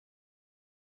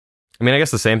I mean, I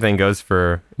guess the same thing goes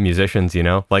for musicians, you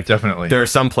know? Like, Definitely. there are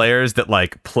some players that,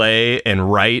 like, play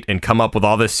and write and come up with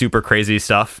all this super crazy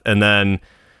stuff, and then,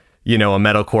 you know, a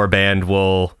metalcore band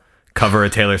will cover a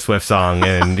Taylor Swift song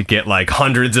and get, like,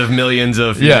 hundreds of millions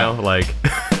of, you know, like...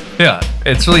 Yeah,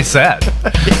 it's really sad.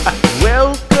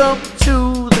 Welcome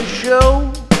to the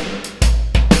show.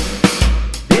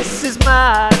 This is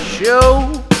my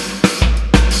show.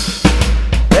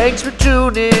 Thanks for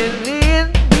tuning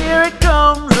in. Here it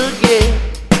comes again.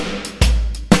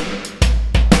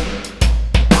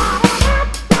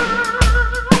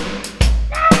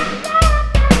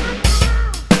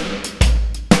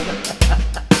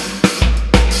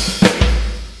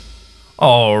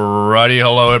 Alrighty,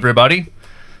 hello everybody.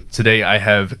 Today I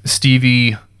have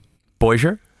Stevie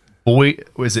Boisier?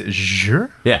 Was it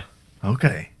Jure? Yeah.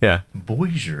 Okay. Yeah.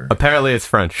 Boisier. Apparently it's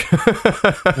French.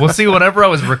 Well, see, whenever I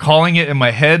was recalling it in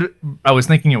my head, I was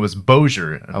thinking it was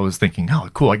Boisier. I was thinking, oh,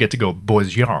 cool, I get to go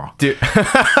Boisier. Dude.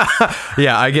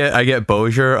 Yeah, I get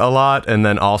Boisier a lot, and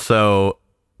then also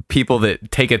people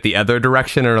that take it the other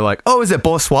direction and are like, oh, is it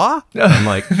Bonsoir? I'm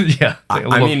like, Yeah.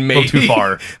 I mean, maybe too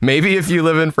far. Maybe if you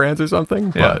live in France or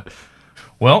something, Yeah. but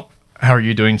Well, how are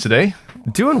you doing today?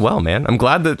 doing well, man. I'm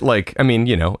glad that, like, I mean,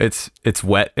 you know, it's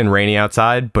wet and rainy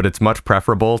outside, but it's much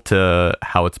preferable to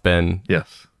how it's been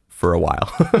Yes. for a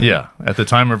while. Yeah. At the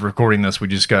time of recording this, we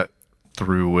just got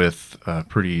through with a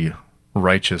pretty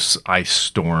righteous ice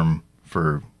storm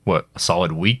for, what, a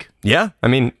solid week? Yeah, I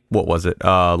mean, what was it?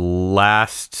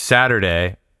 Last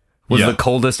Saturday was Yeah. the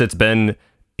coldest it's been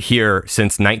here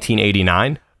since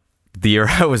 1989, the year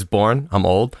I was born. I'm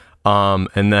old.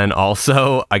 And then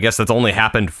also, I guess that's only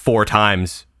happened 4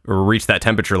 times, or reached that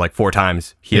temperature like 4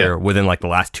 times here within like the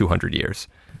last 200 years.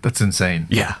 That's insane.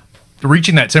 Yeah.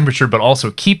 Reaching that temperature, but also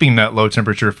keeping that low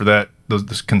temperature for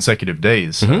those consecutive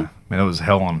days. Mm-hmm. Man, that was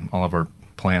hell on all of our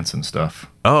plants and stuff.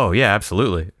 Oh, yeah,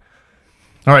 absolutely.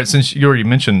 All right, since you already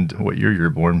mentioned what year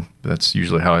you're born, that's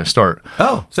usually how I start.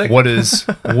 Oh, sick. What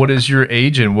is your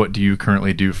age and what do you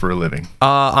currently do for a living?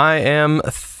 I am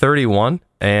 31,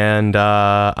 and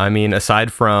I mean,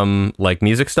 aside from like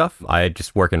music stuff, I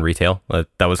just work in retail.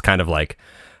 That was kind of like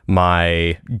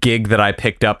my gig that I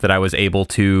picked up that I was able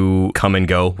to come and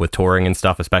go with touring and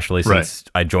stuff, especially since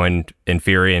I joined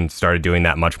Inferi and started doing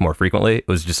that much more frequently. It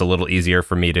was just a little easier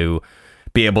for me to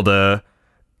be able to,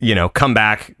 you know, come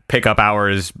back, pick up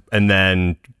hours, and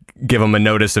then give them a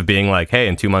notice of being like, hey,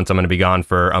 in 2 months, I'm going to be gone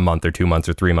for a month or 2 months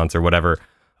or 3 months or whatever.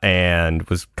 And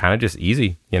was kind of just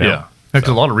easy, you know? Yeah. Because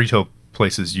a lot of retail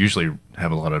places usually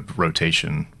have a lot of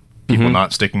rotation. People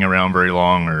not sticking around very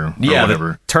long or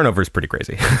whatever. Turnover is pretty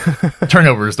crazy.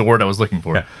 Turnover is the word I was looking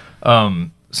for. Yeah.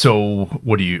 So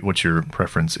what's your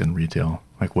preference in retail?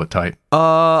 Like what type?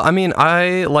 I mean,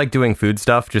 I like doing food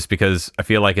stuff just because I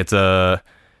feel like it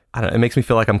makes me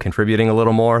feel like I'm contributing a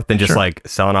little more than just like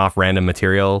selling off random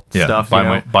material stuff.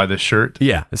 Buy this shirt.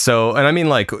 Yeah. So, and I mean,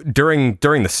 like during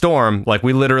the storm, like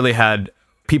we literally had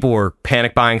people were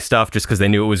panic buying stuff just because they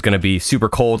knew it was going to be super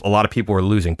cold. A lot of people were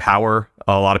losing power.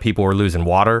 A lot of people were losing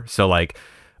water. So like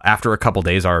after a couple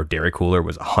days, our dairy cooler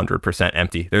was 100%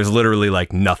 empty. There's literally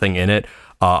like nothing in it.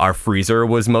 Our freezer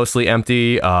was mostly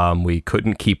empty. We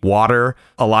couldn't keep water.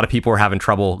 A lot of people were having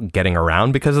trouble getting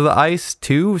around because of the ice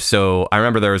too. So I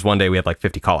remember there was one day we had like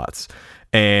 50 call-outs.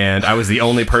 And I was the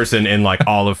only person in like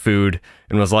all of food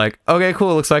and was like, okay,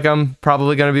 cool. Looks like I'm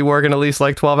probably going to be working at least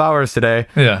like 12 hours today.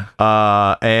 Yeah.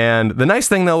 And the nice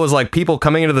thing though was like people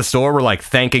coming into the store were like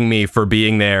thanking me for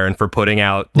being there and for putting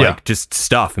out like just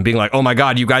stuff and being like, oh my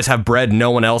God, you guys have bread.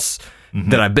 No one else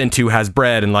that I've been to has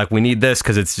bread. And like, we need this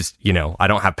because it's just, you know, I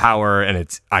don't have power and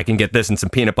I can get this and some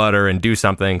peanut butter and do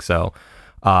something. So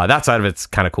that side of it's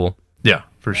kind of cool. Yeah,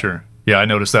 for sure. Yeah, I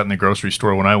noticed that in the grocery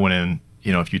store when I went in,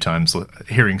 you know, a few times,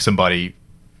 hearing somebody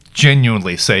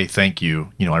genuinely say thank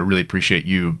you. You know, I really appreciate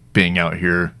you being out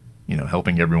here, you know,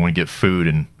 helping everyone get food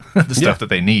and the stuff that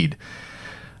they need.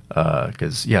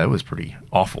 Because, it was pretty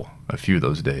awful a few of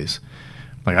those days.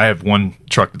 Like, I have one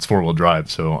truck that's 4-wheel drive,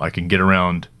 so I can get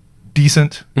around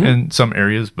decent in some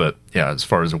areas. But, yeah, as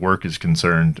far as the work is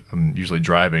concerned, I'm usually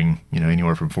driving, you know,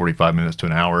 anywhere from 45 minutes to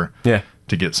an hour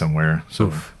to get somewhere.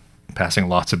 So passing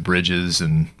lots of bridges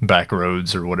and back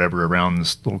roads or whatever around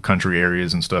this little country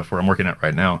areas and stuff where I'm working at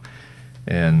right now.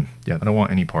 And I don't want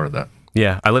any part of that.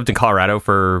 Yeah, I lived in Colorado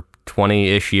for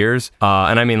 20-ish years.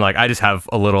 And I mean, like, I just have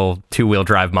a little 2-wheel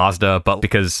drive Mazda, but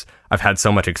because I've had so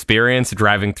much experience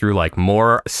driving through like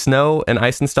more snow and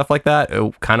ice and stuff like that,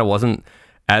 it kind of wasn't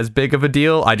as big of a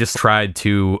deal. I just tried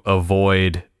to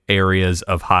avoid areas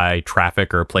of high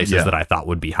traffic or places that I thought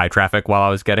would be high traffic while I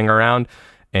was getting around.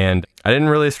 and I didn't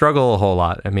really struggle a whole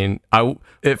lot. I mean,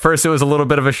 at first it was a little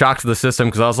bit of a shock to the system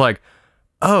because I was like,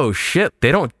 oh shit,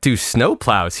 they don't do snow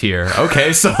plows here.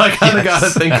 Okay, so I kind of got to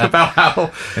think about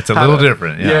how it's a little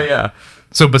different. Yeah.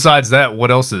 So besides that, what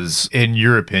else is, in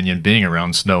your opinion, being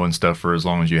around snow and stuff for as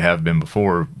long as you have been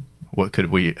before, what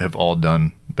could we have all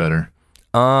done better?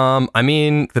 I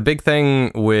mean, the big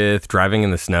thing with driving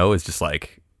in the snow is just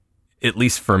like, at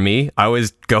least for me, I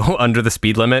always go under the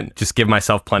speed limit, just give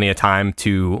myself plenty of time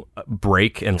to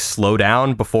brake and slow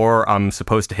down before I'm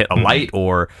supposed to hit a light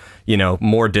or,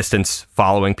 more distance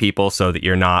following people so that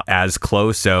you're not as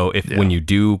close. So when you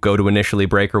do go to initially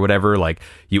brake or whatever, like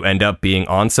you end up being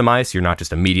on some ice, you're not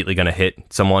just immediately going to hit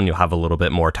someone. You'll have a little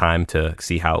bit more time to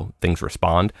see how things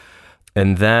respond.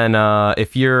 And then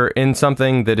if you're in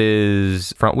something that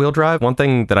is front wheel drive, one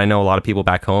thing that I know a lot of people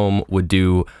back home would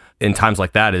do in times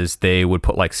like that is they would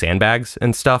put like sandbags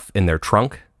and stuff in their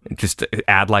trunk, just to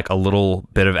add like a little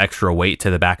bit of extra weight to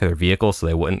the back of their vehicle so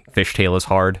they wouldn't fishtail as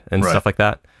hard and stuff like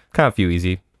that. Kind of a few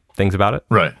easy things about it.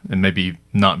 Right. And maybe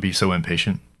not be so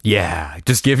impatient. Yeah,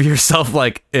 just give yourself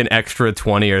like an extra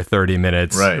 20 or 30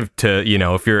 minutes to,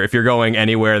 if you're going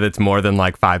anywhere that's more than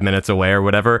like 5 minutes away or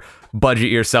whatever,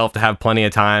 budget yourself to have plenty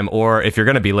of time. Or if you're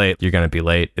going to be late, you're going to be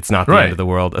late. It's not the end of the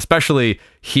world. Especially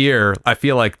here, I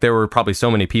feel like there were probably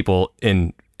so many people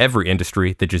in every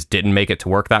industry that just didn't make it to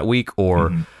work that week,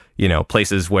 or,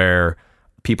 places where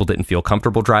people didn't feel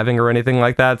comfortable driving or anything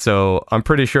like that. So I'm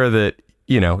pretty sure that,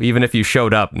 even if you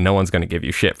showed up, no one's going to give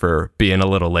you shit for being a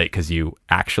little late because you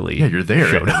actually you're there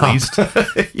showed at up. least.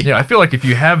 Yeah, I feel like if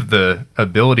you have the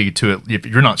ability to, if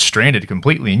you're not stranded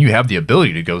completely and you have the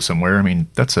ability to go somewhere, I mean,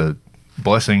 that's a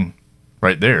blessing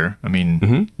right there. I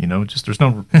mean, just there's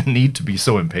no need to be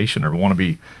so impatient or want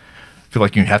to feel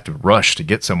like you have to rush to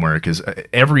get somewhere, because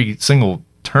every single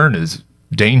turn is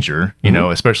danger,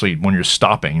 especially when you're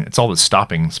stopping. It's all the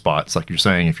stopping spots. Like you're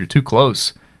saying, if you're too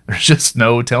close, there's just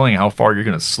no telling how far you're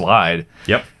going to slide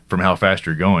from how fast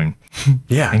you're going.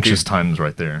 Yeah. Anxious times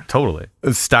right there. Totally.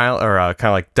 Style, or kind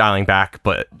of like dialing back.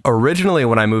 But originally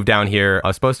when I moved down here, I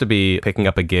was supposed to be picking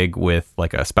up a gig with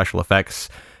like a special effects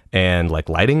and like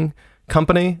lighting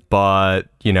company. But,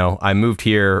 I moved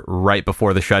here right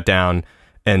before the shutdown.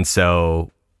 And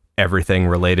so everything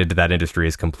related to that industry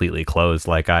is completely closed.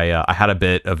 Like I had a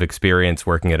bit of experience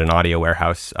working at an audio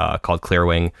warehouse called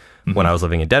Clearwing when I was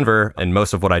living in Denver. And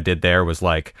most of what I did there was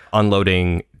like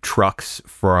unloading trucks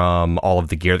from all of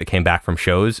the gear that came back from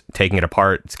shows, taking it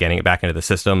apart, scanning it back into the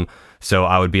system. So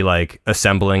I would be like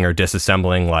assembling or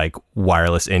disassembling like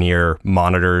wireless in-ear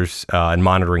monitors and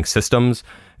monitoring systems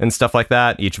and stuff like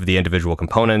that. Each of the individual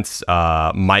components,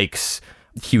 mics,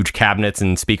 huge cabinets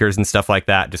and speakers and stuff like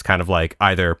that, just kind of like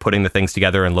either putting the things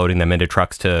together and loading them into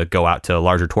trucks to go out to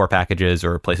larger tour packages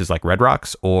or places like Red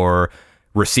Rocks, or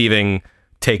receiving,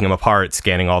 taking them apart,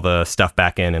 scanning all the stuff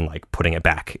back in and like putting it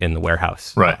back in the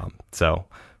warehouse. Right. So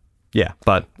yeah,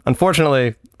 but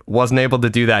unfortunately wasn't able to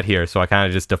do that here. So I kind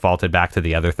of just defaulted back to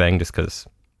the other thing just because,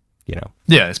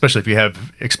 Yeah, especially if you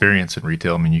have experience in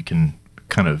retail. I mean, you can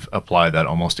kind of apply that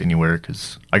almost anywhere,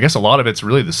 because I guess a lot of it's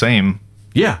really the same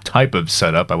type of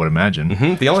setup, I would imagine, The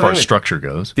only as far as thing structure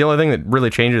goes. The only thing that really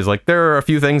changes, like there are a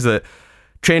few things that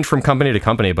change from company to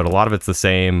company, but a lot of it's the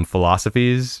same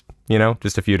philosophies,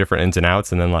 just a few different ins and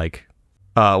outs. And then like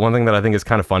one thing that I think is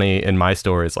kind of funny in my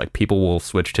store is like people will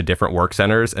switch to different work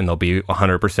centers and they'll be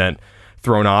 100%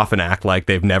 thrown off and act like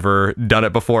they've never done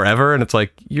it before ever. And it's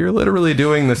like, you're literally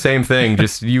doing the same thing.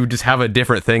 You just have a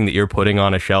different thing that you're putting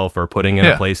on a shelf or putting in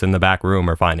a place in the back room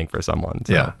or finding for someone.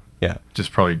 So, yeah.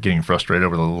 Just probably getting frustrated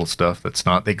over the little stuff that's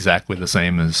not exactly the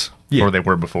same as where they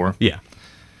were before. Yeah.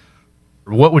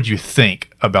 What would you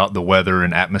think about the weather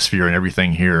and atmosphere and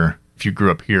everything here if you grew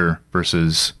up here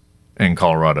versus in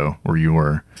Colorado where you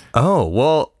were? Oh,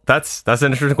 well, that's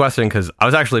an interesting question because I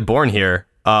was actually born here.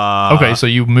 Okay, so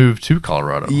you moved to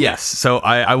Colorado. Yes. So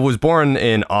I was born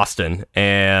in Austin,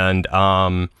 and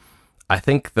I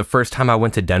think the first time I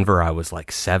went to Denver, I was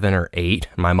like 7 or 8.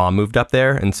 My mom moved up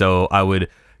there, and so I would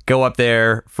go up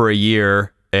there for a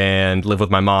year and live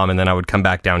with my mom, and then I would come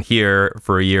back down here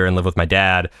for a year and live with my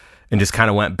dad, and just kind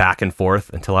of went back and forth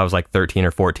until I was like 13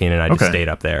 or 14, and I just stayed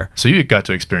up there. So you got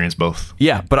to experience both.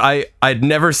 Yeah, but I'd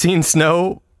never seen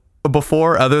snow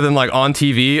before other than like on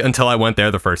TV until I went there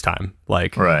the first time.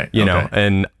 Like, you know,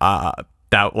 and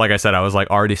that, like I said, I was like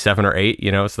already 7 or 8,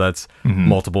 so that's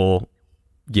multiple,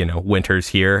 winters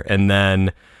here. And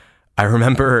then I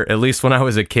remember, at least when I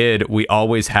was a kid, we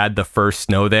always had the first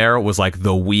snow there was like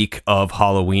the week of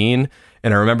Halloween.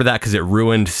 And I remember that because it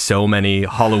ruined so many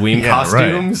Halloween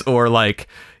costumes or like,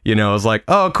 I was like,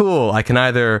 oh, cool. I can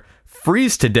either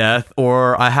freeze to death,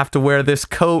 or I have to wear this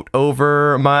coat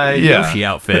over my Yeah. Yoshi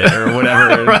outfit or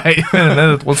whatever. Right. And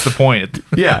then what's the point?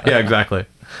 Yeah, exactly.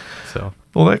 So,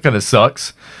 Well, that kind of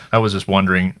sucks. I was just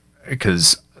wondering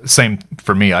because same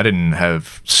for me. I didn't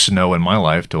have snow in my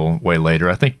life till way later.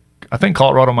 I think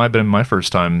Colorado might have been my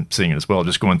first time seeing it as well,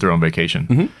 just going through on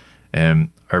vacation. And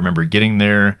I remember getting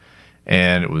there,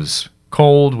 and it was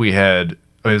cold. It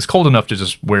was cold enough to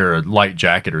just wear a light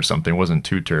jacket or something. It wasn't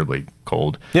too terribly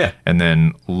cold. Yeah. And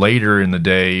then later in the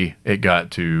day, it got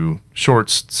to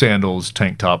shorts, sandals,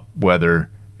 tank top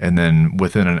weather, and then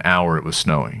within an hour, it was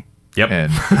snowing. Yep.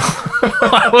 And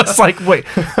I was like, wait,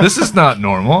 this is not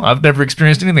normal. I've never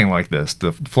experienced anything like this,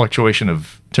 the fluctuation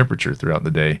of temperature throughout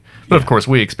the day. But of course,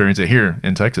 we experience it here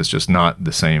in Texas, just not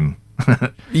the same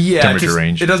temperature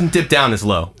range. It doesn't dip down as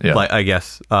low, Yeah. like, I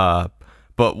guess.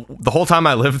 But the whole time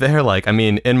I lived there, like, I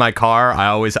mean, in my car,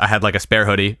 I had like a spare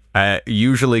hoodie. I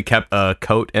usually kept a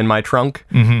coat in my trunk.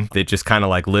 That just kind of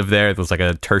like lived there. It was like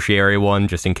a tertiary one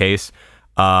just in case.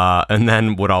 And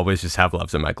then would always just have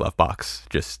gloves in my glove box,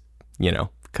 just,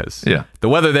 because the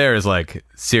weather there is like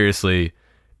seriously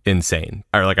insane.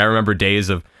 Or like I remember days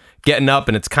of getting up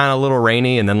and it's kind of a little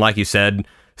rainy, and then like you said,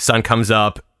 sun comes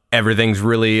up, everything's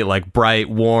really like bright,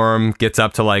 warm, gets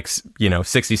up to like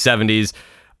 60s,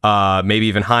 70s, maybe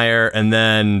even higher, and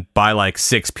then by like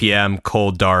 6 p.m.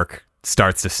 cold, dark,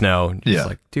 starts to snow. It's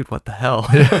like, dude, what the hell?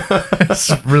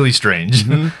 It's really strange.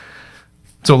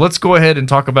 So let's go ahead and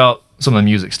talk about some of the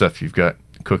music stuff you've got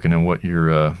cooking and what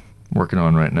you're working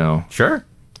on right now, Sure.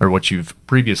 or what you've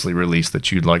previously released that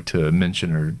you'd like to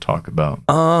mention or talk about.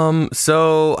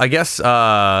 So I guess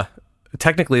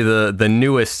technically the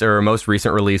newest or most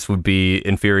recent release would be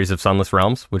In Furies of Sunless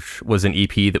Realms, which was an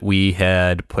EP that we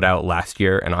had put out last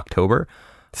year in October.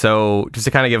 So just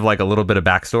to kind of give like a little bit of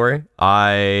backstory,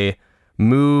 I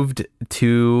moved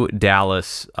to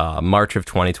Dallas March of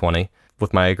 2020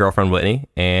 with my girlfriend Whitney,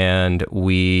 and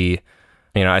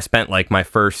I spent like my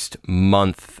first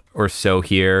month or so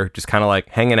here just kind of like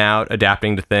hanging out,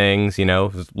 adapting to things,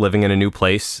 living in a new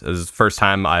place. It was the first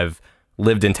time I've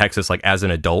lived in Texas like as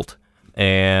an adult,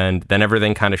 and then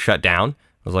everything kind of shut down. I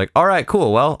was like, all right,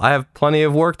 cool. Well, I have plenty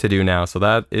of work to do now, so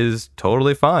that is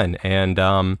totally fine. And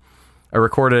I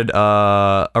recorded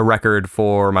a record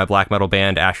for my black metal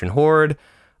band Ashen Horde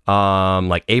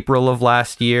like April of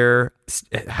last year.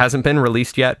 It hasn't been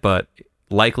released yet, but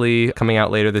likely coming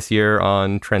out later this year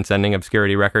on Transcending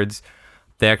Obscurity Records.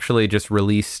 They actually just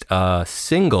released a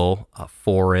single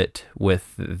for it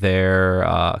with their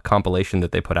compilation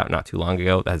that they put out not too long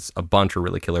ago. That has a bunch of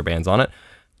really killer bands on it.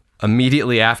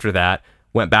 Immediately after that,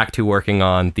 went back to working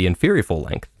on the Inferi full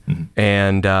length.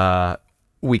 And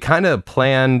we kind of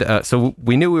planned, so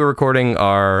we knew we were recording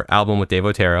our album with Dave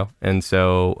Otero. And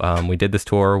so we did this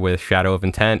tour with Shadow of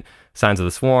Intent, Signs of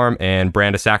the Swarm, and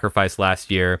Brand of Sacrifice last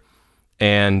year.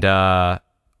 And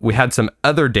we had some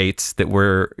other dates that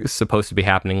were supposed to be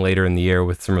happening later in the year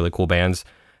with some really cool bands.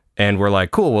 And we're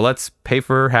like, cool, well, let's pay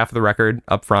for half of the record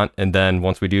up front. And then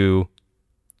once we do,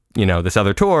 this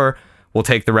other tour, we'll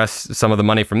take the rest, some of the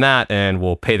money from that, and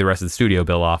we'll pay the rest of the studio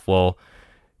bill off. Well,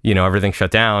 everything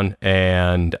shut down,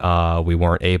 and we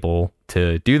weren't able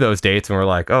to do those dates. And we're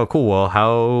like, oh, cool, well,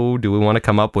 how do we want to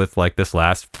come up with like this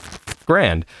last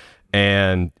grand?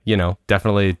 And,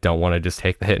 definitely don't want to just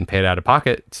take the hit and pay it out of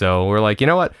pocket. So we're like, you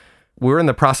know what? We're in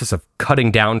the process of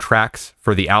cutting down tracks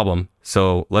for the album.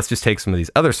 So let's just take some of these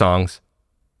other songs,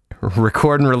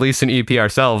 record and release an EP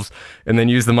ourselves, and then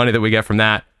use the money that we get from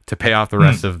that to pay off the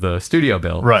rest of the studio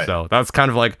bill. Right. So that's kind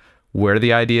of like where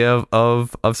the idea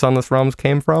of Sunless Realms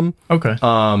came from. Okay.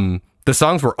 The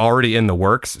songs were already in the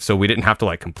works, so we didn't have to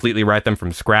like completely write them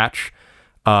from scratch,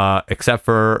 except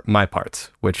for my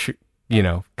parts, which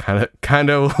kind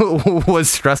of was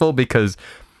stressful because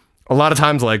a lot of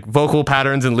times like vocal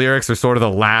patterns and lyrics are sort of the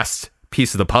last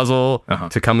piece of the puzzle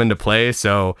to come into play.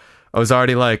 So I was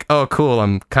already like, oh, cool.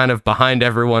 I'm kind of behind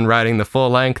everyone writing the full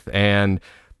length, and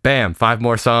bam, 5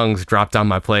 more songs dropped on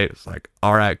my plate. It's like,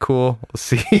 all right, cool.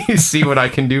 We'll see what I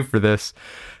can do for this.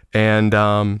 And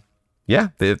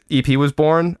the EP was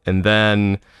born, and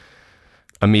then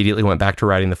immediately went back to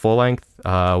writing the full length.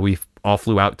 We all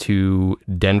flew out to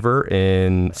Denver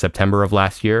in September of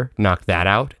last year, knocked that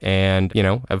out, and,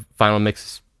 have final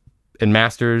mix and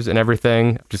masters and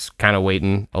everything. Just kind of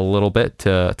waiting a little bit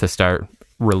to start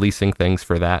releasing things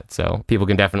for that. So people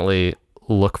can definitely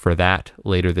look for that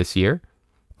later this year.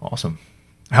 Awesome.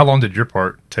 How long did your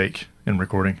part take in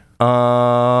recording?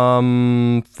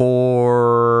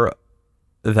 For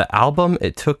the album,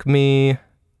 it took me, I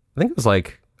think it was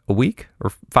like a week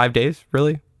or 5 days,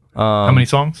 really. How many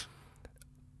songs?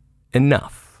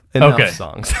 Enough enough Okay.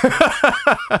 songs.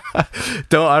 I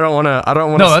don't want to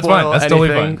No, spoil that's fine. That's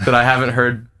totally anything fine. that I haven't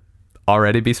heard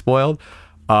already be spoiled.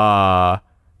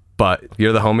 But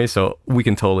you're the homie, so we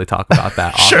can totally talk about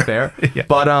that Sure. off air. Yeah.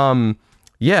 But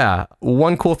yeah,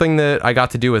 one cool thing that I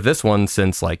got to do with this one,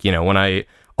 since like, you know,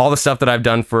 all the stuff that I've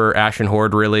done for Ashen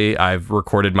Horde, really, I've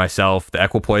recorded myself. The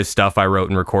Equipoise stuff I wrote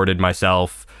and recorded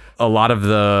myself. All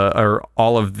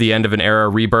of the End of an Era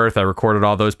Rebirth, I recorded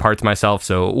all those parts myself.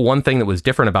 So one thing that was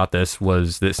different about this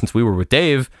was that since we were with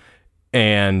Dave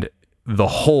and the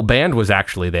whole band was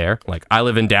actually there, like I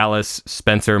live in Dallas,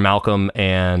 Spencer, Malcolm,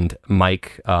 and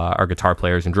Mike, our guitar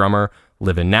players and drummer,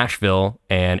 live in Nashville,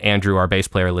 and Andrew, our bass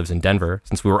player, lives in Denver.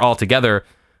 Since we were all together,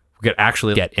 we could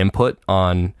actually get input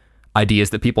on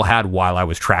ideas that people had while I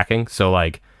was tracking. So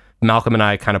like Malcolm and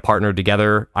I kind of partnered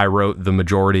together. I wrote the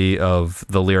majority of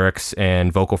the lyrics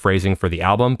and vocal phrasing for the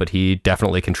album, but he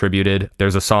definitely contributed.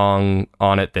 There's a song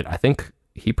on it that I think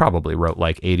he probably wrote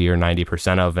like 80 or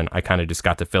 90% of, and I kind of just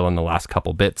got to fill in the last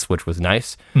couple bits, which was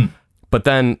nice. But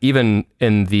then even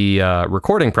in the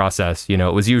recording process, you know,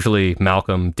 it was usually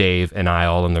Malcolm, Dave, and I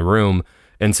all in the room.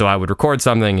 And so I would record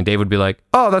something and Dave would be like,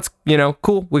 oh, that's, you know,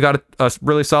 cool. We got a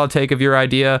really solid take of your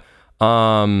idea.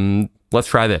 Let's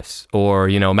try this. Or,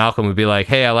 you know, Malcolm would be like,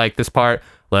 hey, I like this part.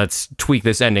 Let's tweak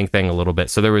this ending thing a little bit.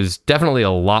 So there was definitely a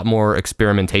lot more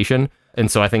experimentation. And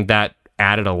so I think that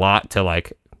added a lot to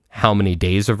like how many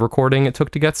days of recording it took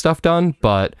to get stuff done.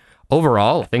 But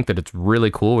overall, I think that it's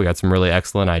really cool. We got some really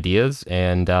excellent ideas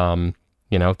and,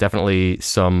 you know, definitely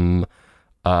some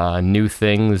new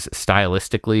things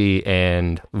stylistically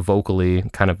and vocally.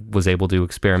 Kind of was able to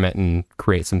experiment and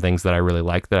create some things that I really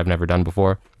like that I've never done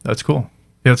before. That's cool.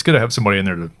 Yeah, it's good to have somebody in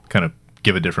there to kind of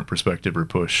give a different perspective or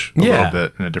push a little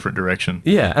bit in a different direction.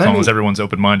 Yeah. As long as everyone's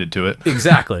open-minded to it.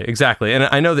 Exactly. And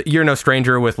I know that you're no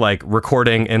stranger with like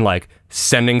recording and like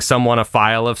sending someone a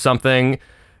file of something,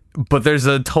 but there's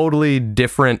a totally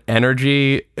different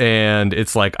energy. And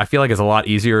it's like, I feel like it's a lot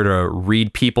easier to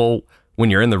read people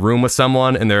when you're in the room with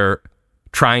someone and they're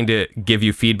trying to give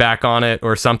you feedback on it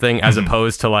or something, as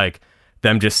opposed to like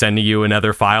them just sending you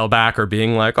another file back or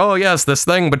being like, oh yes, this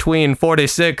thing between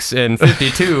 46 and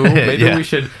 52, maybe Yeah. we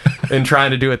should, and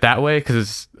trying to do it that way.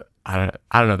 Cause I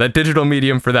don't know, that digital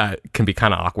medium for that can be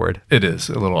kind of awkward. It is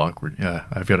a little awkward. Yeah,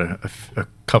 I've got a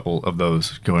couple of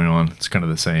those going on. It's kind of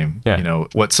the same. Yeah. You know,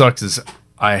 what sucks is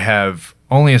I have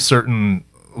only a certain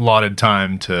allotted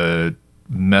time to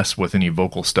mess with any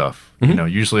vocal stuff. You know,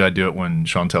 usually I do it when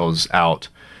Chantel's out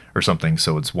or something,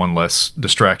 so it's one less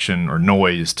distraction or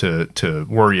noise to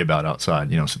worry about outside,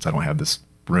 you know, since I don't have this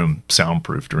room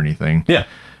soundproofed or anything. Yeah.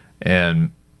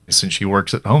 And since she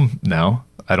works at home now,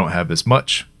 I don't have as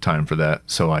much time for that.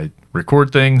 So I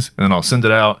record things and then I'll send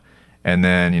it out. And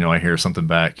then, you know, I hear something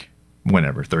back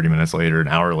whenever, 30 minutes later, an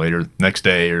hour later, next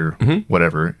day or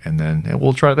whatever. And then hey,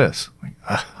 we'll try this.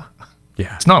 Like,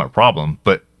 Yeah. it's not a problem,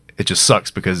 but it just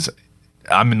sucks because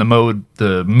I'm in the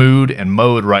mood and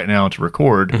mode right now to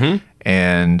record.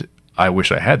 And I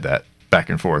wish I had that back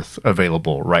and forth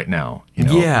available right now, you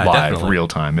know, Yeah, live, definitely. real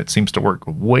time. It seems to work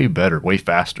way better, way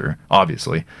faster,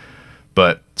 obviously.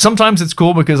 But sometimes it's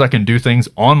cool because I can do things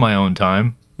on my own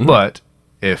time. But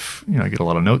if, you know, I get a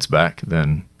lot of notes back,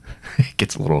 then it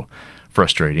gets a little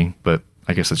frustrating. But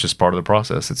I guess it's just part of the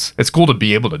process. It's cool to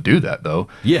be able to do that, though.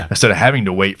 Yeah. Instead of having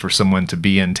to wait for someone to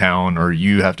be in town or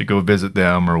you have to go visit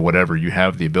them or whatever, you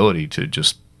have the ability to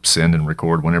just send and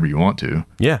record whenever you want to.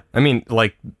 Yeah. I mean,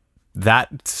 like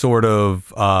that sort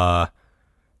of,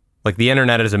 like the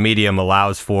internet as a medium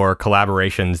allows for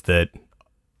collaborations that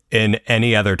in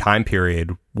any other time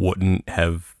period wouldn't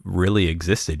have really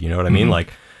existed. You know what I mean?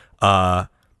 Like,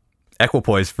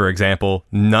 Equipoise, for example,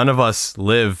 none of us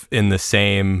live in the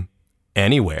same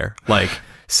anywhere. Like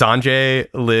Sanjay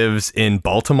lives in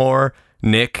Baltimore,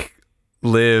 Nick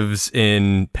lives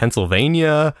in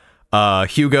Pennsylvania,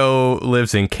 Hugo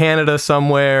lives in Canada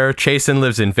somewhere, Chasen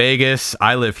lives in Vegas,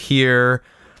 I live here,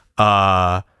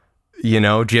 you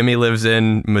know, Jimmy lives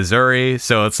in Missouri.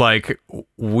 So it's like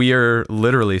we're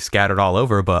literally scattered all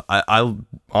over. But I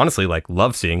honestly like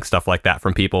love seeing stuff like that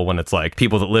from people when it's like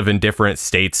people that live in different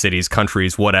states, cities,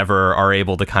 countries, whatever, are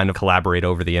able to kind of collaborate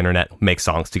over the internet, make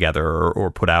songs together or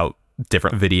put out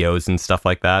different videos and stuff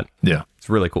like that. Yeah. It's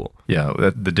really cool. Yeah.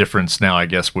 The difference now, I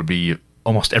guess, would be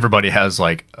almost everybody has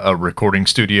like a recording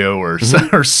studio or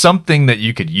or something that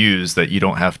you could use that you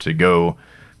don't have to go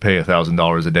pay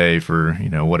 $1,000 a day for, you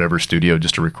know, whatever studio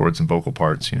just to record some vocal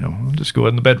parts. You know, just go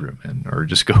in the bedroom or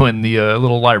just go in the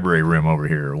little library room over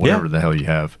here or whatever the hell you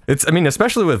have. It's, I mean,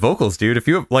 especially with vocals, dude, if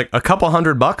you have like a couple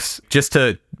 $100 just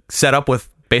to set up with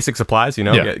basic supplies, you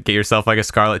know, get yourself like a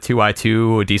Scarlett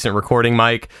 2i2, a decent recording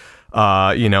mic,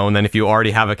 And then if you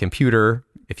already have a computer,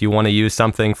 if you want to use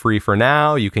something free for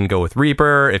now, you can go with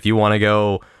Reaper. If you want to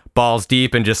go balls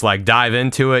deep and just like dive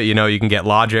into it, you can get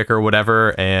Logic or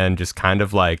whatever, and just kind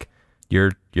of like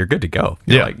you're good to go.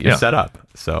 You're set up.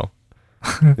 So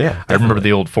yeah, I remember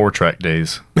the old 4-track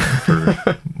days for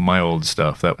my old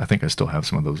stuff. I think I still have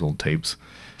some of those old tapes.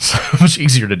 So much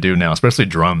easier to do now, especially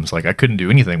drums. Like I couldn't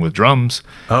do anything with drums.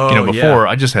 Before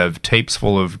I just have tapes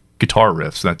full of guitar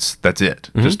riffs. That's it.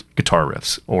 Just guitar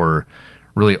riffs or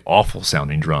really awful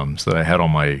sounding drums that I had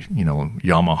on my,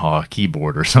 Yamaha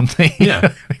keyboard or something.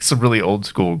 Yeah. Some really old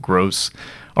school gross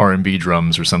R&B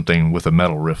drums or something with a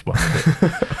metal riff behind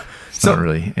it. It's not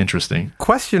really interesting.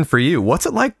 Question for you. What's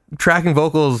it like tracking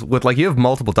vocals with, like, you have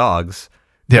multiple dogs?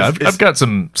 Yeah, I've got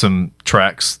some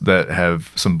tracks that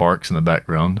have some barks in the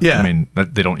background. Yeah. I mean,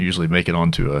 they don't usually make it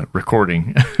onto a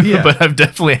recording, Yeah. but I've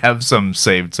definitely have some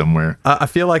saved somewhere. I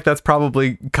feel like that's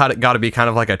probably got to be kind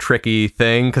of like a tricky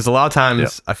thing, because a lot of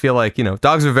times I feel like,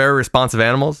 dogs are very responsive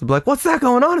animals. They'll be like, what's that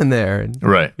going on in there? And,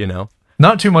 Right.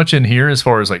 Not too much in here as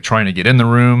far as like trying to get in the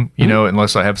room,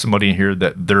 unless I have somebody in here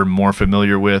that they're more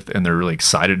familiar with and they're really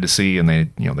excited to see, and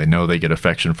they know they get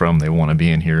affection from, they want to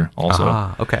be in here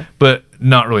also. Okay. But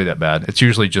not really that bad. It's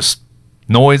usually just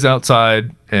noise outside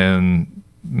and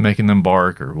making them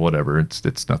bark or whatever.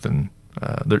 It's nothing.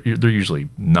 They're usually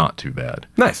not too bad.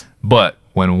 Nice. But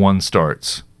when one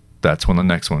starts, that's when the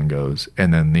next one goes,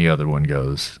 and then the other one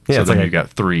goes. Yeah, so it's then like you got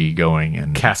 3 going,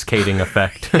 and cascading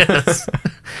effect. Yes.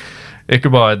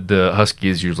 Ichabod, the husky,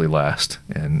 is usually last,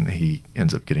 and he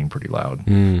ends up getting pretty loud.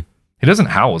 He doesn't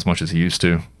howl as much as he used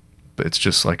to, but it's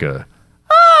just like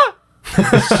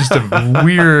it's just a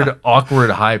weird, awkward,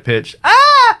 high pitch.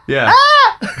 Yeah.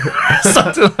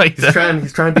 Something like that.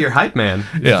 He's trying to be your hype man.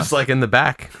 He's Yeah. just like in the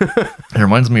back. It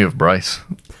reminds me of Bryce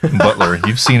Butler.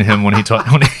 You've seen him when he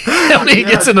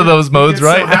gets into those modes,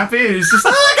 right? So happy. He's just,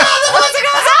 oh my God, the voice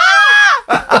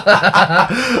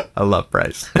goes, I love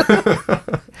Bryce.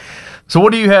 So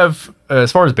what do you have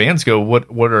as far as bands go?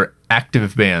 What are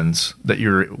active bands that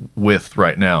you're with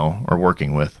right now or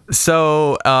working with?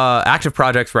 So active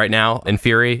projects right now: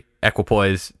 Inferi,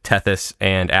 Equipoise, Tethys,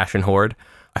 and Ashen Horde.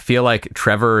 I feel like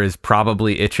Trevor is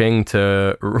probably itching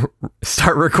to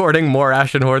start recording more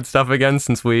Ashen Horde stuff again,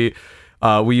 since we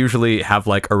usually have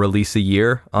like a release a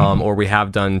year, or we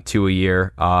have done 2 a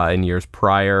year in years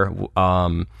prior.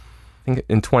 I think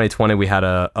in 2020 we had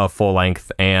a full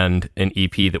length and an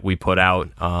EP that we put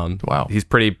out. Wow. He's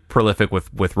pretty prolific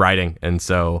with writing, and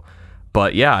so,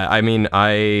 but yeah, I mean,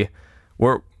 Ashen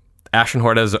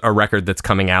Horde has a record that's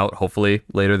coming out hopefully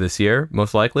later this year,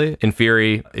 most likely.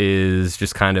 Inferi is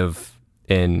just kind of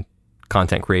in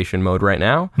content creation mode right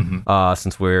now,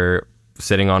 since we're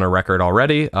sitting on a record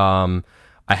already. I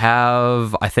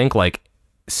have, I think, like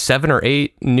 7 or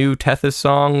 8 new Tethys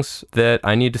songs that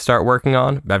I need to start working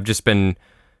on. I've just been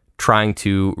trying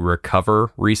to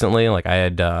recover recently. Like I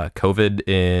had COVID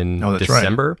in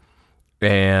December.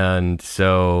 Right. And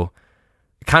so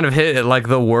it kind of hit at like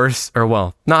the worst, or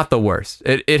well, not the worst.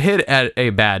 It hit at a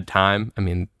bad time. I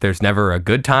mean, there's never a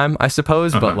good time, I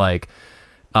suppose. But like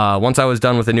once I was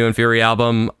done with the new Inferi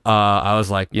album, I was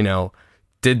like,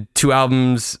 did 2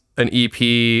 albums, an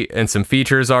EP, and some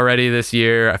features already this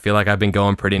year. I feel like I've been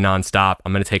going pretty nonstop.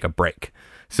 I'm going to take a break.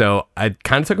 So I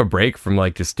kind of took a break from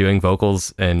like just doing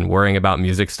vocals and worrying about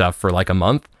music stuff for like a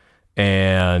month.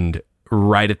 And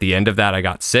right at the end of that, I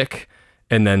got sick.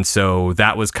 And then so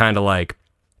that was kind of like,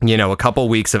 a couple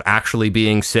weeks of actually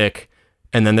being sick.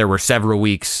 And then there were several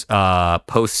weeks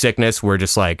post sickness where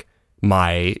just like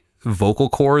my vocal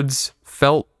cords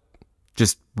felt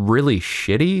just really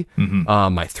shitty.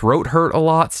 My throat hurt a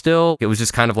lot still. It was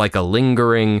just kind of like a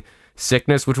lingering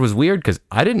sickness, which was weird because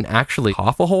I didn't actually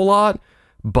cough a whole lot,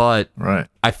 but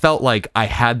I felt like I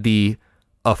had the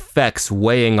effects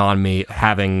weighing on me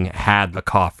having had the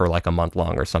cough for like a month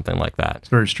long or something like that. It's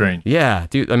very strange. Yeah,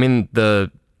 dude. I mean,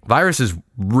 the virus is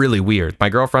really weird. My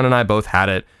girlfriend and I both had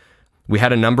it. We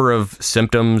had a number of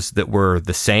symptoms that were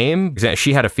the same.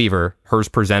 She had a fever. Hers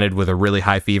presented with a really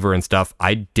high fever and stuff.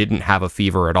 I didn't have a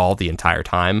fever at all the entire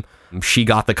time. She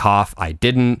got the cough. I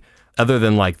didn't. Other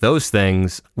than like those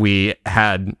things, we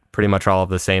had pretty much all of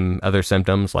the same other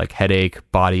symptoms like headache,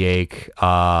 body ache,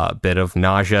 a bit of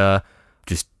nausea,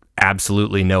 just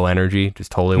absolutely no energy,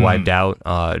 just totally wiped out.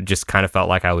 Just kind of felt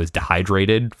like I was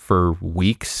dehydrated for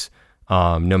weeks.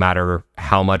 No matter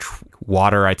how much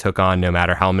water I took on, no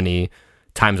matter how many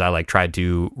times I like tried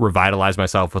to revitalize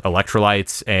myself with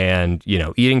electrolytes and,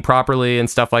 eating properly and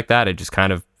stuff like that, it just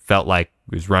kind of felt like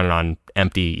it was running on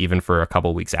empty even for a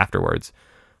couple weeks afterwards.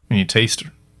 Any taste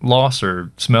loss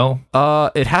or smell?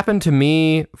 It happened to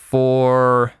me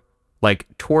for like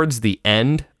towards the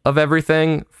end of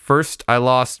everything, first I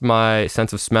lost my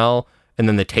sense of smell, and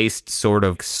then the taste sort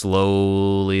of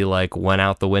slowly like went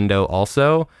out the window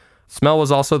also. Smell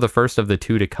was also the first of the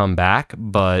two to come back,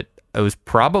 but it was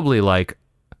probably like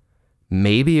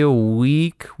maybe a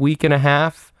week and a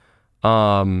half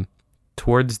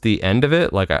towards the end of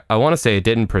it. Like I want to say it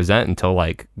didn't present until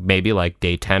like maybe like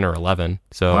day 10 or 11.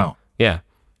 So Wow. yeah,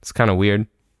 it's kind of weird.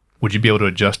 Would you be able to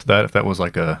adjust to that if that was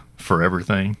like a forever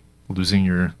thing, losing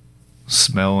your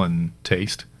smell and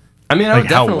taste? I mean, I Like,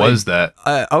 would how definitely, was that?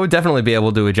 I would definitely be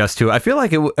able to adjust to it. I feel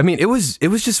like it was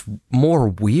just more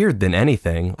weird than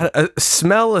anything.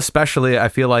 Smell, especially, I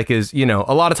feel like is, you know,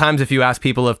 a lot of times if you ask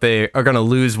people if they are going to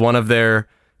lose one of their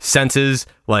senses,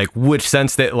 like which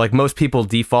sense they, like most people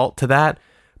default to that.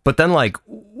 But then like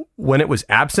when it was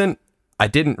absent, I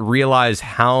didn't realize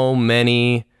how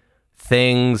many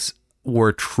things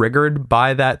were triggered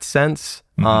by that sense.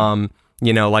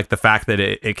 You know, like the fact that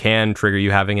it can trigger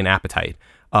you having an appetite.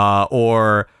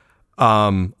 Or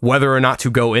whether or not to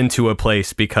go into a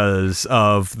place because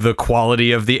of the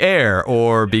quality of the air,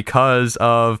 or because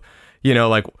of, you know,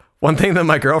 like one thing that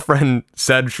my girlfriend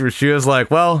said, she was like,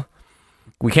 well,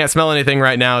 we can't smell anything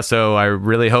right now, so I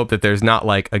really hope that there's not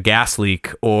like a gas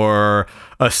leak or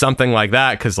something like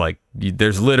that, because like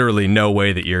there's literally no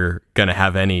way that you're gonna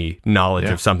have any knowledge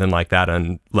of something like that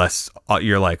unless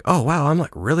you're like, oh wow, I'm like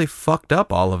really fucked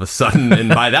up all of a sudden, and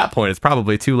by that point it's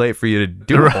probably too late for you to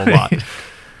do a whole lot.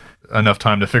 Enough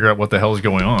time to figure out what the hell is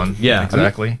going on. Yeah,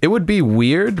 exactly. I mean, it would be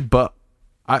weird, but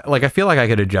I feel like I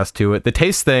could adjust to it. The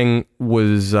taste thing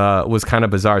was kind of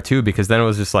bizarre too, because then it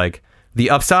was just like the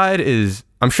upside is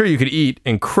I'm sure you could eat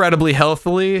incredibly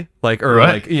healthily, like, or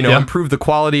Right. like, you know, improve the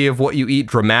quality of what you eat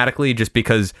dramatically just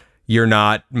because you're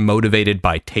not motivated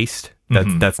by taste.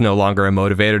 That's no longer a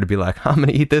motivator to be like, I'm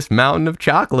gonna eat this mountain of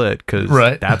chocolate because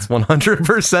that's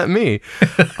 100% me.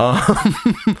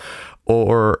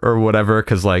 Or whatever,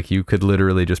 because like you could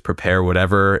literally just prepare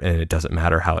whatever and it doesn't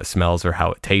matter how it smells or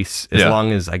how it tastes, as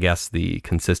long as I guess the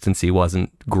consistency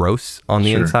wasn't gross on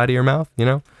the inside of your mouth, you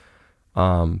know?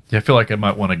 Yeah, I feel like I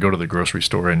might want to go to the grocery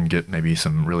store and get maybe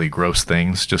some really gross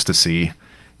things just to see,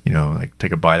 you know, like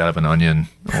take a bite out of an onion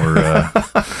or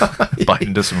bite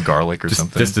into some garlic or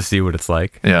something. Just to see what it's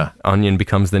like. Yeah. Onion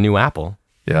becomes the new apple.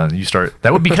 Yeah, and you start,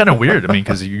 that would be kind of weird. I mean,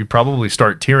 because you probably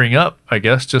start tearing up, I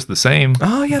guess, just the same.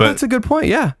 Oh, yeah, that's a good point.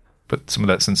 Yeah. But some of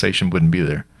that sensation wouldn't be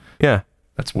there. Yeah.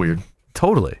 That's weird.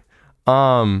 Totally.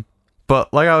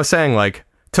 But like I was saying, like,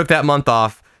 took that month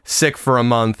off, sick for a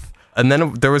month, and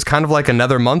then there was kind of like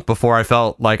another month before I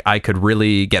felt like I could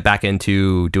really get back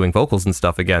into doing vocals and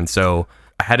stuff again. So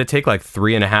I had to take like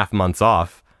 3.5 months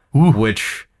off,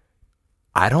 which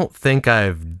I don't think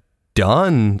I've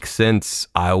done since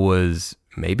I was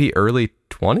maybe early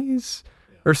 20s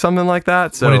or something like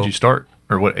that. So when did you start?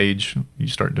 Or what age you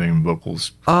start doing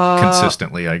vocals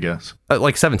consistently, I guess?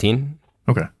 Like 17.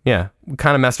 Okay. Yeah.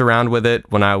 Kind of messed around with it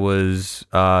when I was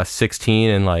 16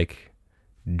 and like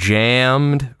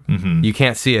jammed. You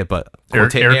can't see it, but Air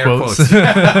quotes.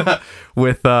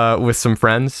 with some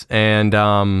friends. And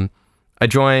I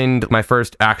joined my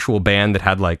first actual band that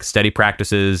had like steady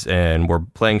practices and were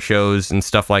playing shows and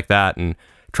stuff like that and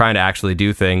trying to actually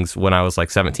do things when I was like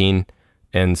 17.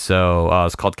 And so it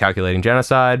was called Calculating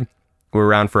Genocide. We were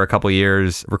around for a couple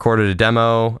years, recorded a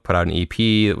demo, put out an EP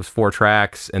that was 4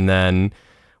 tracks, and then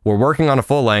we're working on a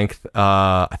full length.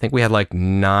 I think we had like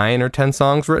 9 or 10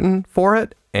 songs written for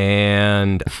it.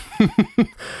 And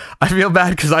I feel bad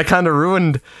because I kind of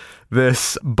ruined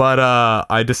this, but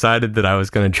I decided that I was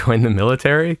going to join the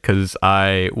military because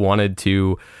I wanted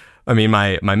to. I mean,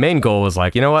 my main goal was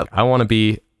like, you know what? I want to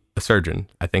be a surgeon.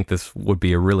 I think this would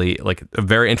be a really like a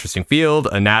very interesting field.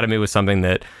 Anatomy was something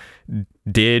that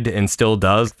did and still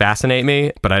does fascinate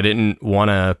me, but I didn't want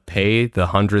to pay the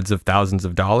hundreds of thousands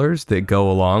of dollars that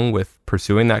go along with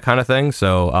pursuing that kind of thing.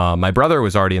 So my brother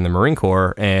was already in the Marine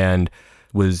Corps and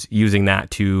was using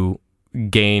that to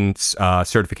gain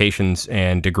certifications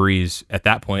and degrees at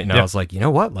that point. And I was like, you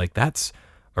know what? Like, that's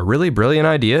a really brilliant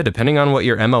idea. Depending on what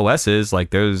your MOS is,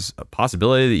 like, there's a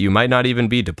possibility that you might not even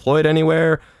be deployed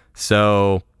anywhere.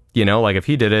 So, you know, like if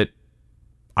he did it,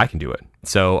 I can do it.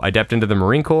 So I dipped into the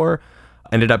Marine Corps,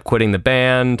 ended up quitting the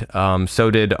band.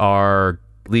 So did our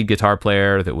lead guitar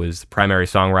player that was primary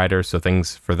songwriter. So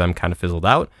things for them kind of fizzled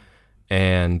out,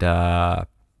 and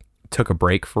took a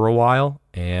break for a while.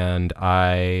 And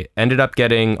I ended up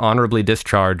getting honorably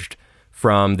discharged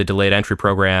from the delayed entry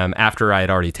program after I had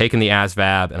already taken the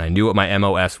ASVAB and I knew what my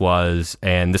MOS was.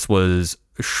 And this was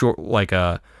short, like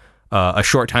a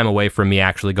short time away from me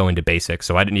actually going to basic.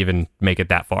 So I didn't even make it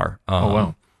that far. Oh,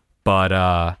 wow.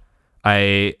 But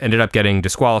I ended up getting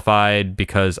disqualified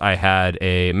because I had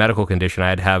a medical condition. I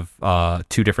had to have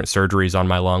 2 different surgeries on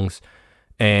my lungs.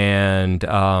 And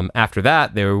after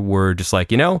that, they were just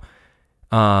like,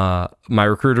 my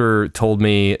recruiter told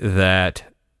me that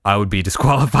I would be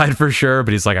disqualified for sure,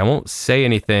 but he's like, I won't say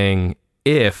anything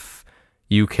if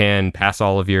you can pass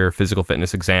all of your physical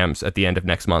fitness exams at the end of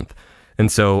next month.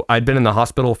 And so I'd been in the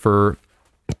hospital for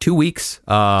 2 weeks.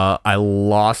 I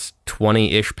lost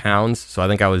 20-ish pounds. So I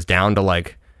think I was down to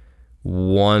like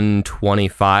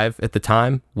 125 at the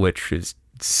time, which is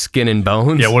skin and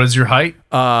bones. Yeah. What is your height?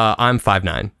 I'm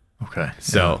 5'9". Okay.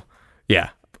 So yeah,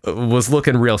 was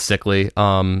looking real sickly.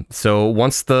 So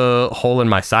once the hole in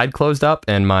my side closed up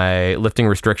and my lifting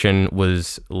restriction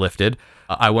was lifted,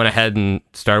 I went ahead and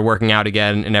started working out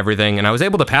again and everything. And I was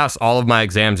able to pass all of my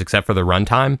exams except for the run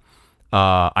time.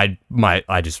 I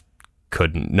just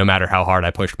couldn't. No matter how hard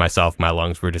I pushed myself, my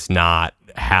lungs were just not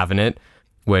having it,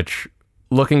 which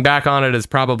looking back on it is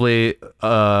probably,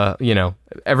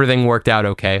 everything worked out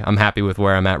okay. I'm happy with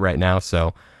where I'm at right now.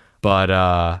 So, but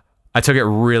I took it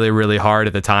really, really hard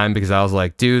at the time because I was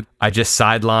like, dude, I just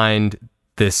sidelined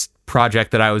this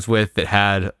project that I was with that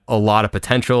had a lot of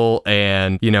potential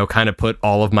and, kind of put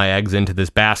all of my eggs into this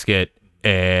basket,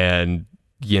 and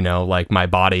like my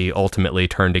body ultimately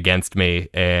turned against me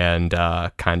and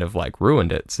kind of like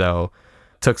ruined it. So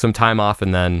took some time off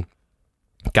and then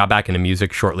got back into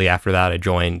music. Shortly after that, I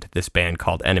joined this band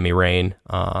called Enemy Rain.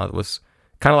 It was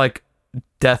kind of like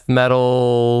death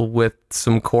metal with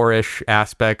some core-ish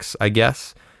aspects, I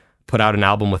guess. Put out an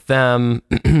album with them.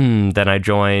 Then I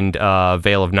joined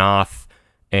Veil of Noth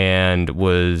and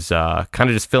was kind of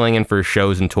just filling in for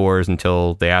shows and tours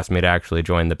until they asked me to actually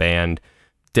join the band.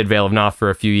 Did Veil of Noth for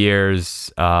a few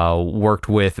years, worked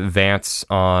with Vance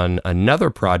on another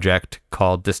project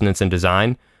called Dissonance in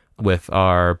Design with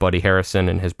our buddy Harrison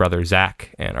and his brother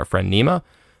Zach and our friend Nima.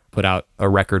 Put out a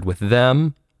record with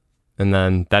them, and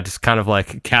then that just kind of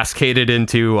like cascaded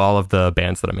into all of the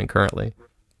bands that I'm in currently.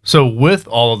 So with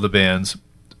all of the bands,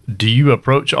 do you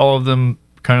approach all of them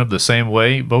kind of the same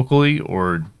way vocally,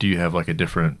 or do you have like a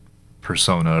different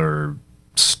persona or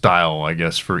style, I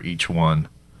guess, for each one?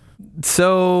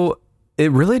 So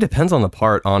it really depends on the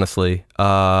part, honestly.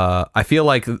 I feel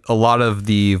like a lot of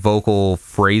the vocal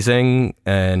phrasing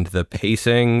and the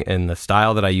pacing and the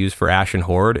style that I use for Ashen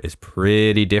Horde is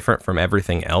pretty different from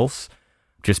everything else,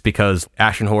 just because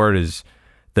Ashen Horde is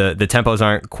the tempos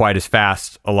aren't quite as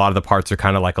fast. A lot of the parts are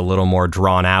kind of like a little more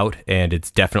drawn out, and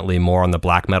it's definitely more on the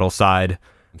black metal side.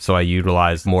 So I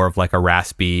utilize more of like a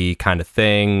raspy kind of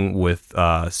thing with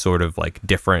sort of like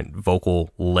different vocal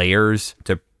layers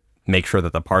to make sure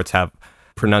that the parts have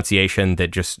pronunciation that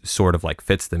just sort of like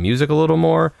fits the music a little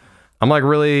more. I'm like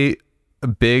really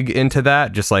big into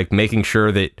that, just like making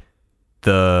sure that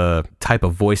the type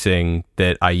of voicing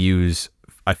that I use,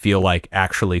 I feel like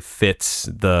actually fits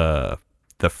the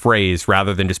phrase,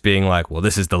 rather than just being like, well,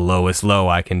 this is the lowest low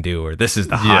I can do, or this is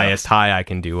the highest high I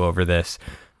can do over this.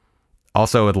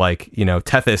 Also, with like,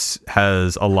 Tethys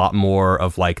has a lot more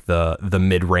of like the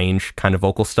mid-range kind of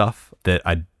vocal stuff that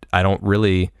I don't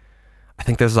really. I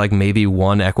think there's like maybe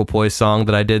one Equipoise song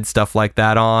that I did stuff like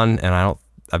that on, and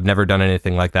I've never done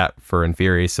anything like that for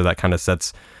Inferi, so that kind of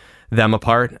sets them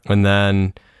apart. And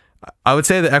then I would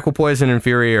say that Equipoise and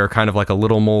Inferi are kind of like a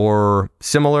little more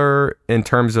similar in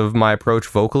terms of my approach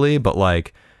vocally, but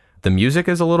like the music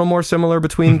is a little more similar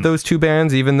between those two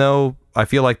bands, even though I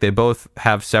feel like they both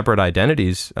have separate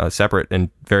identities, separate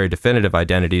and very definitive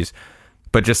identities.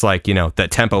 But just like, that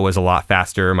tempo is a lot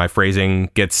faster. My phrasing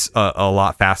gets a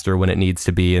lot faster when it needs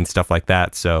to be and stuff like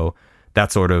that. So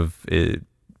that sort of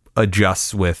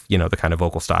adjusts with, the kind of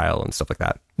vocal style and stuff like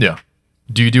that. Yeah.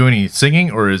 Do you do any singing,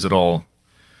 or is it all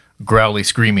growly,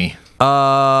 screamy?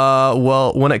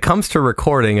 Well, when it comes to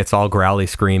recording, it's all growly,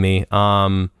 screamy.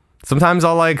 Sometimes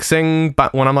I'll like sing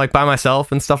when I'm like by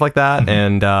myself and stuff like that.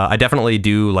 And I definitely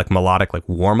do like melodic like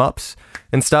warm-ups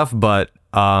and stuff, but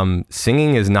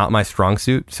singing is not my strong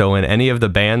suit. So in any of the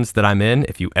bands that I'm in,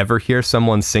 if you ever hear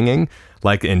someone singing,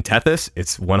 like in Tethys,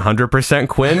 it's 100%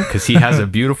 Quinn because he has a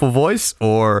beautiful voice.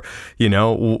 Or,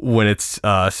 when it's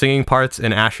singing parts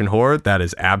in Ashen Horde, that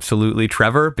is absolutely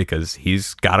Trevor because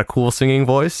he's got a cool singing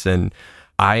voice. And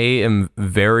I am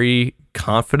very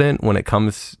confident when it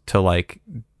comes to like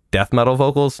death metal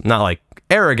vocals. Not like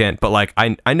arrogant, but like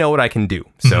I know what I can do.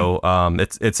 So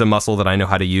it's a muscle that I know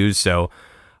how to use. So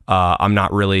I'm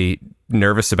not really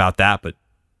nervous about that, but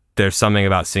there's something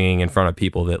about singing in front of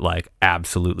people that like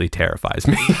absolutely terrifies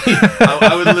me.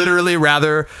 I would literally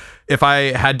rather, if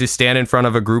I had to stand in front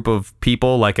of a group of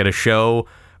people like at a show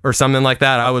or something like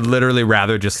that, I would literally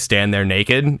rather just stand there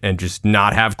naked and just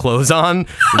not have clothes on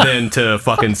than to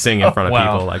fucking sing in front of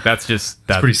Wow. people. Like that's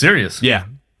Pretty serious. yeah,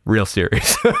 real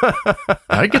serious.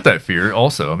 I get that fear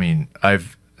also. I mean,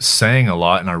 I've sang a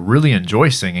lot and I really enjoy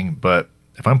singing, but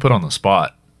if I'm put on the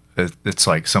spot, it's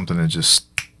like something that just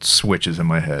switches in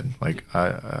my head. Like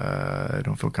I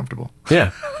don't feel comfortable.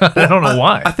 Yeah. I don't know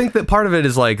why. I think that part of it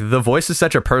is like the voice is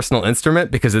such a personal instrument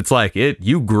because it's like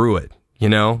you grew it, you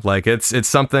know, like it's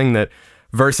something that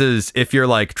versus if you're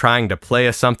like trying to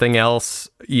play something else,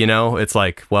 you know, it's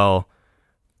like, well,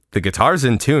 the guitar's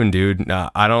in tune, dude.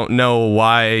 I don't know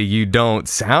why you don't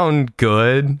sound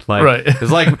good. Like, Right.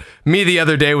 It's like me the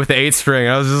other day with the 8-string.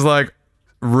 I was just like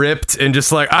ripped and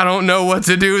just like, I don't know what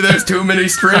to do. There's too many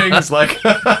strings. Like,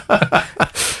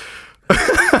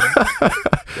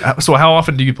 So how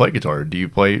often do you play guitar? Do you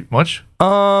play much?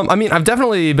 I mean, I've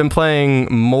definitely been playing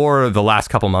more the last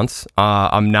couple months.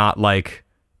 I'm not like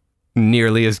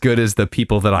nearly as good as the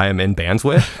people that I am in bands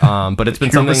with. But it's been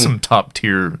You're with something. some top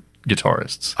tier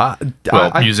guitarists.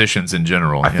 I Musicians in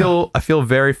general. I feel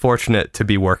very fortunate to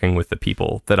be working with the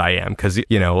people that I am because,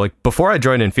 you know, like before I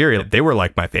joined Inferior, they were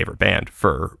like my favorite band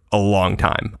for a long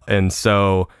time. And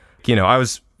so, you know,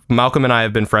 Malcolm and I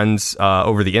have been friends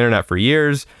over the internet for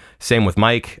years. Same with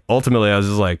Mike. Ultimately, I was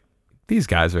just like, these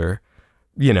guys are,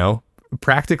 you know,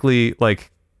 practically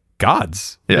like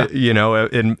gods, Yeah. you know,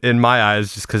 in my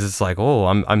eyes, just because it's like, oh,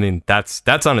 I mean, that's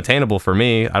unattainable for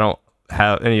me. I don't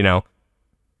have, and you know,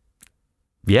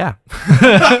 yeah.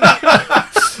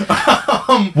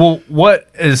 Well, why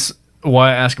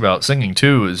I ask about singing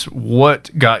too is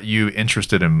what got you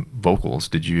interested in vocals?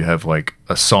 Did you have like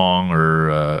a song or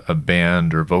a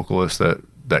band or vocalist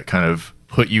that kind of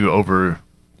put you over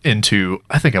into,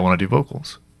 I think I want to do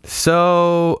vocals?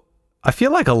 So I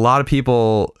feel like a lot of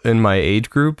people in my age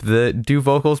group that do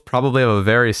vocals probably have a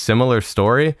very similar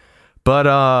story, but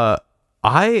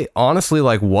I honestly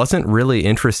like wasn't really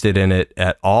interested in it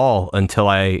at all until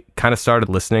I kind of started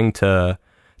listening to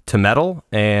metal.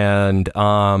 And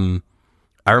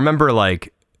I remember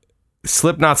like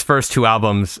Slipknot's first 2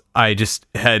 albums I just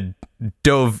had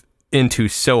dove into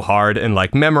so hard and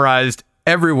like memorized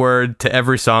every word to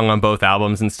every song on both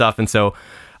albums and stuff. And so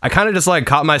I kind of just like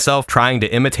caught myself trying to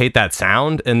imitate that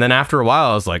sound. And then after a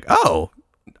while I was like, oh,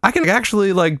 I can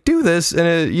actually like do this and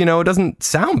it, you know, it doesn't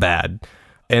sound bad.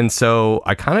 And so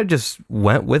I kind of just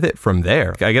went with it from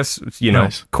there. I guess, you know,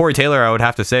 Nice. Corey Taylor, I would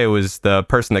have to say, was the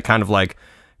person that kind of like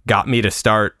got me to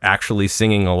start actually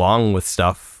singing along with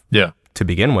stuff Yeah. to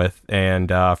begin with. And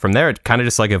from there, it kind of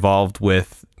just like evolved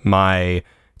with my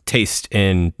taste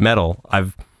in metal.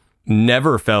 I've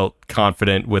never felt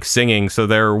confident with singing. So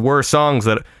there were songs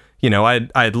that, you know,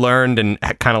 I'd learned and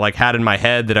kind of like had in my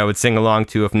head that I would sing along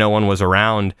to if no one was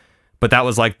around. But that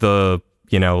was like the,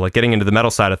 you know, like getting into the metal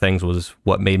side of things was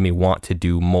what made me want to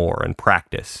do more and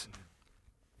practice.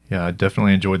 Yeah, I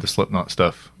definitely enjoyed the Slipknot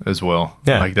stuff as well.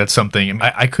 Yeah. Like that's something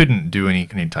I couldn't do any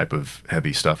type of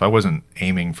heavy stuff. I wasn't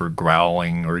aiming for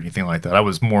growling or anything like that. I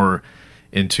was more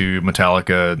into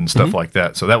Metallica and stuff like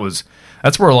that. So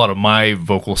that's where a lot of my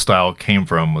vocal style came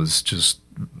from, was just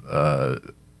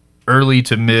early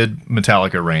to mid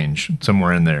Metallica range,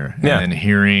 somewhere in there. Yeah. And then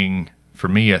hearing, for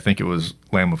me, I think it was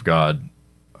Lamb of God.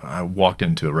 I walked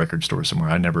into a record store somewhere.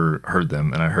 I never heard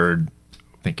them, and I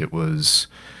think it was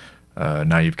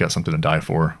Now You've Got Something to Die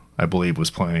For, I believe, was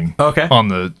playing Okay. on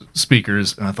the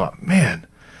speakers. And I thought, man,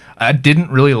 I didn't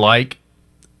really like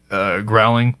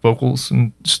growling vocals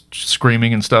and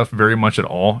screaming and stuff very much at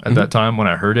all at that time when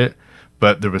I heard it.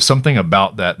 But there was something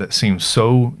about that seemed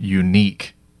so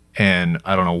unique. And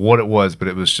I don't know what it was, but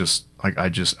it was just like I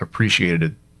just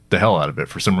appreciated the hell out of it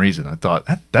for some reason. I thought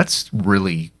that's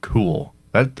really cool.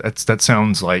 That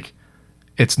sounds like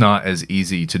it's not as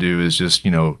easy to do as just,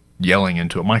 you know, yelling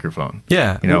into a microphone.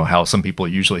 Yeah. You know, how some people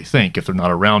usually think if they're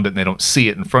not around it and they don't see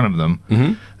it in front of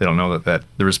them, they don't know that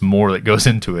there's more that goes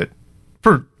into it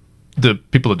for the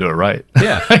people to do it right.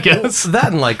 Yeah. I guess. Well,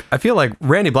 that and like, I feel like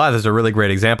Randy Blythe is a really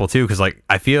great example too. Cause like,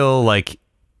 I feel like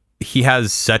he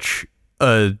has such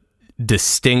a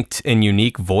distinct and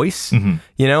unique voice, you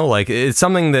know, like it's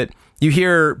something that you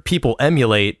hear people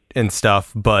emulate and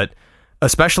stuff, but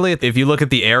especially if you look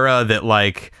at the era that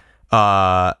like,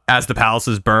 As the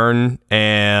Palaces Burn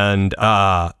and,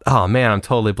 oh man, I'm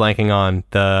totally blanking on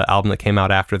the album that came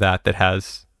out after that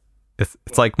has,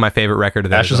 it's like my favorite record of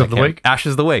theirs. Ashes of the Wake?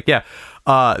 Ashes of the Wake, yeah.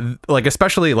 Like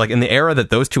especially like in the era that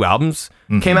those 2 albums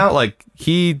came out, like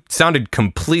he sounded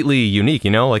completely unique, you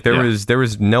know, like there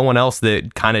was no one else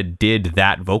that kind of did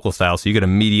that vocal style, so you could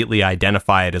immediately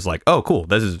identify it as like, oh cool,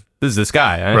 this is this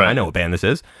guy. I know what band this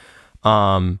is.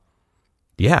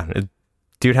 Yeah,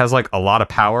 dude has like a lot of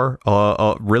power,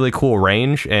 a really cool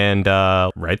range, and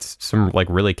writes some like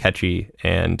really catchy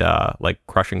and like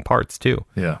crushing parts too.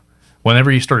 Yeah.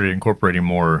 Whenever he started incorporating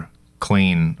more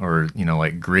clean or,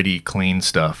 like gritty, clean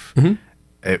stuff,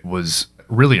 it was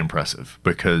really impressive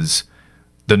because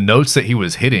the notes that he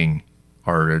was hitting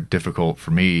are difficult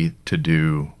for me to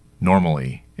do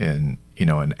normally. And,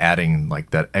 and adding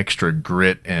like that extra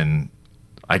grit and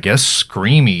I guess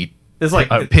screamy, It's like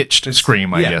pitched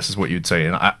scream, I yeah. guess is what you'd say.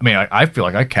 And I feel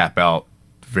like I cap out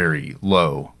very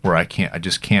low where I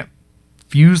just can't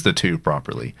fuse the two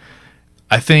properly.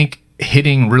 I think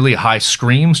hitting really high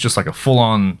screams, just like a full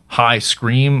on high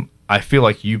scream, I feel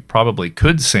like you probably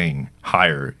could sing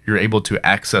higher. You're able to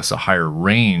access a higher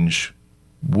range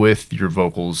with your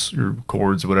vocals, your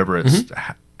chords, whatever it's,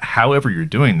 however you're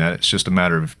doing that. It's just a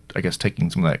matter of, I guess, taking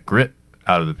some of that grit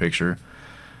out of the picture.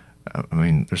 I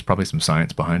mean, there's probably some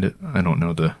science behind it. I don't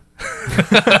know the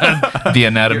the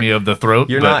anatomy of the throat.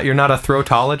 You're not a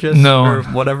throatologist, No. or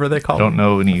whatever they call it. Don't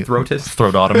know any Throatist?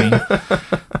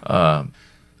 throatotomy.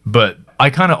 But I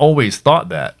kind of always thought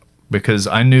that because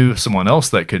I knew someone else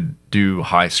that could do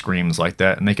high screams like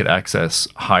that and they could access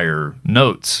higher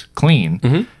notes clean.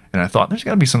 And I thought there's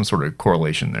got to be some sort of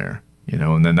correlation there,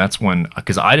 and then that's when,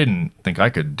 because I didn't think I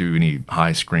could do any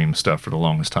high scream stuff for the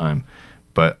longest time.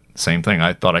 But same thing,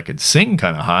 I thought I could sing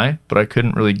kind of high, but I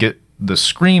couldn't really get the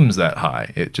screams that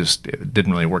high. It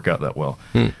didn't really work out that well.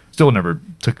 Still never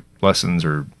took lessons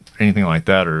or anything like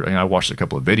that, or I watched a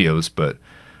couple of videos, but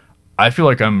I feel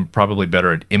like I'm probably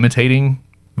better at imitating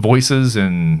voices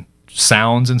and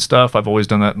sounds and stuff. I've always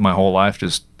done that my whole life.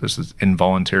 Just there's this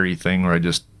involuntary thing where I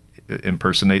just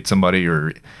impersonate somebody,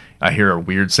 or I hear a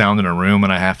weird sound in a room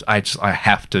and I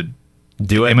have to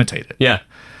Do it. imitate it. Yeah.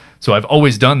 So I've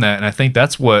always done that, and I think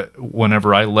that's what,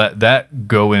 whenever I let that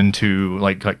go into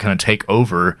like kind of take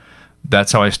over,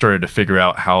 that's how I started to figure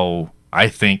out how I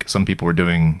think some people were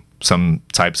doing some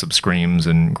types of screams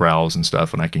and growls and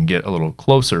stuff, and I can get a little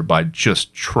closer by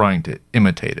just trying to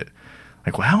imitate it.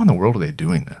 Like, well, how in the world are they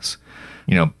doing this?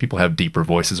 People have deeper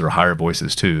voices or higher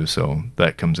voices too, so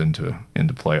that comes into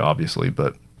play, obviously.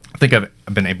 But I think I've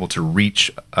been able to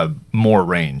reach a more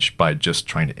range by just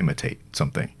trying to imitate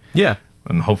something. Yeah.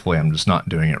 And hopefully I'm just not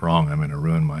doing it wrong. I'm going to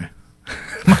ruin my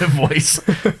my voice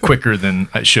quicker than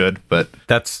I should. But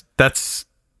That's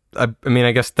I mean,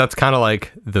 I guess that's kind of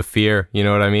like the fear, you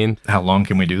know what I mean? how long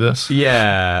can we do this?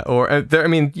 Yeah, or I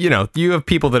mean, you have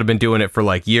people that have been doing it for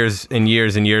like years and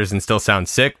years and years and still sound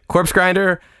sick. Corpse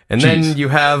Grinder, and Jeez. then you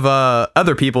have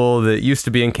other people that used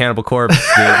to be in Cannibal Corpse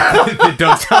that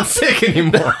don't sound sick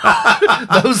anymore.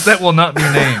 Those that will not be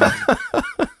named.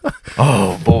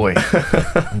 Oh, boy.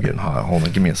 I'm getting hot. Hold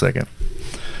on. Give me a second.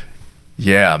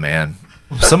 Yeah, man.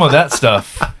 Some of that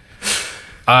stuff,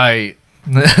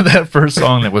 that first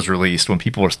song that was released, when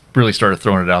people really started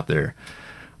throwing it out there,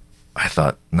 I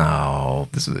thought, no,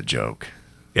 this is a joke.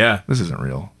 Yeah, This isn't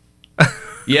real.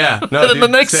 yeah. No, And the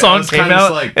dude, next I song was came kinda out,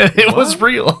 just like, and it was what?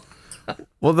 real.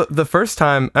 Well, the first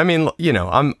time, I mean,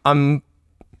 I'm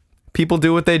people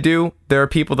do what they do. There are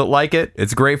people that like it.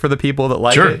 It's great for the people that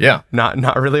like Sure, it. yeah.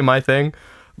 Not really my thing.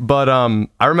 But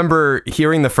I remember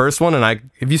hearing the first one, and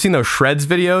have you seen those Shreds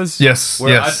videos? Yes,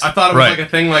 Where yes. I thought it was right. like a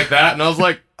thing like that, and I was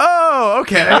like, oh,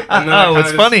 okay. And then I Oh, kinda it's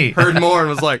just funny. Heard more and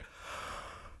was like,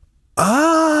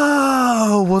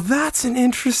 oh, well, that's an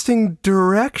interesting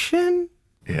direction.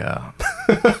 Yeah.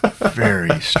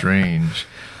 Very strange.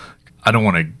 I don't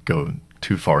want to go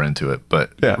too far into it,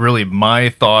 but Yeah. really my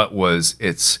thought was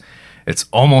it's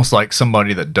almost like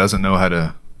somebody that doesn't know how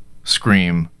to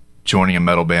scream joining a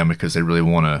metal band because they really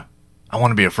I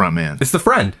want to be a front man. It's the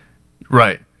friend.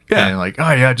 Right. Yeah. And like,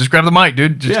 oh yeah, just grab the mic,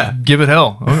 dude. Just Yeah. give it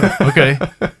hell. Okay.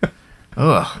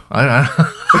 Ugh.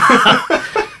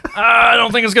 I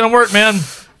don't think it's going to work, man.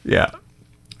 Yeah.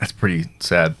 That's pretty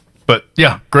sad. But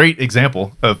yeah, great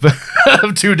example of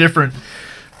of two different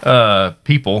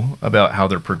people about how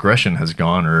their progression has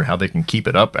gone or how they can keep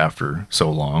it up after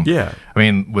so long. Yeah. I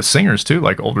mean, with singers too,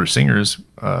 like older singers,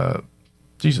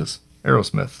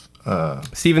 Aerosmith,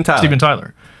 Steven Tyler. Steven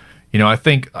Tyler. I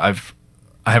think I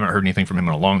haven't heard anything from him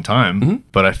in a long time,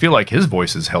 but I feel like his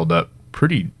voice has held up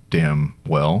pretty damn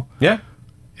well. Yeah.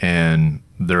 And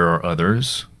there are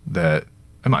others that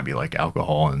it might be like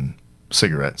alcohol and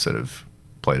cigarettes that have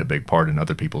played a big part in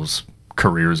other people's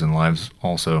careers and lives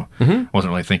also. I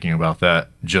wasn't really thinking about that.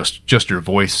 Just your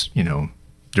voice,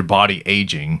 your body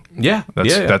aging. Yeah.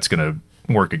 That's going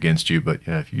to work against you. But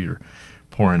yeah, if you're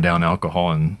pouring down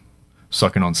alcohol and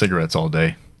sucking on cigarettes all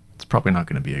day, it's probably not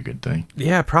going to be a good thing.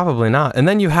 Yeah, probably not. And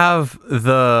then you have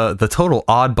the total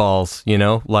oddballs,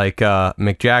 like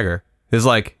Mick Jagger. Is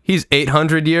like, he's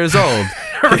 800 years old.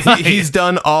 He's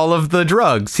done all of the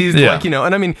drugs. He's like, and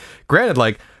I mean, granted,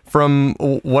 like from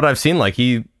what I've seen, like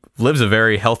he lives a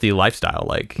very healthy lifestyle,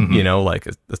 like, like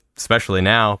especially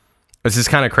now. It's just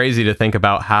kind of crazy to think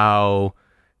about how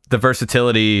the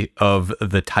versatility of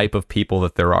the type of people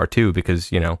that there are too,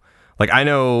 because, like I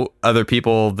know other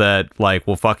people that like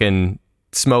will fucking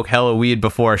smoke hella weed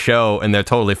before a show and they're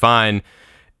totally fine.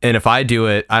 And if I do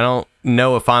it, I don't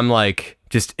know if I'm like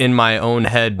just in my own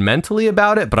head mentally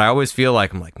about it, but I always feel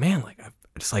like I'm like, man, like I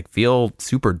just like feel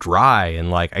super dry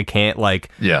and like I can't like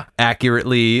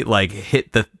accurately like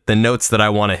hit the notes that I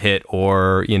want to hit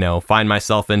or, find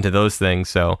myself into those things.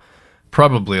 So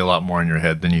probably a lot more in your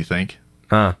head than you think,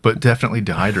 but definitely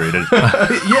dehydrated.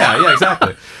 yeah,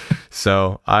 exactly.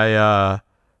 So I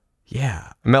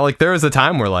mean, like there was a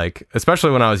time where like,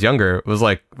 especially when I was younger, it was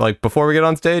like before we get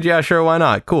on stage, yeah, sure, why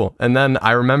not? Cool. And then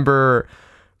I remember,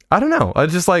 I don't know, I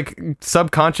just like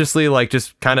subconsciously like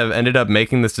just kind of ended up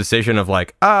making this decision of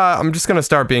like, I'm just going to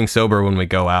start being sober when we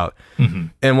go out. Mm-hmm.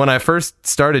 And when I first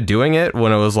started doing it,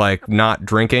 when it was like not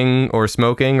drinking or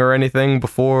smoking or anything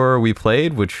before we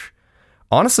played, which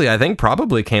honestly, I think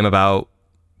probably came about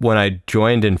when I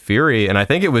joined in Fury. And I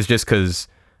think it was just because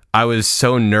I was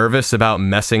so nervous about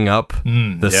messing up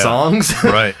the songs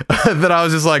right. that I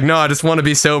was just like, no, I just want to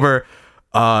be sober.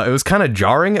 It was kind of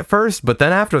jarring at first, but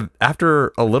then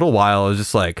after a little while, I was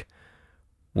just like,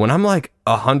 when I'm like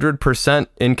 100%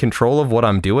 in control of what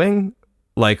I'm doing,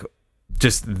 like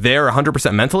just there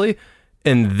 100% mentally,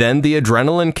 and then the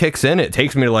adrenaline kicks in, it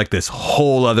takes me to like this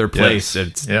whole other place.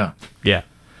 Yes. Yeah.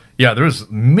 There's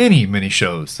many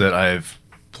shows that I've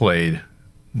played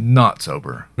not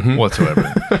sober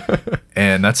whatsoever.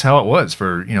 And that's how it was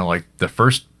for, like the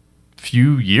first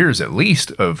few years at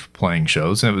least of playing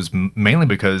shows. And it was mainly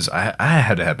because I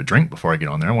had to have a drink before I get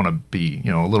on there. I want to be,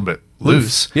 a little bit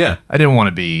loose. Yeah. I didn't want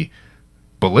to be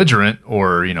belligerent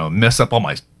or, mess up all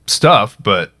my stuff.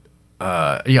 But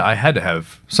I had to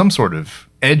have some sort of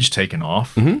edge taken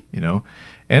off, and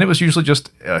it was usually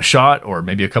just a shot or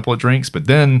maybe a couple of drinks. But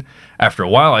then after a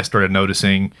while, I started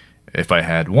noticing if I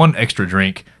had one extra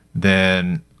drink,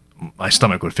 then my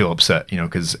stomach would feel upset,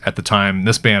 because at the time,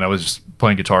 this band, I was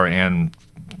playing guitar and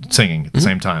singing at the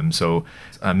same time. So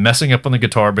I'm messing up on the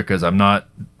guitar because I'm not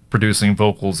producing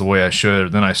vocals the way I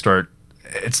should. Then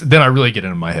I really get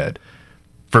into my head.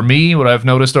 For me, what I've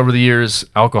noticed over the years,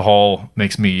 alcohol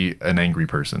makes me an angry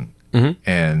person.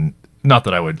 And not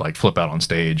that I would like flip out on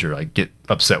stage or like get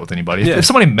upset with anybody. Yeah. If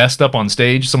somebody messed up on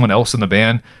stage, someone else in the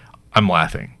band, I'm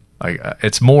laughing.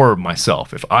 It's more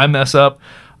myself. If I mess up,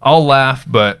 I'll laugh,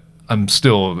 but I'm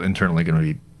still internally going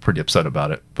to be pretty upset about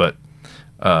it. But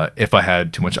if I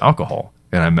had too much alcohol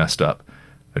and I messed up,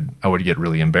 I would get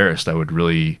really embarrassed. I would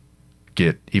really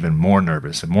get even more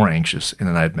nervous and more anxious, and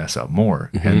then I'd mess up more.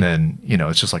 And then,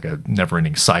 it's just like a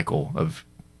never-ending cycle of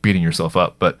beating yourself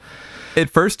up. But at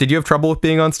first, did you have trouble with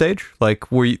being on stage?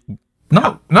 Like, were you...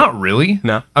 Not really.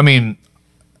 No. I mean,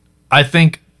 I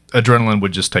think adrenaline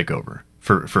would just take over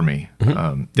for me.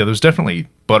 There's definitely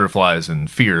butterflies and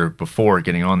fear before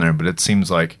getting on there, but it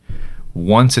seems like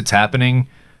once it's happening,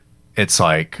 it's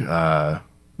like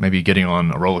maybe getting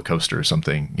on a roller coaster or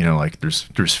something. Like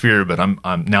there's fear, but I'm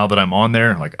now that I'm on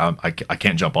there, like I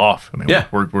can't jump off. I mean,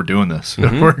 we're doing this,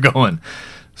 we're going.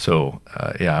 So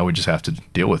I would just have to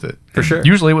deal with it. For sure.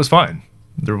 Usually it was fine.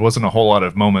 There wasn't a whole lot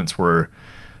of moments where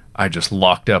I just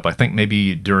locked up. I think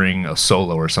maybe during a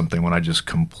solo or something when I just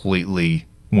completely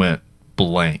went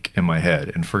blank in my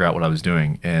head and forgot what I was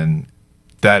doing, and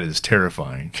that is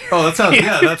terrifying. Oh, that sounds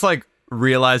that's like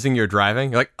realizing you're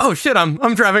driving. You're like, oh shit, I'm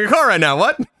driving a car right now.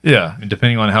 What? Yeah, and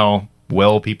depending on how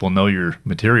well people know your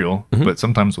material, but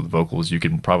sometimes with vocals you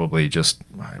can probably just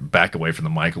back away from the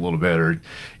mic a little bit, or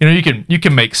you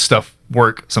can make stuff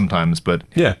work sometimes. But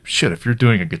shit, if you're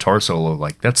doing a guitar solo,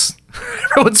 like that's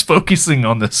everyone's focusing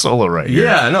on the solo right here.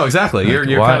 Yeah, no, exactly. You're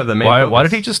kind of the main why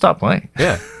did he just stop playing?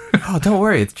 Yeah. Oh, don't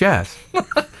worry, it's jazz.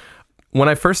 When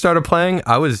I first started playing,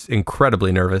 I was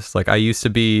incredibly nervous. Like I used to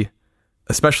be,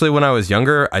 especially when I was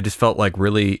younger, I just felt like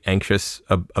really anxious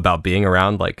about being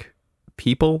around like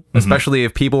people, especially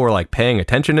if people were like paying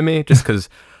attention to me, just because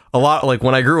a lot, like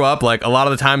when I grew up, like a lot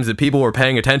of the times that people were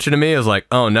paying attention to me, I was like,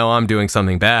 oh no, I'm doing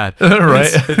something bad.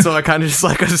 Right. And so I kind of just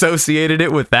like associated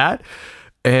it with that.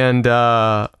 And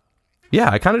I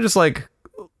kind of just like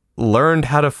learned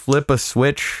how to flip a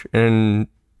switch and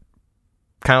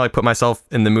kind of like put myself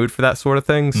in the mood for that sort of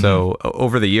thing. So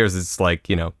over the years, it's like,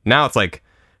 now it's like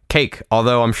cake.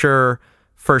 Although I'm sure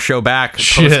first show back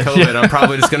post-COVID, I'm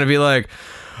probably just going to be like,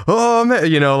 oh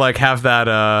man, like have that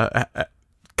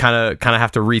kind of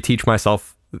have to reteach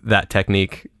myself that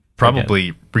technique.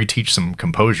 probably reteach some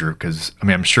composure, because I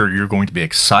mean, I'm sure you're going to be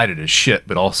excited as shit,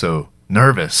 but also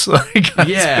nervous. Like,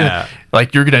 Yeah.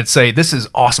 like you're gonna say, "This is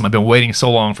awesome. I've been waiting so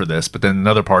long for this," but then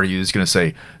another part of you is gonna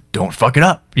say, "Don't fuck it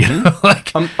up." You know, like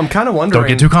I'm kind of wondering. don't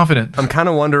get too confident. I'm kind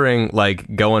of wondering,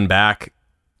 like, going back,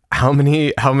 how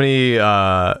many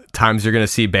times you're gonna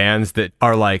see bands that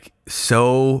are like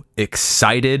so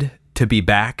excited to be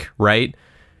back, right?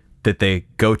 That they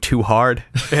go too hard,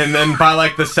 and then by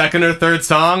like the second or third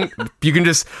song, you can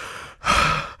just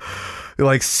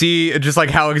like see just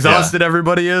like how exhausted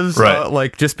everybody is, Right.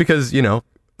 like just because, you know,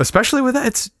 especially with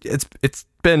that, it's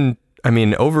been, I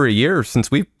mean, over a year since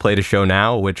we played a show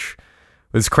now, which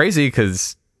was crazy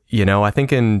because, you know, I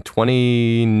think in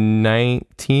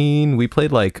 2019 we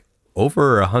played like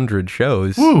over 100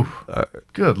 shows. Woo.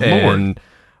 Good Lord.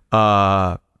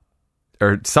 And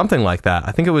or something like that.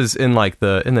 I think it was in like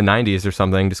the 90s or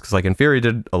something, just because like Inferi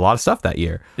did a lot of stuff that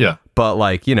year. Yeah. But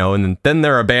like, you know, and then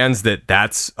there are bands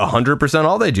that's 100%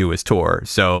 all they do is tour.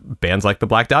 So bands like the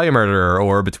Black Dahlia Murderer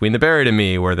or Between the Buried and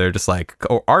Me, where they're just like,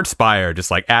 or Archspire,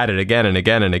 just like at it again and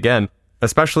again and again.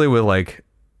 Especially with like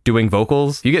doing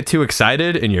vocals, you get too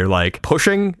excited and you're like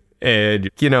pushing and,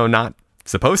 you know, not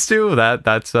supposed to.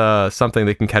 That's something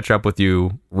that can catch up with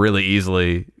you really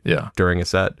easily. Yeah. During a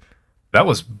set. That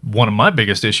was one of my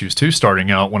biggest issues too,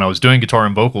 starting out when I was doing guitar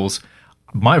and vocals.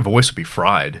 My voice would be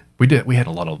fried. We had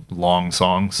a lot of long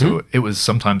songs, so it was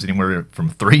sometimes anywhere from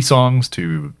 3 songs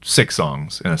to 6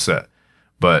 songs in a set.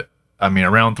 But I mean,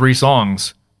 around 3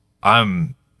 songs,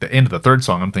 the end of the 3rd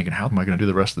song, I'm thinking, how am I going to do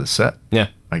the rest of the set? Yeah.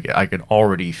 Like, I could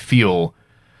already feel,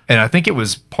 and I think it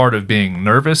was part of being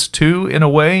nervous too, in a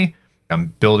way.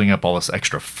 I'm building up all this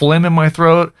extra phlegm in my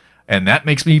throat, and that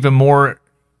makes me even more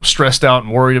stressed out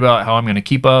and worried about how I'm going to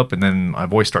keep up, and then my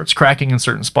voice starts cracking in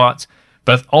certain spots.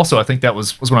 But also, I think that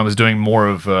was when I was doing more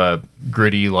of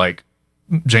gritty, like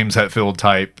James Hetfield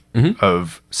type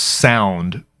of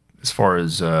sound as far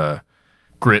as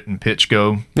grit and pitch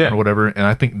go, or whatever. And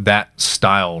I think that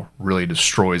style really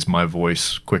destroys my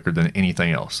voice quicker than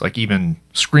anything else. Like even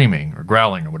screaming or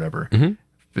growling or whatever,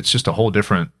 it's just a whole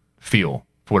different feel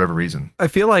for whatever reason. I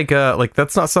feel like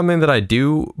that's not something that I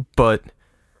do, but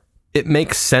it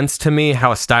makes sense to me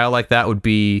how a style like that would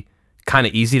be kind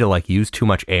of easy to like use too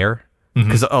much air,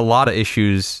 because a lot of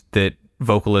issues that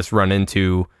vocalists run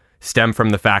into stem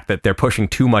from the fact that they're pushing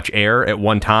too much air at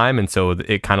one time, and so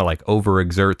it kind of like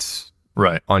overexerts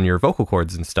on your vocal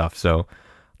cords and stuff. So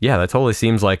yeah, that totally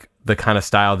seems like the kind of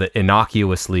style that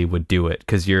innocuously would do it,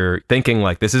 because you're thinking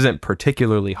like this isn't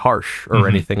particularly harsh or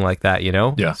anything like that, you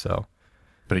know? Yeah. So,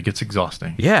 but it gets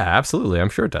exhausting. Yeah, absolutely. I'm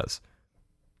sure it does.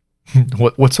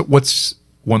 What's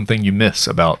one thing you miss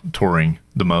about touring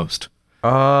the most?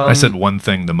 I said one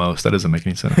thing the most. That doesn't make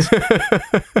any sense.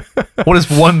 What is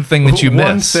one thing that you miss?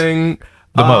 One thing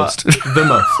the most. The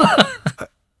most.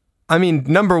 I mean,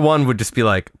 number one would just be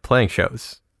like playing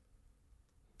shows.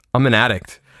 I'm an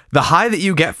addict. The high that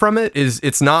you get from it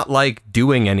it's not like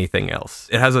doing anything else.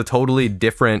 It has a totally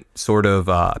different sort of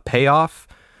payoff.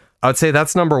 I would say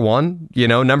that's number one. You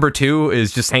know, number two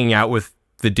is just hanging out with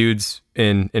the dudes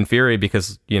in Inferi,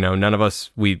 because, you know, none of us,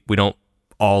 we don't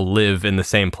all live in the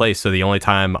same place. So the only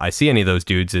time I see any of those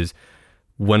dudes is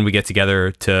when we get together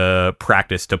to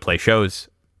practice to play shows.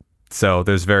 So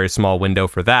there's a very small window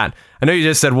for that. I know you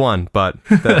just said one, but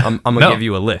I'm going to give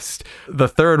you a list. The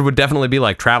third would definitely be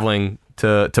like traveling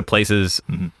to places,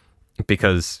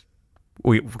 because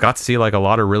we got to see like a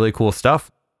lot of really cool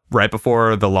stuff right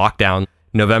before the lockdown.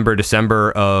 November,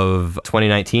 December of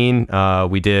 2019,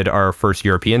 we did our first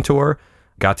European tour.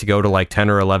 Got to go to like 10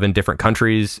 or 11 different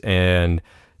countries. And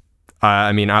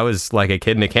I mean, I was like a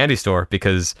kid in a candy store,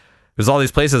 because there's all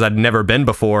these places I'd never been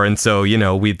before. And so, you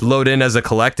know, we'd load in as a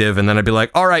collective, and then I'd be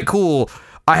like, all right, cool.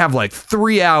 I have like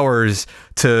 3 hours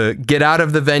to get out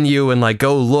of the venue and like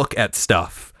go look at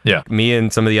stuff. Yeah. Me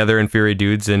and some of the other Inferi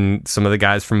dudes and some of the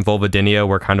guys from Vulvodynia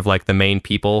were kind of like the main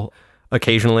people.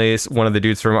 Occasionally one of the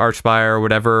dudes from Archspire or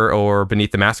whatever, or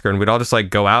Beneath the Massacre, and we'd all just like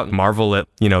go out and marvel at,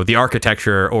 you know, the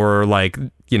architecture, or like,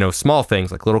 you know, small things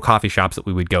like little coffee shops that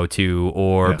we would go to,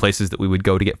 or places that we would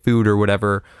go to get food or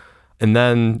whatever. And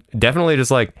then definitely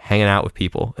just like hanging out with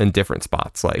people in different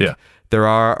spots. Like there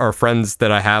are friends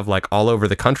that I have like all over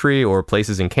the country, or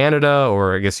places in Canada,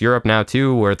 or I guess Europe now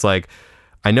too, where it's like,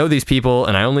 I know these people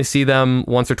and I only see them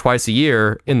once or twice a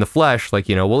year in the flesh. Like,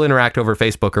 you know, we'll interact over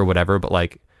Facebook or whatever, but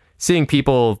like seeing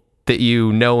people that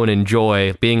you know and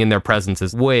enjoy, being in their presence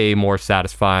is way more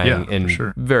satisfying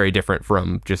and very different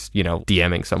from just, you know,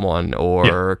 DMing someone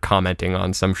or commenting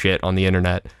on some shit on the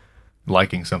internet.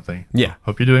 Liking something. Yeah.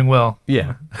 Hope you're doing well.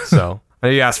 Yeah. So I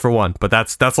know you asked for one, but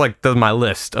that's like my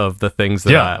list of the things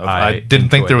that I didn't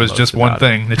think enjoy there the was most just one about it.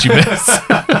 thing that you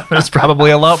missed. There's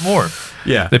probably a lot more.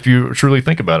 Yeah. If you truly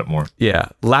think about it more. Yeah.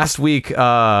 Last week,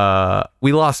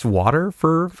 we lost water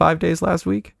for 5 days last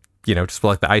week, just for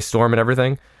like the ice storm and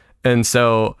everything. And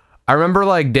so I remember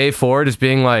like day 4 just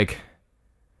being like,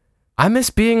 I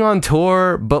miss being on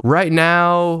tour, but right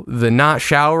now, the not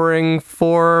showering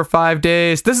 4 or 5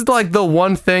 days, this is like the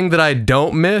one thing that I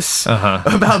don't miss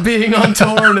about being on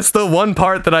tour. And it's the one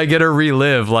part that I get to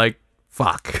relive. Like,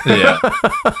 fuck. Yeah.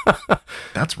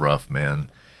 That's rough, man.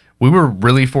 We were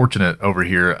really fortunate over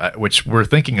here, which we're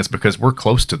thinking is because we're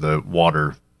close to the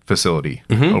water facility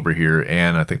over here.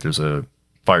 And I think there's a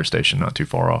fire station not too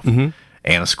far off and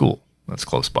a school that's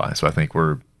close by. So I think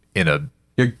we're in a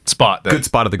spot that good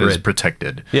spot of the is grid.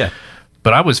 protected. Yeah.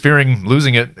 But I was fearing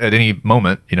losing it at any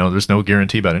moment. There's no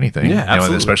guarantee about anything. Yeah,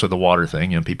 absolutely. Especially the water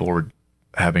thing. People were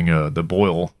having the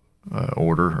boil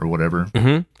order or whatever.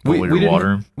 Boil your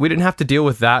water. We didn't have to deal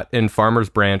with that in Farmers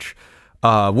Branch.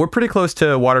 We're pretty close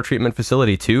to a water treatment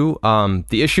facility too.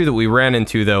 The issue that we ran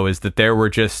into though is that there were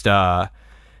just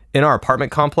in our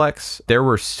apartment complex, there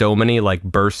were so many like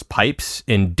burst pipes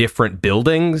in different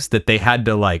buildings that they had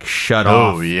to like shut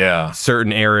off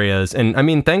certain areas. And I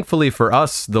mean, thankfully for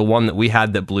us, the one that we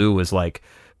had that blew was like,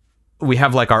 we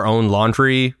have like our own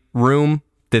laundry room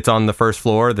that's on the first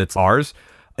floor that's ours.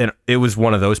 And it was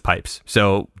one of those pipes.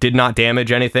 So did not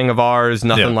damage anything of ours,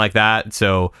 nothing like that.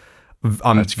 So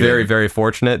I'm very, very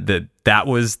fortunate that that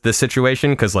was the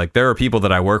situation. Cause like there are people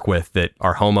that I work with that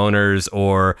are homeowners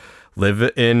or live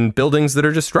in buildings that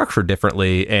are just structured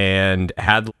differently and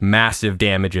had massive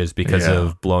damages because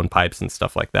of blown pipes and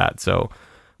stuff like that. So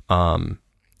I'm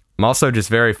also just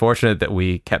very fortunate that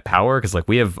we kept power because like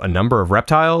we have a number of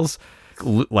reptiles.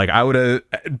 Like I would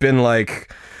have been like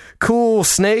cool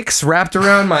snakes wrapped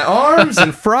around my arms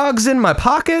and frogs in my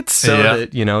pockets so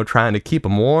that, trying to keep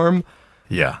them warm.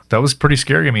 Yeah, that was pretty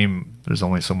scary. I mean, there's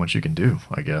only so much you can do,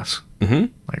 I guess.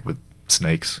 Like with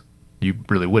snakes. You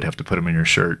really would have to put them in your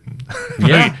shirt.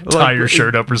 Yeah. Tie your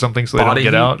shirt up or something so they don't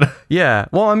get out. Yeah.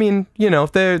 Well, I mean,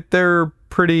 they're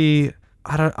pretty,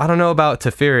 I don't know about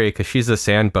Teferi because she's a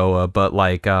sand boa, but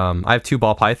like I have 2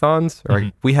 ball pythons,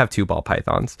 or we have 2 ball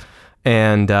pythons.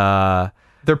 And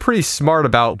they're pretty smart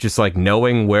about just like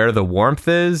knowing where the warmth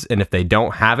is. And if they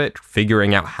don't have it,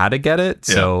 figuring out how to get it.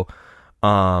 Yeah. So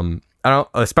I don't,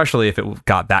 especially if it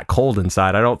got that cold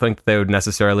inside, I don't think they would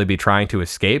necessarily be trying to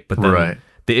escape. But then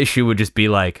the issue would just be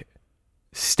like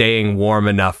staying warm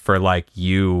enough for like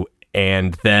you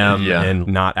and them and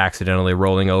not accidentally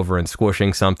rolling over and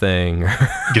squishing something.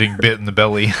 Getting bit in the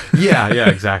belly. Yeah,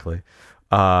 exactly.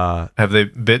 Have they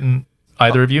bitten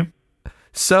either of you?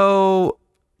 So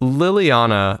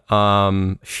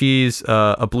Liliana, she's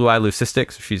a blue-eye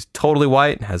leucistic. So she's totally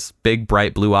white and has big,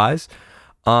 bright blue eyes.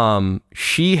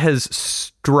 She has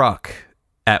struck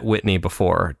at Whitney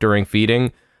before during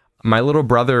feeding. My little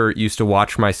brother used to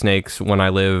watch my snakes when I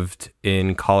lived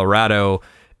in Colorado,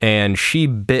 and she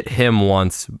bit him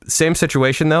once. Same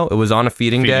situation though. It was on a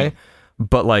feeding day,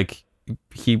 but like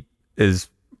he is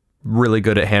really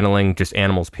good at handling just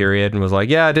animals, period, and was like,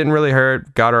 yeah, it didn't really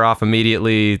hurt. Got her off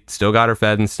immediately. Still got her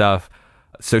fed and stuff.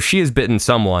 So she has bitten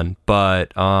someone,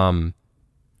 but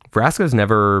Vraska's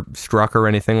never struck or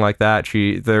anything like that.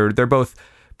 They're both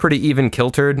pretty even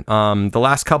kiltered. The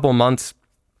last couple months,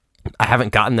 I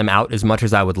haven't gotten them out as much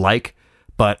as I would like,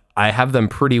 but I have them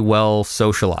pretty well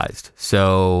socialized.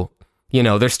 So,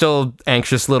 they're still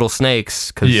anxious little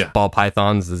snakes because ball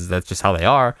pythons, that's just how they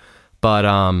are. But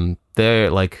they're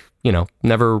like,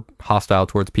 never hostile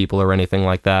towards people or anything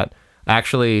like that. I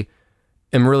actually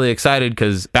am really excited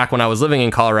because back when I was living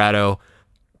in Colorado,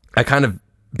 I kind of,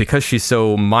 because she's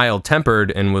so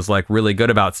mild-tempered and was like really good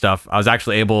about stuff, I was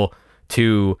actually able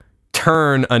to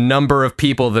turn a number of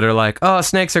people that are like, oh,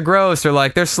 snakes are gross, or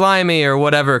like they're slimy or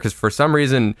whatever, because for some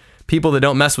reason people that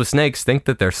don't mess with snakes think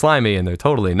that they're slimy and they're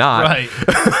totally not. Right.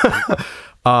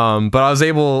 But I was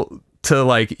able to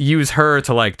like use her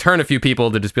to like turn a few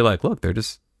people to just be like, look,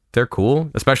 they're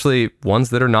cool, especially ones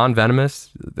that are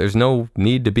non-venomous. There's no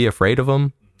need to be afraid of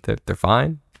them. They're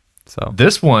fine. So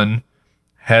this one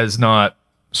has not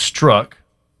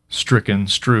stricken,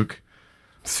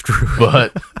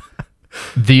 but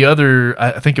the other,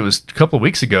 I think it was a couple of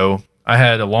weeks ago, I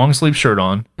had a long sleeve shirt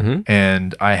on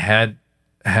and I had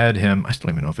him, I still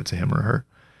don't even know if it's a him or a her.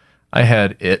 I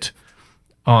had it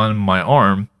on my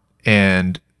arm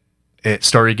and it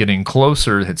started getting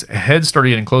closer. Its head started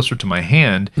getting closer to my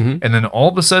hand. And then all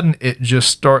of a sudden it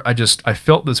just I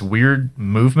felt this weird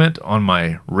movement on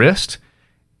my wrist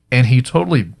and he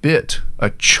totally bit a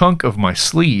chunk of my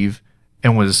sleeve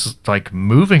and was like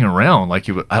moving around like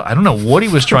he was, I don't know what he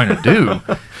was trying to do,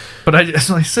 but I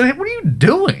said, hey, what are you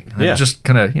doing? And I just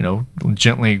kind of,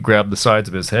 gently grabbed the sides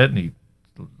of his head, and he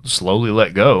slowly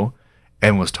let go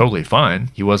and was totally fine.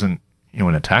 He wasn't,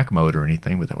 in attack mode or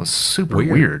anything, but that was super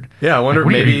weird. Yeah, I wonder,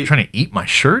 like, maybe are you trying to eat my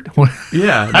shirt?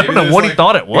 Yeah, I don't know what he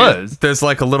thought it was. There's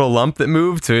like a little lump that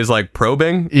moved, so he's like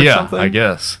probing or something? I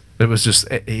guess. It was just,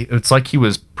 it's like he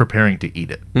was preparing to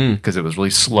eat it, because it was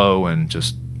really slow and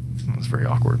just, it was very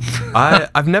awkward.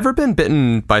 I've never been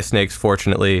bitten by snakes,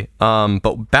 fortunately.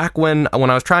 But back when I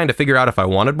was trying to figure out if I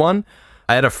wanted one,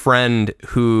 I had a friend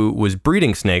who was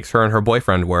breeding snakes. Her and her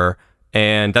boyfriend were,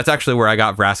 and that's actually where I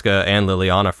got Vraska and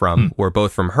Liliana from. Were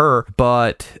both from her.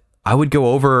 But I would go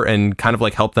over and kind of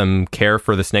like help them care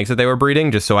for the snakes that they were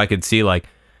breeding, just so I could see like,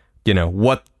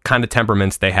 what kind of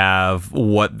temperaments they have,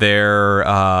 what their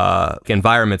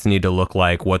environments need to look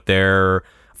like, what their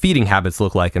feeding habits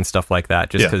look like, and stuff like that.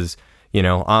 Just because,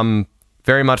 I'm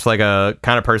very much like a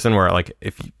kind of person where like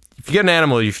if you get an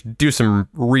animal, you should do some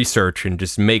research and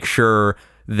just make sure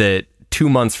that 2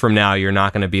 months from now you're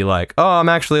not going to be like, oh, I'm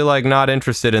actually like not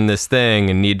interested in this thing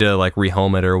and need to like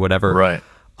rehome it or whatever. Right.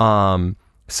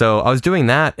 So I was doing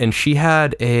that, and she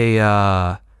had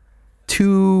a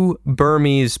 2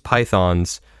 Burmese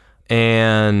pythons,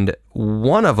 and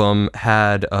one of them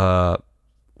had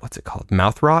what's it called?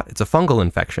 Mouth rot. It's a fungal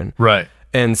infection. Right.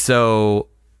 And so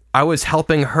I was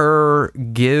helping her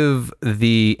give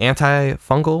the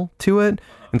antifungal to it.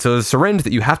 And so there's a syringe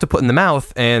that you have to put in the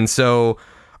mouth. And so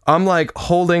I'm like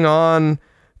holding on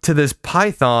to this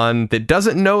python that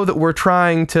doesn't know that we're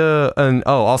trying to, and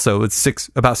also it's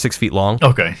about 6 feet long.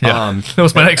 Okay. Yeah. That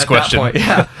was my next question. That point,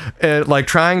 yeah. And like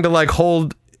trying to like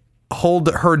hold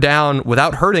her down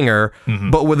without hurting her,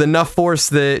 but with enough force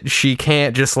that she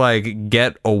can't just like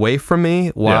get away from me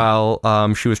while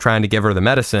she was trying to give her the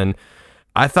medicine.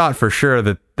 I thought for sure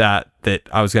that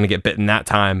I was going to get bitten that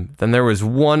time. Then there was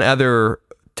one other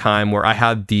time where I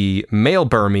had the male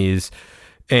Burmese,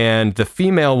 and the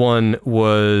female one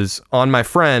was on my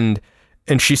friend,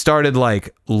 and she started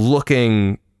like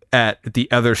looking at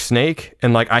the other snake,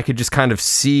 and like I could just kind of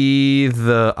see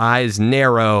the eyes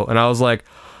narrow, and I was like,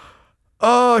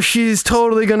 oh, she's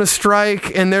totally gonna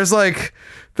strike, and there's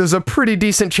a pretty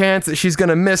decent chance that she's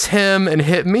gonna miss him and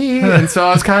hit me. And so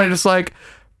I was kind of just like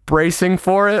bracing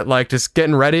for it, like just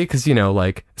getting ready, because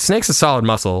like snake's a solid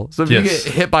muscle, so if you get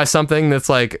hit by something that's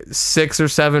like 6 or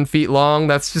 7 feet long,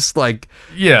 that's just like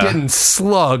getting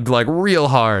slugged like real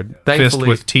hard. Thankfully,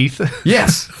 fist with teeth.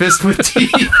 Yes, fist with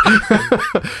teeth.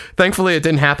 Thankfully it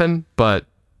didn't happen, but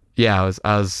yeah,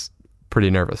 I was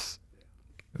pretty nervous.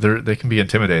 They can be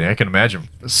intimidating. I can imagine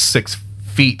 6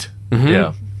 feet.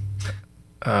 Yeah.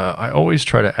 I always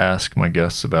try to ask my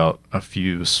guests about a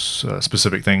few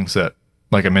specific things that,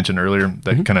 like I mentioned earlier,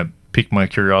 that kind of piqued my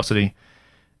curiosity.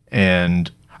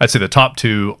 And I'd say the top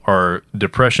 2 are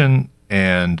depression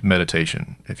and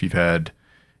meditation. If you've had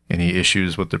any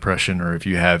issues with depression, or if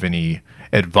you have any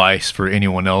advice for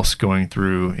anyone else going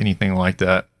through anything like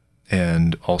that,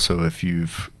 and also if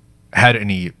you've had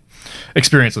any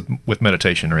experience with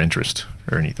meditation or interest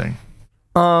or anything.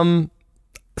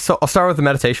 So I'll start with the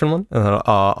meditation one, and then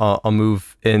I'll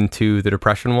move into the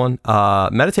depression one.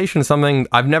 Meditation is something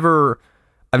I've never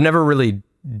really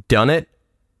done it,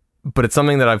 but it's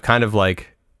something that I've kind of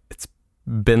like, it's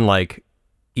been like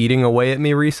eating away at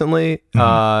me recently.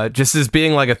 Just as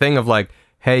being like a thing of like,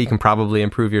 hey, you can probably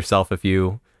improve yourself if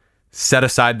you set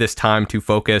aside this time to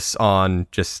focus on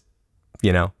just,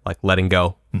 like letting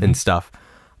go and stuff.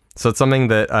 So it's something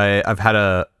that I've had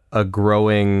a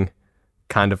growing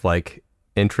kind of like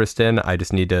interest in. I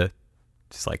just need to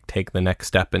just like take the next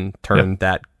step and turn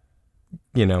that,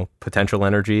 potential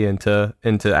energy into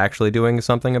actually doing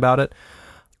something about it.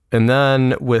 And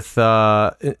then with,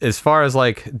 as far as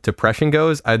like depression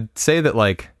goes, I'd say that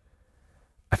like,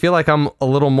 I feel like I'm a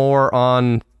little more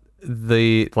on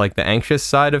the anxious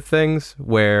side of things,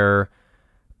 where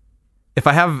if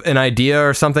I have an idea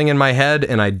or something in my head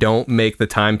and I don't make the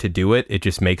time to do it, it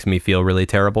just makes me feel really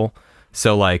terrible.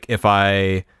 So like if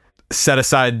I set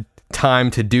aside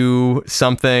time to do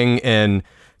something and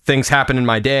things happen in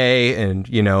my day and,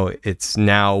 it's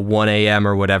now 1 a.m.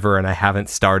 or whatever, and I haven't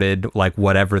started like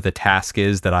whatever the task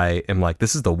is that I am like,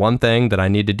 this is the one thing that I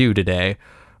need to do today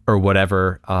or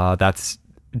whatever, that's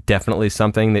definitely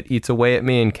something that eats away at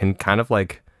me and can kind of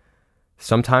like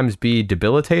sometimes be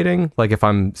debilitating. Like if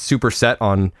I'm super set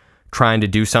on trying to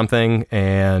do something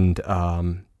and,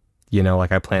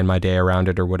 like I plan my day around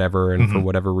it or whatever, and for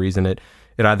whatever reason it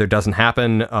either doesn't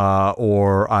happen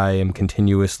or I am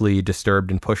continuously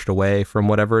disturbed and pushed away from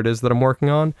whatever it is that I'm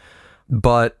working on.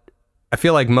 But I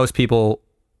feel like most people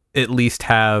at least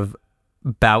have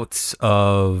bouts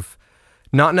of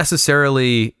not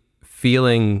necessarily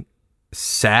feeling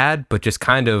sad, but just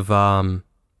kind of, I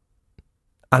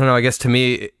don't know, I guess to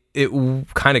me, it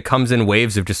kind of comes in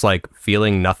waves of just like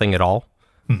feeling nothing at all.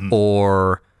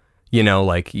 Or, you know,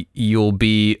 like you'll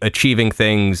be achieving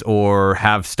things or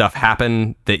have stuff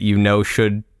happen that you know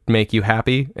should make you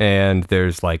happy, and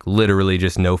there's like literally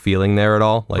just no feeling there at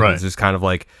all. Like it's just kind of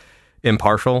like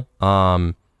impartial.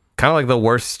 Kind of like the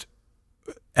worst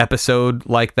episode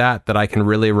like that I can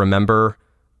really remember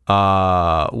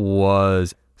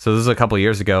was, so this is a couple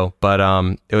years ago, but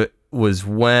it was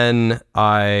when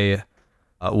I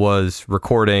was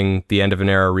recording The End of an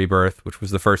Era Rebirth, which was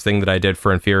the first thing that I did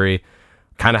for Infuri.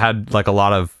 Kind of had like a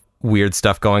lot of weird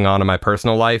stuff going on in my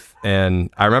personal life, and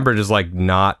I remember just like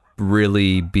not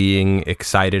really being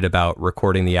excited about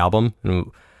recording the album. It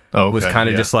was kind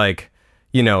of just like,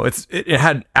 you know, it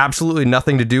had absolutely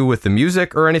nothing to do with the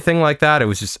music or anything like that. It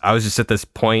was just, I was just at this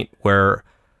point where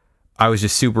I was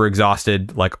just super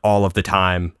exhausted, like all of the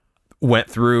time. Went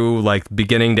through like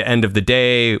beginning to end of the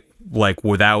day, like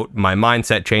without my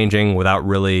mindset changing, without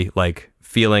really like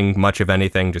feeling much of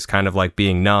anything, just kind of like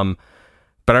being numb.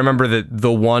 But I remember that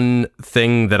the one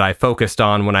thing that I focused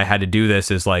on when I had to do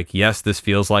this is like, yes, this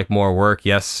feels like more work.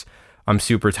 Yes, I'm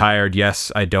super tired.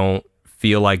 Yes, I don't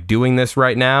feel like doing this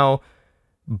right now.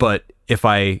 But if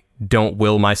I don't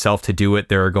will myself to do it,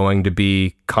 there are going to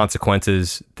be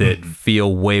consequences that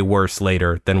feel way worse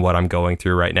later than what I'm going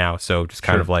through right now. So just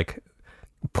kind of like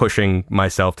pushing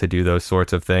myself to do those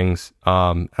sorts of things.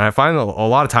 And I find a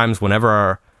lot of times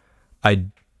whenever I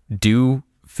do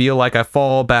feel like I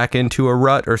fall back into a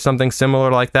rut or something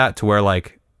similar like that, to where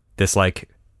like this like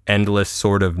endless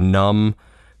sort of numb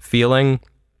feeling,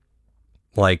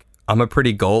 like I'm a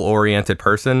pretty goal-oriented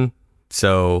person.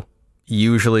 So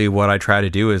usually what I try to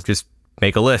do is just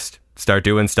make a list, start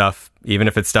doing stuff, even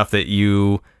if it's stuff that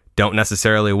you don't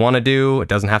necessarily want to do. It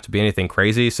doesn't have to be anything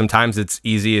crazy. Sometimes it's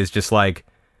easy as just like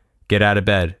get out of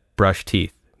bed, brush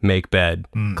teeth, make bed,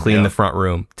 clean the front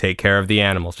room, take care of the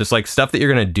animals, just like stuff that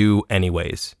you're going to do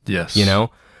anyways. Yes. You know,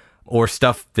 or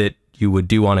stuff that you would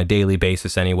do on a daily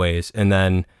basis anyways. And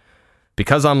then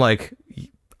because I'm like,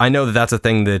 I know that that's a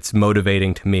thing that's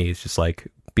motivating to me. It's just like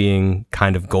being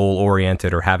kind of goal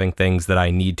oriented or having things that I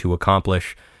need to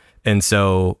accomplish. And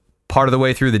so part of the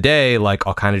way through the day, like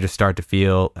I'll kind of just start to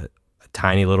feel a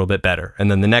tiny little bit better.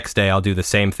 And then the next day I'll do the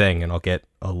same thing and I'll get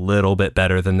a little bit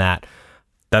better than that.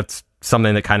 That's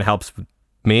something that kind of helps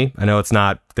me. I know it's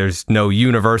not, there's no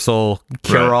universal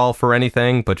cure-all for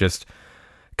anything, but just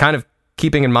kind of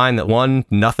keeping in mind that one,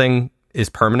 nothing is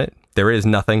permanent. There is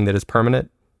nothing that is permanent.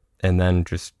 And then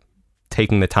just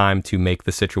taking the time to make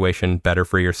the situation better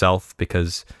for yourself,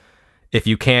 because if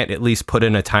you can't at least put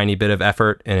in a tiny bit of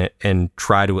effort and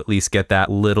try to at least get that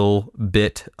little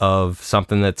bit of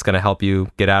something that's going to help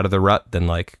you get out of the rut, then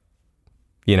like,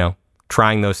 you know,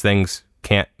 trying those things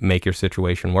can't make your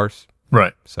situation worse.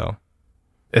 Right. So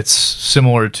it's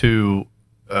similar to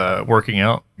working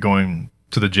out, going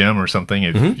to the gym or something.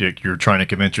 If you're trying to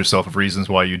convince yourself of reasons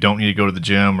why you don't need to go to the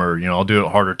gym, or, you know, I'll do it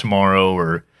harder tomorrow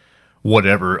or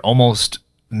whatever, almost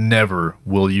never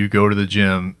will you go to the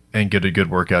gym and get a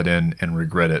good workout in and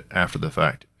regret it after the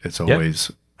fact. It's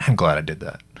always, I'm glad I did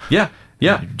that. Yeah.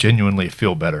 Yeah. You genuinely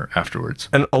feel better afterwards.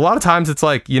 And a lot of times it's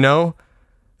like, you know,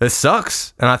 this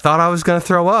sucks and I thought I was going to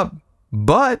throw up,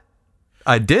 but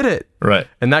I did it. Right.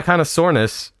 And that kind of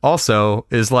soreness also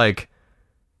is like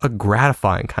a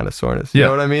gratifying kind of soreness. You know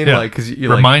what I mean? Yeah. Like, cause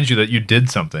you reminds you that you did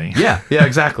something. Yeah. Yeah,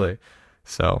 exactly.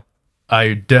 So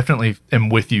I definitely am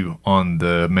with you on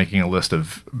the making a list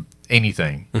of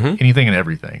anything and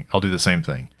everything. I'll do the same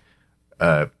thing.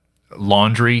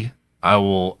 Laundry, I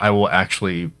will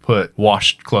actually put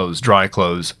washed clothes, dry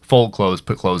clothes, fold clothes,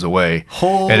 put clothes away.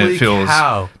 Holy and it feels,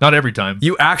 cow. Not every time.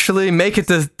 You actually make it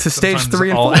to stage Sometimes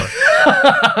 3 and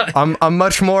 4. I'm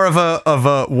much more of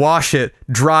a wash it,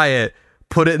 dry it,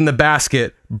 put it in the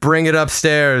basket, bring it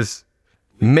upstairs.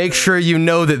 Make sure you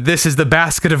know that this is the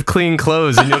basket of clean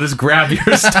clothes, and you'll just grab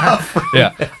your stuff.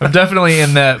 Yeah, I'm definitely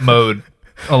in that mode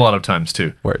a lot of times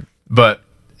too. Word. But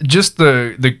just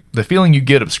the feeling you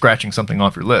get of scratching something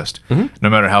off your list, no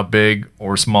matter how big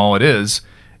or small it is.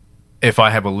 If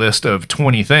I have a list of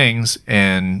 20 things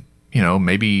and, you know,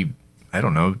 maybe, I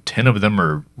don't know, 10 of them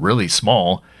are really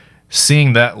small,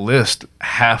 seeing that list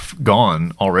half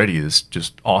gone already is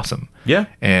just awesome. Yeah.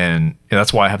 And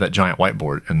that's why I have that giant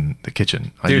whiteboard in the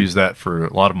kitchen. I use that for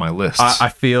a lot of my lists. I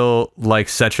feel like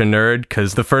such a nerd,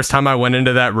 because the first time I went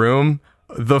into that room,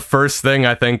 the first thing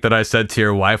I think that I said to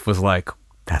your wife was like,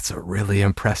 That's a really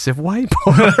impressive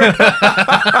whiteboard.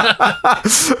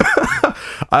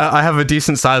 I have a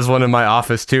decent sized one in my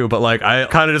office too, but like I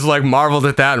kind of just like marveled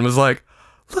at that and was like,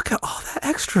 look at all that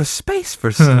extra space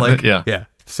for like, yeah,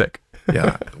 sick.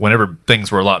 Yeah. Whenever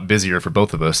things were a lot busier for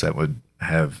both of us, that would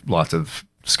have lots of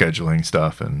scheduling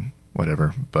stuff and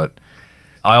whatever. But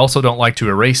I also don't like to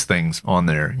erase things on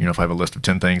there. You know, if I have a list of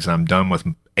 10 things and I'm done with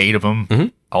 8 of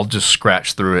them, I'll just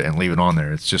scratch through it and leave it on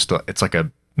there. It's just, it's like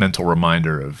a mental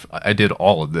reminder of I did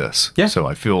all of this. Yeah. So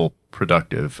I feel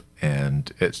productive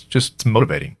and it's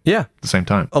motivating. Yeah. At the same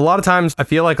time. A lot of times I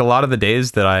feel like a lot of the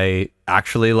days that I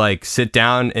actually like sit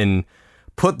down and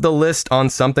put the list on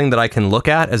something that I can look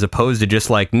at as opposed to just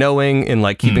like knowing and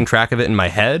like keeping track of it in my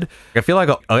head, I feel like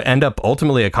I'll end up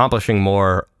ultimately accomplishing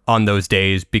more on those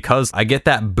days because I get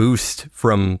that boost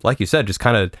from, like you said, just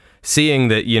kind of seeing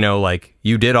that, you know, like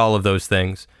you did all of those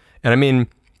things. And I mean,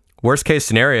 worst case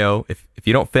scenario, if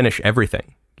you don't finish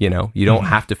everything, you know, you don't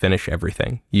have to finish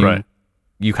everything.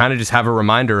 You kind of just have a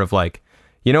reminder of like,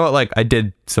 you know what, like I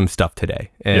did some stuff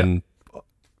today and,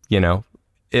 you know,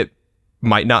 it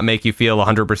might not make you feel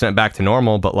 100% back to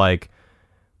normal, but like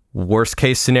worst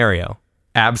case scenario,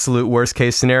 absolute worst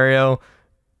case scenario,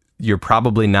 you're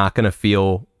probably not going to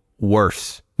feel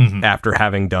worse after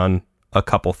having done a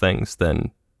couple things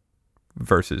than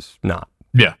versus not.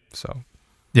 Yeah. So,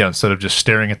 yeah, instead of just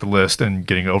staring at the list and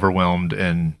getting overwhelmed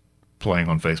and playing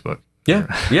on Facebook. Yeah.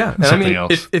 Yeah. And I Something mean,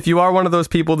 else. if you are one of those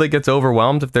people that gets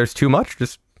overwhelmed, if there's too much,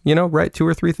 just, you know, write 2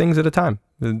 or 3 things at a time.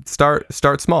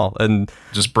 Start small and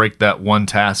Just break that one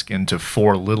task into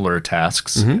 4 littler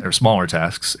tasks or smaller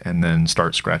tasks and then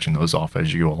start scratching those off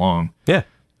as you go along. yeah,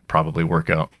 Probably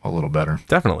work out a little better.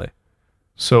 definitely.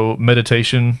 So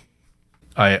meditation,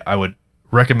 I would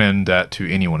recommend that to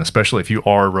anyone, especially if you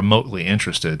are remotely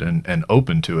interested and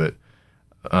open to it.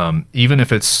 Even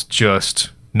if it's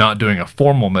just not doing a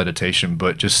formal meditation,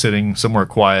 but just sitting somewhere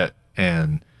quiet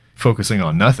and focusing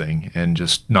on nothing and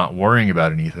just not worrying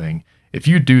about anything. If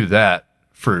you do that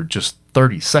for just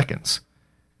 30 seconds,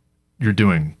 you're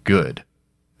doing good.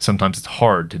 Sometimes it's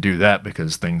hard to do that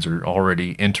because things are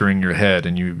already entering your head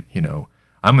and you know,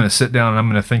 I'm going to sit down and I'm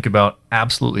going to think about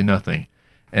absolutely nothing.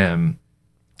 And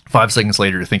 5 seconds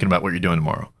later, you're thinking about what you're doing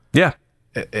tomorrow. Yeah.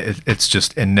 It's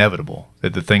just inevitable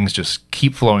that the things just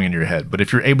keep flowing in your head. But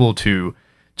if you're able to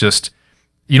just,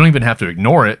 you don't even have to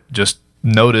ignore it. Just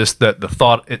notice that the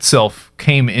thought itself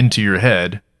came into your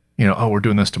head, you know, oh, we're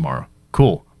doing this tomorrow.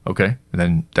 Cool. Okay. And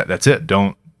then that's it.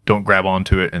 Don't grab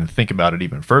onto it and think about it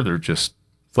even further. Just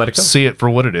Let it go. see it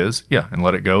for what it is. Yeah. And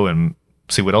let it go and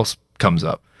see what else comes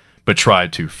up. But try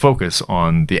to focus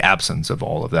on the absence of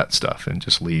all of that stuff and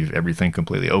just leave everything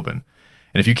completely open.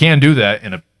 And if you can do that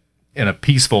in a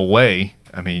peaceful way,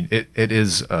 I mean, it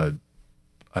is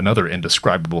another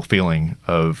indescribable feeling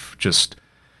of just,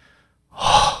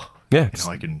 Yeah. you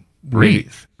know, I can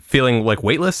breathe. Feeling like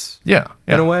weightless. Yeah.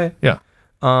 In a way. Yeah.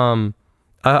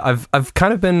 I've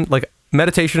kind of been like,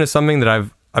 meditation is something that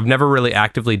I've never really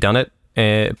actively done it,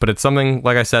 but it's something,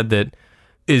 like I said, that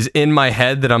is in my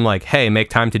head that I'm like, hey, make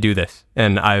time to do this.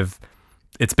 And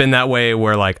it's been that way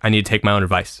where like I need to take my own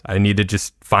advice. I need to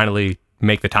just finally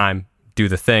make the time, do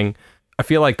the thing. I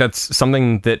feel like that's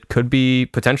something that could be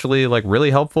potentially like really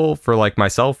helpful for like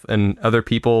myself and other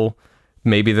people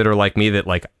maybe that are like me, that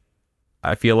like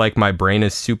I feel like my brain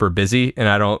is super busy, and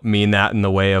I don't mean that in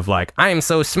the way of like, I am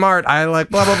so smart, I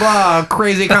like blah, blah, blah,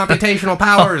 crazy computational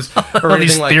powers or All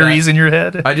these anything like theories that. in your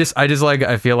head. I just like,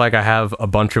 I feel like I have a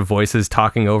bunch of voices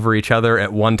talking over each other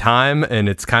at one time, and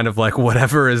it's kind of like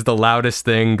whatever is the loudest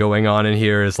thing going on in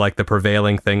here is like the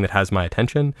prevailing thing that has my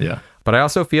attention. Yeah. But I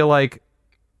also feel like,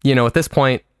 you know, at this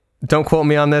point, don't quote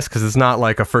me on this because it's not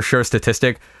like a for sure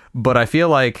statistic, but I feel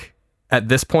like at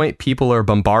this point, people are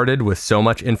bombarded with so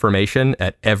much information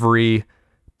at every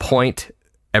point,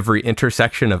 every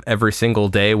intersection of every single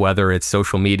day, whether it's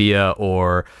social media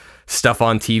or stuff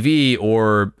on TV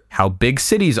or how big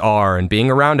cities are and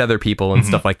being around other people and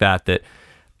stuff like that, that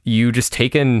you just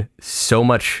take in so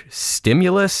much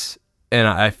stimulus. And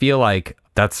I feel like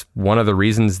that's one of the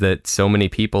reasons that so many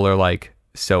people are like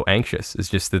so anxious, is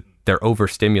just that they're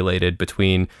overstimulated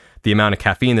between the amount of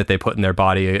caffeine that they put in their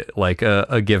body like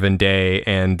a given day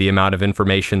and the amount of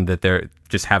information that they're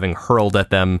just having hurled at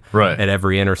them at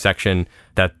every intersection.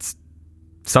 That's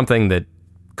something that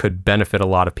could benefit a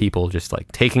lot of people, just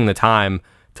like taking the time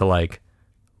to like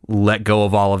let go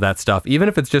of all of that stuff, even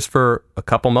if it's just for a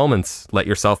couple moments. Let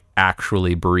yourself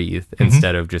actually breathe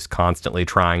instead of just constantly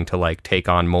trying to like take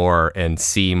on more and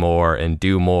see more and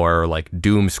do more, or like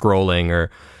doom scrolling or,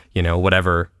 you know,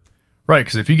 whatever. Right,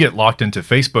 because if you get locked into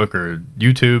Facebook or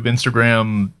YouTube,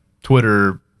 Instagram,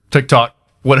 Twitter, TikTok,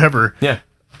 whatever,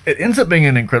 it ends up being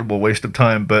an incredible waste of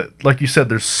time. But like you said,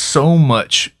 there's so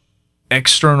much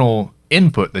external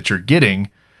input that you're getting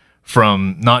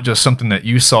from not just something that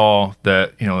you saw,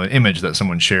 that, you know, an image that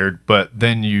someone shared, but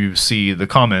then you see the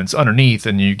comments underneath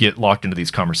and you get locked into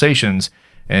these conversations,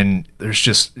 and there's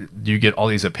just, you get all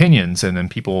these opinions, and then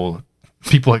people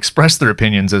express their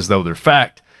opinions as though they're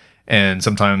fact. And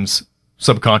sometimes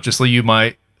subconsciously you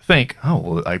might think, oh,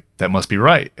 well, that must be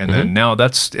right. And then now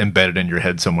that's embedded in your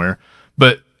head somewhere.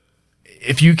 But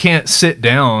if you can't sit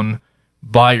down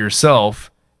by yourself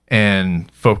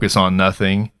and focus on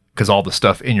nothing, because all the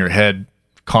stuff in your head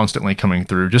constantly coming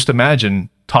through, just imagine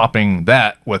topping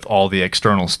that with all the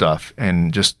external stuff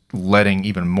and just letting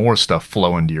even more stuff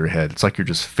flow into your head. It's like you're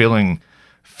just filling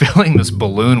this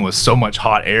balloon with so much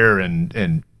hot air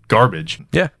and garbage.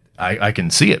 Yeah. I can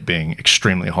see it being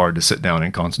extremely hard to sit down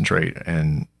and concentrate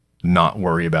and not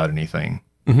worry about anything.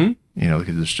 You know,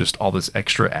 because there's just all this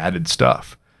extra added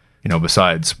stuff, you know,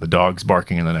 besides the dogs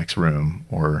barking in the next room,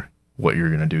 or what you're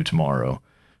going to do tomorrow.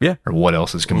 Yeah. Or what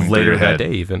else is coming later through your head. that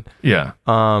day even. Yeah.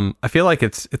 I feel like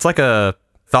it's like a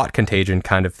thought contagion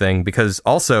kind of thing, because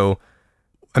also,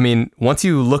 I mean, once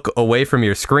you look away from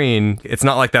your screen, it's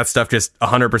not like that stuff just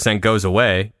 100% goes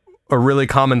away. A really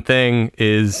common thing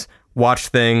is watch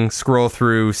thing, scroll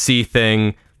through, see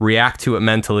thing, react to it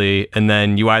mentally, and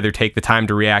then you either take the time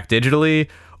to react digitally,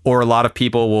 or a lot of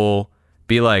people will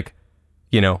be like,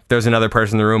 you know, there's another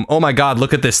person in the room, oh my God,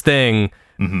 look at this thing.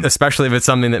 Especially if it's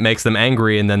something that makes them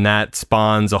angry, and then that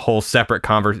spawns a whole separate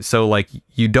conversation. So like,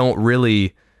 you don't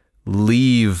really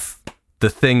leave the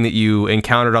thing that you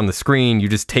encountered on the screen, you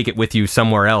just take it with you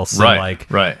somewhere else. Right.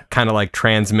 And kind of like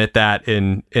transmit that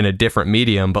in a different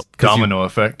medium. But Domino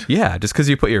effect. Yeah. Just because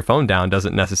you put your phone down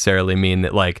doesn't necessarily mean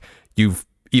that like you've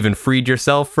even freed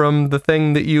yourself from the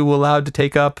thing that you allowed to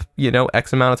take up, you know,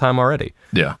 X amount of time already.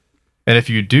 Yeah. And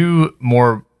if you do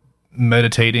more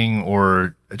meditating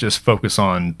or just focus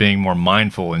on being more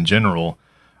mindful in general,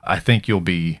 I think you'll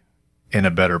be in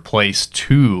a better place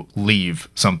to leave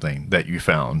something that you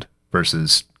found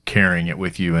versus carrying it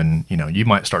with you. And, you know, you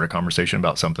might start a conversation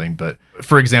about something. But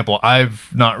for example, I've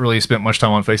not really spent much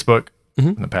time on Facebook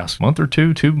in the past month or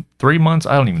 3 months.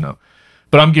 I don't even know.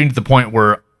 But I'm getting to the point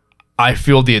where I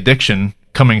feel the addiction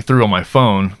coming through on my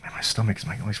phone. Man, my stomach is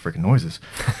making all these freaking noises.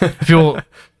 I feel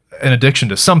an addiction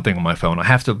to something on my phone. I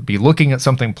have to be looking at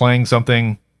something, playing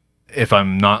something. If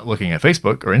I'm not looking at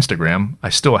Facebook or Instagram, I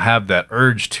still have that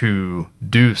urge to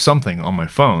do something on my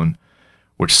phone,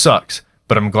 which sucks.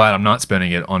 But I'm glad I'm not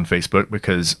spending it on Facebook,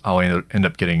 because I'll end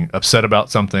up getting upset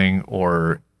about something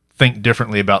or think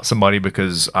differently about somebody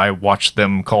because I watched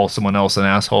them call someone else an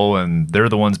asshole and they're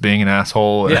the ones being an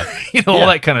asshole. Yeah. You know, all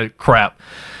that kind of crap.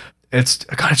 It's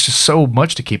just so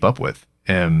much to keep up with.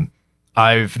 And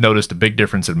I've noticed a big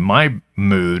difference in my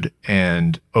mood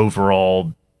and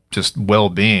overall just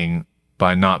well-being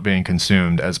by not being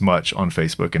consumed as much on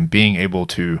Facebook, and being able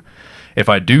to, if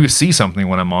I do see something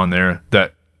when I'm on there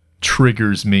that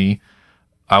triggers me,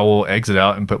 I will exit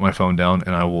out and put my phone down,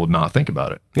 and I will not think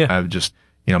about it. Yeah. I've just,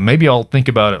 you know, maybe I'll think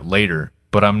about it later,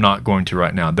 but I'm not going to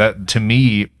right now. That to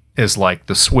me is like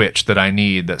the switch that I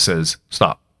need that says,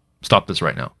 stop this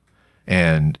right now.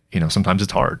 And, you know, sometimes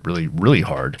it's hard, really, really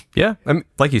hard. Yeah. I mean,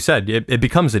 like you said, it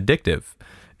becomes addictive.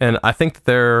 And I think that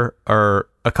there are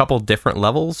a couple different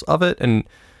levels of it. And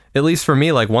at least for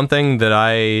me, like one thing that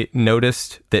I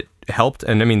noticed that helped,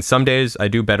 and I mean, some days I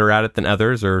do better at it than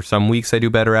others, or some weeks I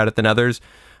do better at it than others.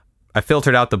 I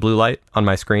filtered out the blue light on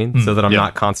my screen so that I'm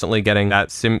not constantly getting that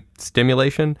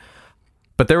stimulation.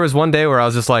 But there was one day where I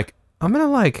was just like, I'm going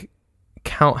to like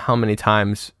count how many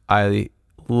times I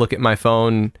look at my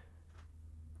phone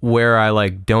where I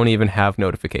like don't even have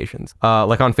notifications.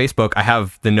 Like on Facebook, I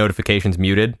have the notifications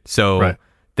muted. So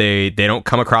they don't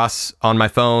come across on my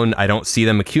phone. I don't see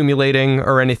them accumulating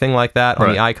or anything like that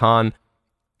on the icon.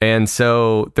 And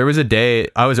so there was a day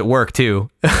I was at work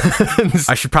too.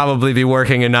 I should probably be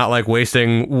working and not like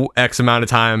wasting X amount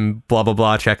of time, blah, blah,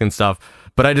 blah, checking stuff.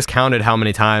 But I just counted how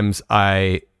many times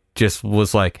I just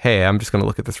was like, hey, I'm just going to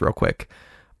look at this real quick.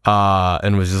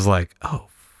 And was just like, oh,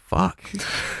 fuck.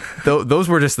 Those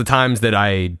were just the times that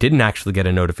I didn't actually get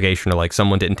a notification, or like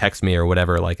someone didn't text me or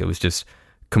whatever. Like it was just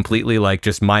completely like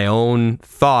just my own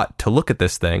thought to look at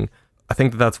this thing. I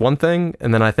think that that's one thing.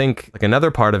 And then I think like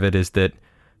another part of it is that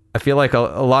I feel like a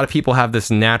lot of people have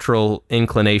this natural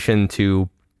inclination to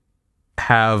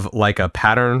have like a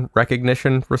pattern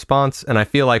recognition response. And I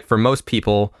feel like for most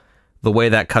people, the way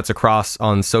that cuts across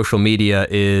on social media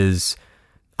is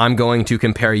I'm going to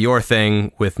compare your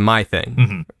thing with my thing.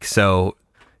 Mm-hmm. So,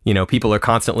 you know, people are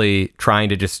constantly trying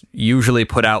to just usually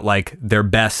put out like their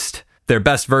best their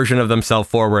best version of themselves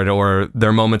forward or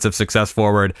their moments of success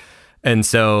forward. And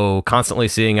so constantly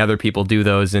seeing other people do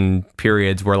those in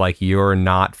periods where like you're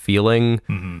not feeling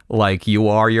like you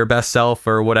are your best self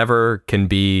or whatever can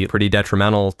be pretty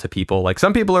detrimental to people. Like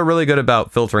some people are really good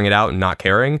about filtering it out and not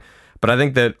caring. But I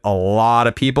think that a lot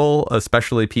of people,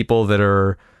 especially people that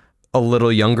are a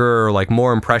little younger or like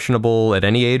more impressionable at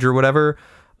any age or whatever,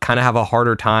 kind of have a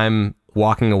harder time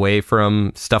walking away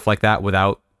from stuff like that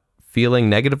without feeling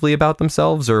negatively about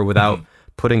themselves or without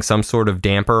putting some sort of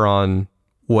damper on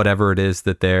whatever it is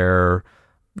that they're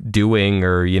doing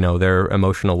or, you know, their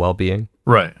emotional well-being.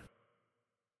 Right.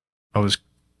 I was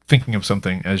thinking of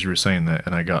something as you were saying that,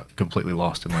 and I got completely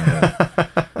lost in my head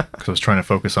because I was trying to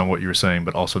focus on what you were saying,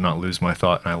 but also not lose my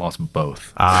thought, and I lost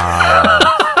both.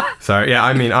 Sorry. Yeah,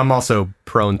 I mean, I'm also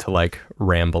prone to like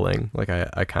rambling. Like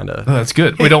I kind of... Oh, that's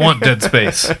good. We don't want dead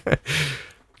space.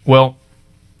 Well,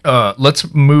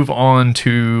 let's move on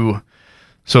to...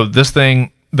 So this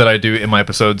thing that I do in my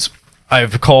episodes,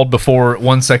 I've called before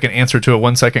 1 second answer to a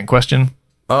 1 second question.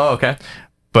 Oh, okay.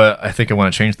 But I think I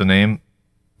want to change the name,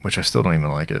 which I still don't even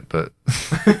like it, but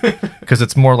because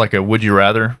it's more like a would you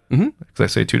rather, because I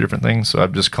say two different things. So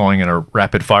I'm just calling it a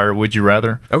rapid fire would you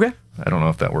rather. Okay. I don't know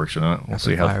if that works or not. We'll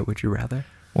see Fire, would you rather?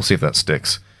 We'll see if that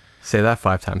sticks. Say that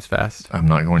 5 times fast. I'm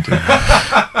not going to.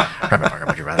 Rapid fire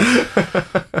would you rather.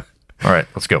 All right,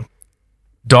 let's go.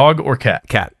 Dog or cat?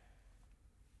 Cat.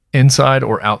 Inside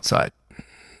or outside?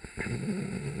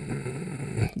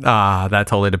 That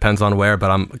totally depends on where,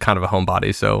 but I'm kind of a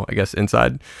homebody, so I guess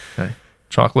inside. Okay.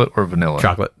 Chocolate or vanilla?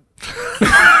 Chocolate.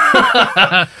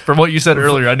 From what you said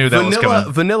earlier, I knew that was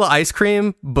coming. Vanilla ice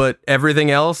cream, but anything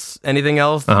else,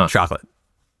 chocolate.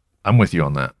 I'm with you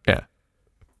on that. Yeah.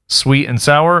 Sweet and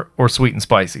sour or sweet and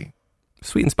spicy?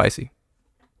 Sweet and spicy.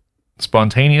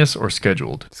 Spontaneous or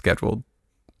scheduled? Scheduled.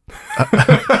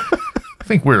 I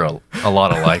think we're a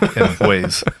lot alike in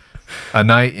ways. A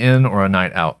night in or a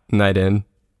night out? Night in.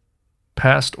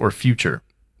 Past or future?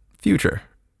 Future.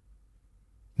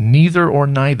 Neither or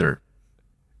neither?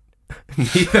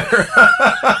 Neither.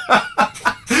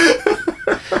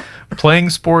 Playing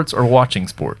sports or watching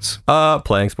sports?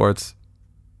 Playing sports.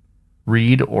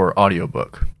 Read or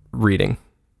audiobook? Reading.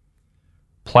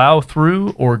 Plow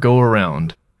through or go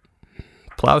around?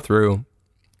 Plow through.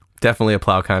 Definitely a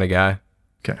plow kind of guy.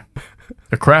 Okay.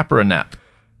 A crap or a nap?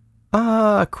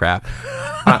 Crap.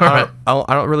 I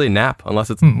don't really nap unless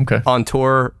it's okay. on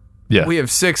tour. Yeah. We have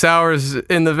 6 hours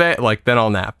in the van. Like, then I'll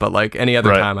nap. But like any other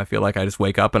Right. time, I feel like I just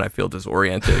wake up and I feel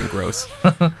disoriented and gross.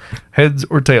 Heads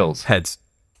or tails? Heads.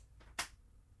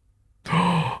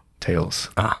 Tails.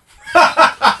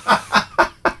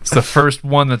 It's the first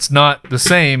one that's not the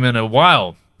same in a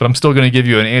while, but I'm still going to give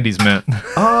you an Andy's mint.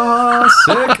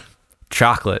 Sick.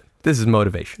 Chocolate. This is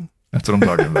motivation. That's what I'm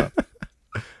talking about.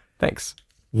 Thanks.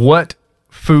 What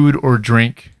food or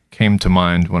drink came to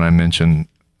mind when I mentioned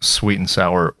sweet and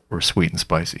sour or sweet and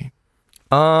spicy?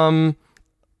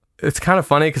 It's kind of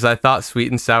funny because I thought sweet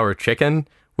and sour chicken,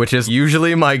 which is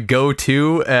usually my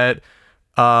go-to at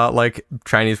like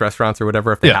Chinese restaurants or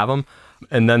whatever if they have them.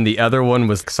 And then the other one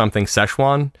was something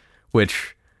Szechuan,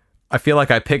 which I feel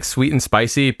like I picked sweet and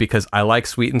spicy because I like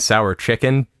sweet and sour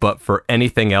chicken, but for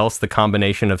anything else, the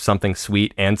combination of something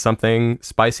sweet and something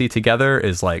spicy together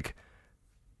is like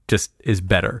just is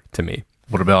better to me.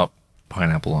 What about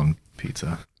pineapple on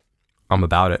pizza? I'm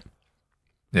about it.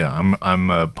 Yeah, I'm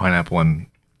a pineapple and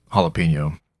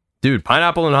jalapeno. Dude,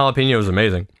 pineapple and jalapeno is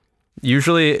amazing.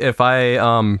 Usually if I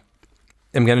am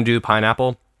going to do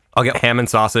pineapple, I'll get ham and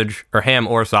sausage or ham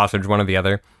or sausage, one or the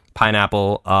other.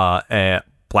 Pineapple,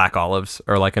 black olives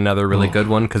are like another really good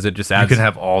one because it just adds. You can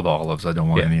have all the olives. I don't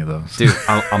want any of those. Dude,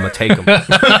 I'm going to take them.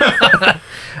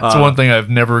 That's one thing I've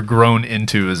never grown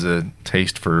into is a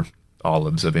taste for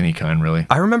olives of any kind, really.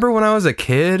 I remember when I was a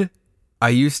kid, I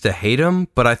used to hate them,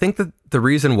 but I think that the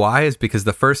reason why is because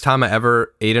the first time I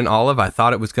ever ate an olive, I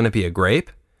thought it was going to be a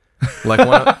grape. Like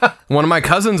one of my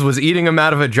cousins was eating them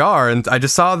out of a jar and I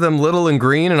just saw them little and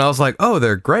green and I was like, oh,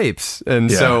 they're grapes.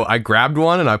 And so I grabbed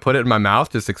one and I put it in my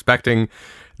mouth just expecting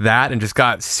that and just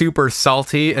got super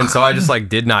salty. And so I just like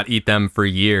did not eat them for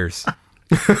years.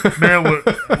 Man,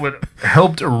 what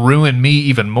helped ruin me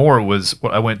even more was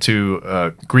when I went to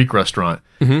a Greek restaurant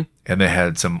and they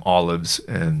had some olives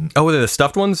and Oh, were they the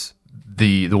stuffed ones?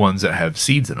 the ones that have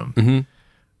seeds in them.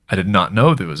 I did not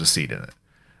know there was a seed in it.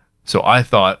 So I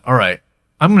thought, all right,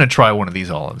 I'm going to try one of these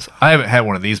olives. I haven't had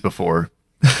one of these before.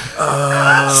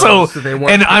 So they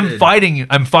weren't and I'm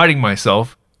fitted. fighting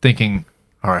myself thinking,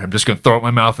 all right, I'm just going to throw it in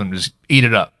my mouth and just eat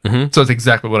it up. So that's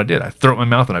exactly what I did. I threw it in my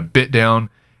mouth and I bit down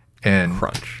and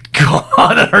Crunch.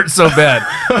 God, it hurt so bad.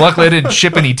 Luckily I didn't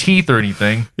chip any teeth or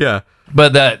anything. Yeah.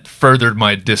 But that furthered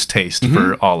my distaste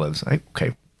for olives.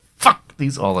 Okay, fuck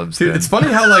these olives. Dude, then. it's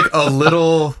funny how like a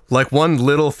little, like one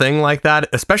little thing like that,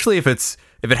 especially if it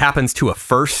happens to a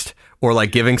first or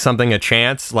like giving something a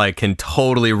chance, like can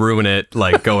totally ruin it,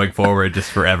 like going forward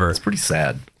just forever. It's pretty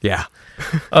sad. Yeah.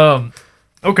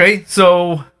 Okay,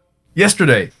 so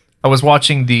yesterday I was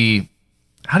watching the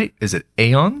is it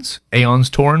Aeons? Aeons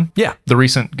Torn? Yeah. The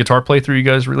recent guitar playthrough you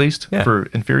guys released for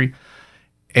Inferi.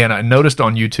 And I noticed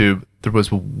on YouTube there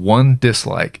was one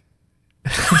dislike.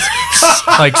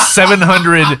 Like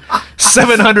 700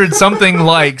 something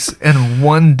likes and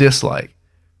one dislike.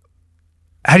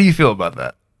 How do you feel about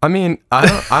that? I mean, I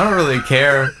don't really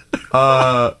care,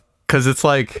 because it's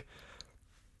like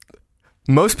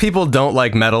most people don't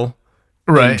like metal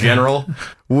in general,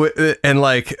 and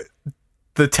like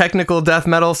the technical death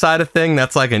metal side of thing,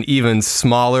 that's like an even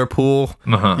smaller pool,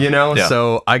 you know. Yeah.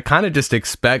 So I kind of just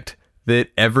expect that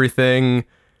everything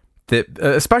that,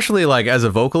 especially like as a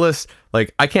vocalist,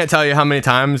 like I can't tell you how many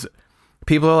times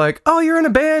people are like, "Oh, you're in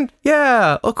a band?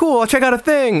 Yeah. Oh, cool. I'll check out a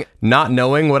thing." Not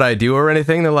knowing what I do or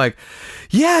anything, they're like,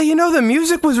 "Yeah, you know, the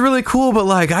music was really cool, but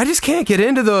like, I just can't get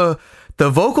into the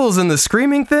vocals and the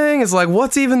screaming thing. It's like,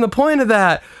 what's even the point of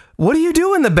that? What do you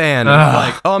do in the band?" And I'm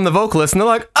like, "Oh, I'm the vocalist." And they're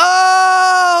like,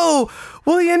 "Oh,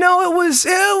 well, you know, it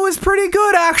was pretty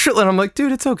good actually." And I'm like,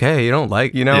 "Dude, it's okay. You don't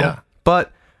like, you know." Yeah.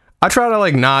 But I try to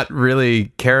like not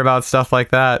really care about stuff like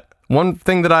that. One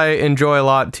thing that I enjoy a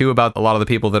lot too about a lot of the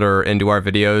people that are into our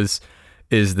videos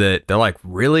is that they're like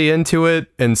really into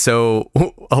it. And so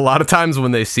a lot of times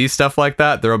when they see stuff like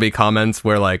that, there'll be comments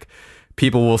where like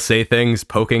people will say things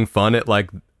poking fun at like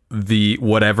the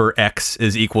whatever X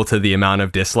is equal to the amount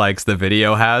of dislikes the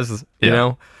video has, you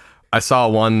know? I saw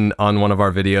one on one of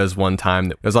our videos one time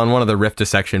that was on one of the Rift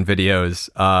Dissection videos.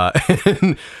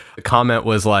 And the comment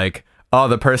was like, "Oh,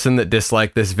 the person that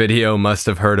disliked this video must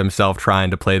have hurt himself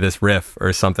trying to play this riff,"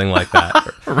 or something like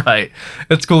that. Right.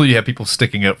 It's cool you have people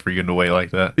sticking up for you in a way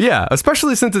like that. Yeah,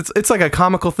 especially since it's like a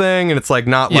comical thing and it's like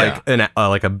not like an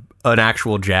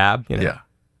actual jab. You know? Yeah.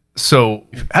 So,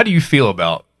 how do you feel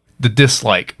about the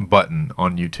dislike button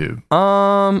on YouTube?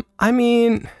 I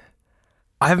mean,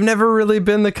 I've never really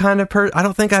been the kind of person. I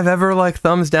don't think I've ever like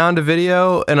thumbs down to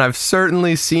video, and I've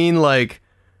certainly seen like,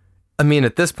 I mean,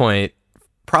 at this point,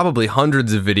 probably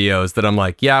hundreds of videos that I'm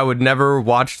like, yeah, I would never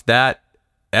watch that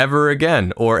ever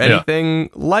again or anything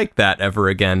like that ever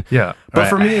again. Yeah. But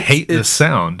for me, I hate the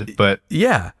sound, but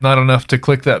yeah, not enough to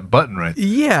click that button right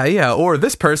there. Yeah. Or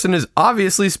this person is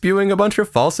obviously spewing a bunch of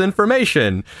false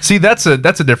information. See, that's a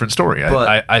different story.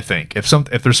 But, I think if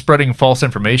they're spreading false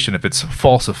information, if it's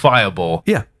falsifiable,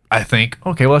 yeah, I think,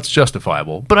 okay, well, that's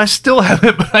justifiable. But I still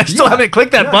haven't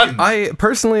clicked that button. I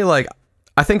personally like.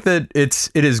 I think that it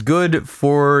is good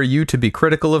for you to be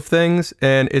critical of things,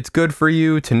 and it's good for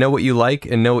you to know what you like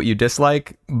and know what you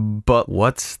dislike. But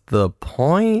what's the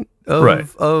point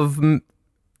of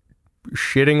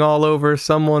shitting all over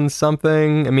someone's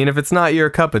something? I mean, if it's not your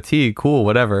cup of tea, cool,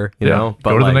 whatever, you know.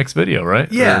 But go to the next video,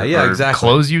 right? Yeah, or exactly.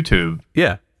 Close YouTube.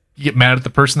 Yeah. You get mad at the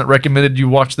person that recommended you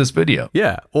watch this video.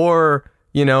 Yeah, or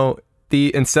you know,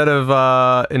 instead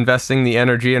of investing the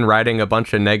energy in writing a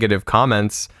bunch of negative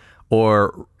comments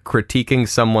or critiquing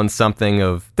something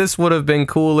of this would have been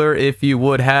cooler if you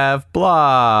would have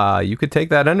blah, you could take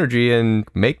that energy and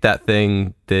make that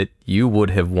thing that you would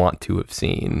have want to have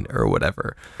seen or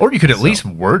whatever. Or you could at least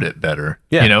word it better.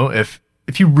 Yeah. You know, if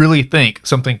you really think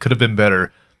something could have been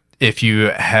better if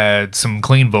you had some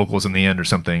clean vocals in the end or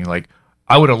something, like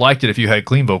I would have liked it if you had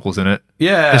clean vocals in it.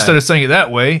 Yeah. Instead of saying it that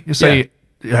way, you say,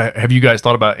 have you guys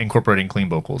thought about incorporating clean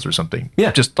vocals or something?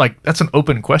 Yeah. Just like, that's an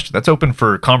open question. That's open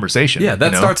for conversation. Yeah,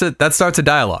 that starts a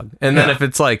dialogue. And then if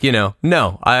it's like, you know,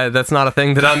 no, that's not a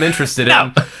thing that I'm interested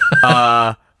in,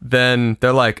 then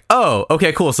they're like, oh,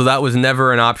 okay, cool. So that was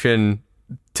never an option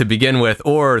to begin with,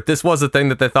 or this was a thing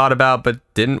that they thought about but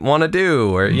didn't want to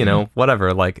do, or, you know,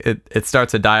 whatever. Like it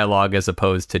starts a dialogue as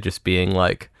opposed to just being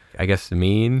like, I guess,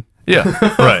 mean. Yeah,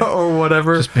 right. Or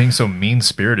whatever. Just being so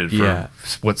mean-spirited for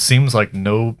what seems like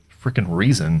no freaking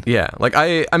reason. Yeah, like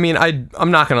I mean,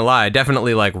 I'm not gonna lie, I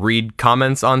definitely like read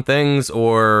comments on things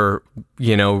or,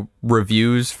 you know,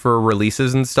 reviews for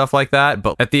releases and stuff like that.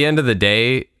 But at the end of the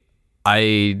day,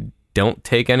 I don't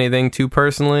take anything too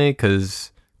personally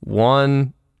because,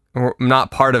 one, I'm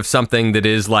not part of something that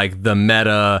is like the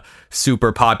meta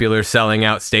super popular selling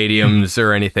out stadiums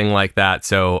or anything like that.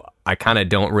 So I kind of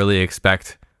don't really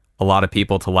expect a lot of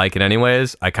people to like it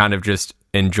anyways. I kind of just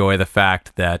enjoy the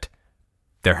fact that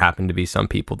there happen to be some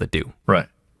people that do. Right.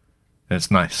 And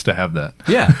it's nice to have that.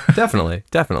 Yeah, definitely.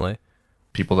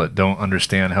 People that don't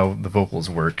understand how the vocals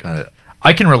work.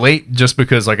 I can relate just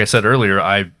because, like I said earlier,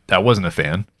 I wasn't a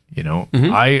fan. You know,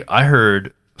 I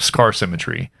heard Scar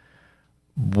Symmetry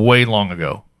way long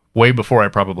ago, way before I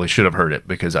probably should have heard it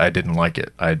because I didn't like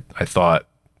it. I thought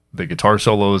the guitar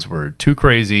solos were too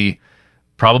crazy,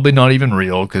 probably not even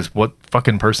real because what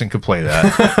fucking person could play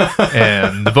that?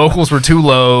 And the vocals were too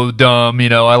low, dumb. You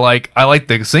know, I like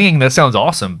the singing. That sounds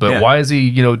awesome, but why is he,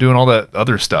 you know, doing all that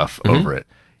other stuff over it?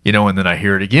 You know, and then I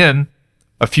hear it again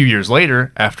a few years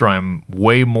later after I'm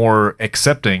way more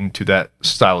accepting to that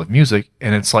style of music,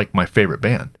 and it's like my favorite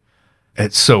band.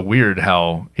 It's so weird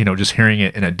how, you know, just hearing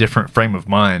it in a different frame of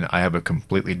mind, I have a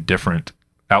completely different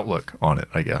outlook on it,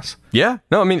 I guess. Yeah.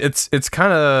 No, I mean, it's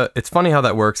funny how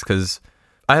that works because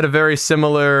I had a very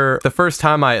similar, the first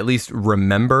time I at least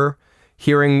remember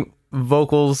hearing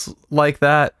vocals like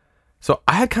that. So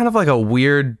I had kind of like a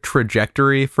weird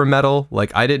trajectory for metal.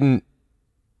 Like I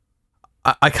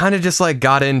kind of just like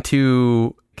got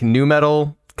into nu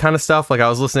metal kind of stuff. Like I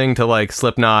was listening to like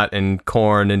Slipknot and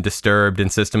Korn and Disturbed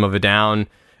and System of a Down.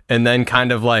 And then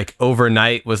kind of like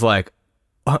overnight was like,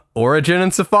 Origin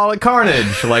and Cephalic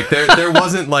Carnage. Like there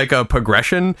wasn't like a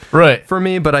progression right for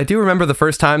me, but I do remember the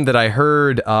first time that I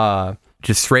heard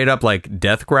just straight up like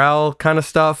death growl kind of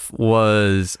stuff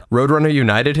was Roadrunner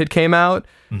United had came out,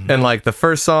 and like the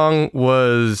first song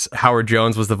was Howard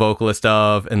Jones was the vocalist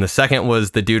of, and the second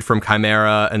was the dude from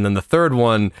Chimera, and then the third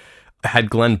one had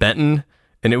Glenn Benton,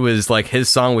 and it was like his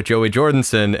song with Joey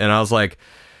Jordison, and I was like,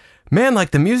 man,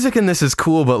 like the music in this is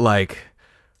cool, but like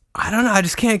I don't know, I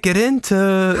just can't get into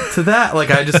that. Like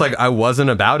I just like I wasn't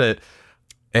about it.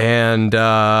 And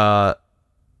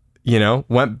you know,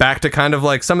 went back to kind of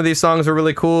like some of these songs are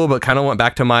really cool, but kind of went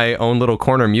back to my own little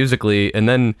corner musically. And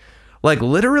then like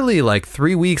literally like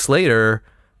 3 weeks later,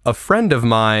 a friend of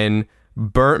mine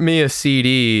burnt me a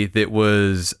CD that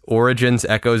was Origin's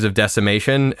Echoes of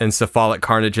Decimation and Cephalic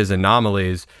Carnage's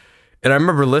Anomalies. And I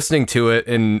remember listening to it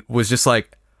and was just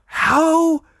like,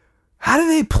 how do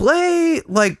they play?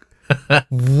 Like,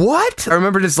 what? I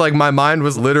remember just like my mind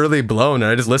was literally blown,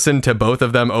 and I just listened to both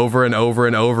of them over and over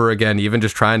and over again, even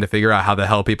just trying to figure out how the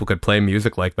hell people could play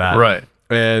music like that. Right.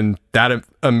 And that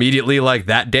immediately, like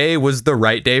that day was the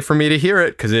right day for me to hear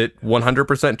it because it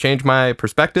 100% changed my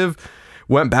perspective.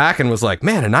 Went back and was like,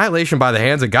 man, Annihilation by the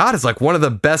Hands of God is like one of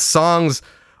the best songs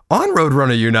on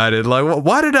Roadrunner United. Like,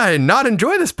 why did I not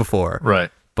enjoy this before?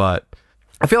 Right. But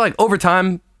I feel like over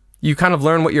time, you kind of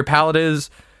learn what your palate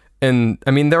is. And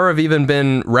I mean, there have even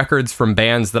been records from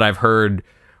bands that I've heard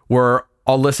where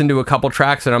I'll listen to a couple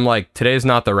tracks and I'm like, today's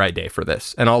not the right day for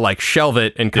this. And I'll like shelve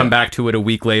it and come back to it a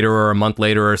week later or a month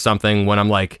later or something when I'm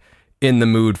like in the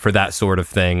mood for that sort of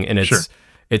thing. And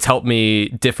it's helped me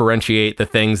differentiate the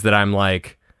things that I'm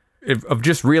like, of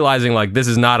just realizing like, this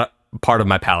is not a part of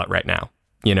my palate right now,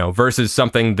 you know, versus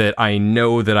something that I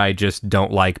know that I just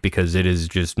don't like because it is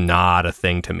just not a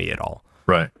thing to me at all.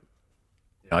 Right.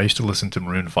 I used to listen to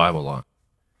Maroon 5 a lot.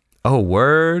 Oh,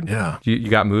 word? Yeah. You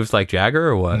got moves like Jagger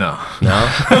or what? No.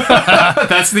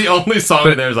 That's the only song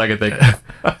of theirs I can think of.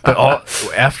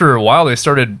 But after a while, they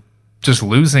started just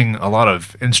losing a lot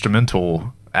of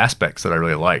instrumental aspects that I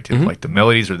really liked. Like the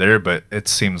melodies are there, but it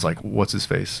seems like, what's his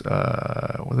face?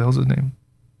 What the hell's his name?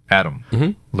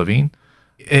 Adam Levine.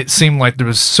 It seemed like there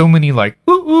was so many like,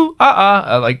 ooh, ooh,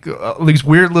 like these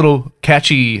weird little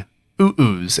catchy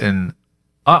ooh-oohs and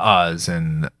uh-ahs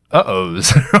and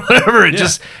uh-ohs or whatever.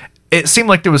 It seemed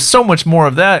like there was so much more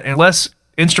of that and less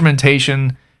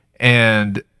instrumentation,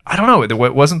 and I don't know,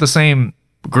 it wasn't the same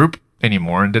group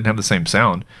anymore and didn't have the same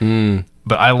sound.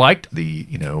 But I liked the,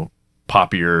 you know,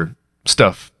 poppier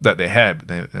stuff that they had.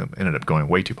 They ended up going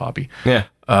way too poppy. Yeah.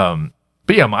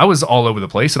 But yeah, I was all over the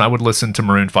place, and I would listen to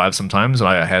Maroon 5 sometimes, and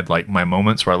I had like my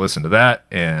moments where I listened to that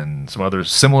and some other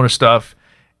similar stuff,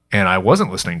 and I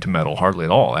wasn't listening to metal hardly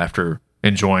at all after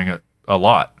enjoying it a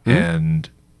lot. And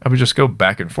I would just go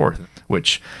back and forth,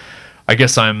 which I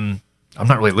guess I'm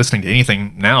not really listening to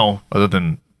anything now other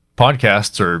than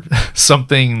podcasts or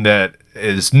something that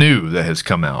is new that has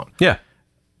come out. Yeah.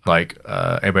 Like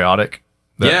Abiotic.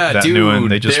 That dude, new one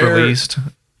they just released.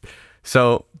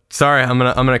 So sorry, I'm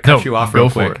gonna cut you off real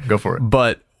quick. Go for it.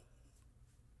 But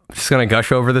I'm just gonna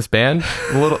gush over this band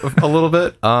a little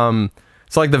bit.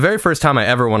 So like the very first time I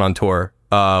ever went on tour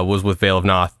was with Veil of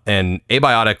Noth, and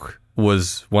Abiotic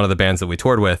was one of the bands that we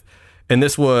toured with, and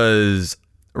this was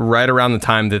right around the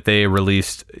time that they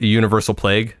released Universal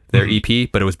Plague, their EP,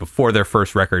 but it was before their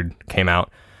first record came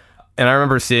out. And I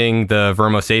remember seeing the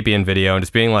Vermo Sapien video and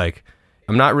just being like,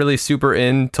 I'm not really super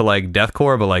into like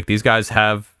deathcore, but like these guys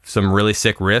have some really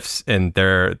sick riffs and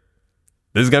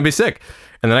this is gonna be sick.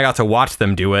 And then I got to watch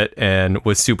them do it and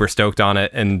was super stoked on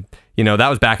it. And you know, that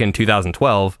was back in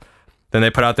 2012. Then they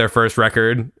put out their first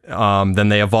record. Then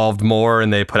they evolved more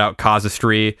and they put out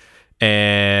Casuistry.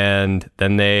 And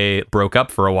then they broke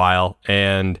up for a while.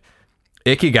 And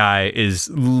Ikigai is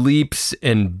leaps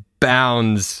and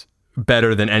bounds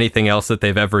better than anything else that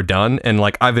they've ever done. And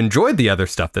like, I've enjoyed the other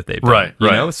stuff that they've done. Right.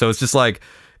 You know? So it's just like,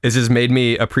 it's just made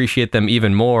me appreciate them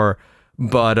even more.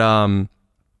 But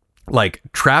like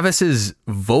Travis's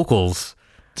vocals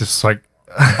Just like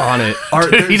on it are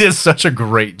he did such a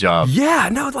great job. yeah,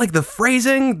 no, like the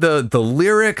phrasing, the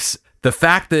lyrics, the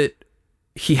fact that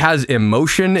he has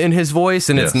emotion in his voice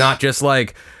and it's Yes. not just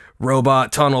like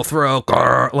robot tunnel throat,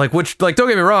 grr, like, which, like, don't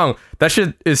get me wrong, that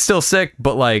shit is still sick,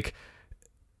 but like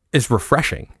it's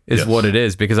refreshing is Yes. what it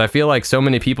is, because I feel like so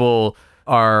many people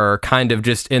are kind of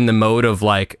just in the mode of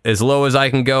like as low as I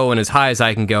can go and as high as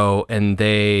I can go, and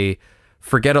they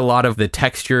forget a lot of the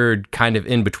textured kind of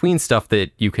in between stuff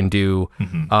that you can do,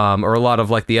 or a lot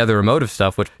of like the other emotive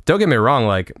stuff, which, don't get me wrong,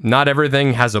 like not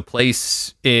everything has a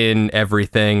place in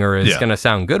everything or is Yeah. going to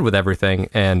sound good with everything.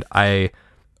 And I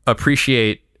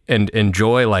appreciate and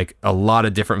enjoy like a lot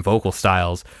of different vocal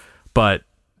styles, but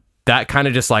that kind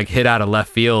of just like hit out of left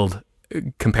field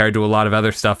compared to a lot of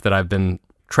other stuff that I've been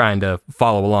trying to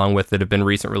follow along with that have been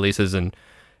recent releases. And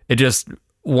it just,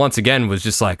 once again, was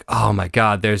just like, oh my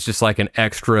God, there's just like an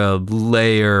extra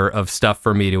layer of stuff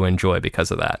for me to enjoy because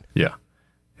of that. Yeah.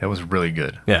 It was really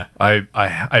good. Yeah.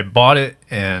 I bought it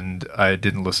and I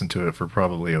didn't listen to it for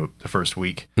probably the first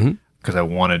week because I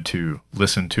wanted to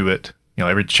listen to it. You know,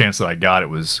 every chance that I got,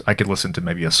 I could listen to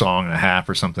maybe a song and a half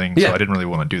or something. Yeah. So I didn't really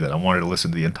want to do that. I wanted to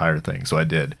listen to the entire thing. So I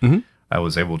did. I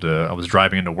was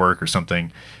driving into work or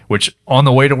something, which on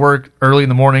the way to work early in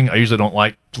the morning, I usually don't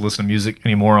like to listen to music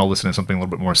anymore. I'll listen to something a little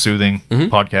bit more soothing,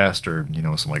 podcast or, you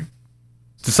know, some like,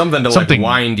 Something to Something- like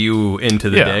wind you into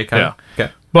the day. Kind of.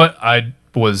 Okay. but I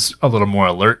was a little more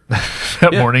alert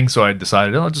that morning, so I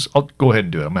decided I'll go ahead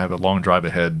and do it. I'm gonna have a long drive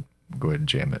ahead, go ahead and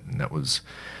jam it, and that was.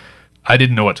 I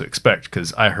didn't know what to expect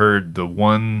because I heard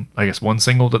one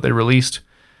single that they released,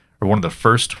 or one of the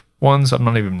first ones. I'm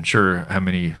not even sure how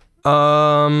many,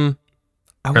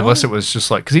 unless it was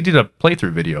just like because he did a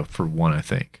playthrough video for one, I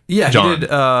think. Yeah, John. he did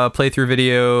a playthrough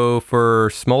video for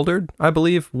Smoldered, I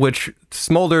believe, which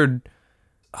Smoldered,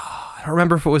 I don't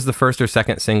remember if it was the first or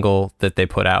second single that they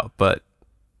put out, but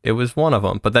it was one of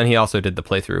them. But then he also did the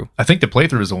playthrough. I think the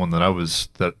playthrough is the one that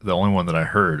the only one that I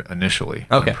heard initially.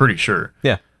 Okay. I'm pretty sure.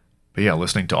 Yeah. But yeah,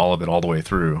 listening to all of it all the way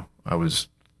through, I was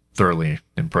thoroughly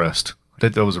impressed.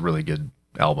 That was a really good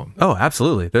album. Oh,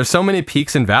 absolutely. There's so many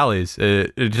peaks and valleys.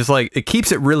 It just like, it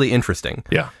keeps it really interesting.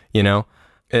 Yeah. You know,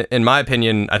 in my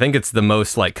opinion, I think it's the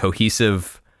most like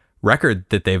cohesive record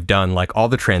that they've done. Like all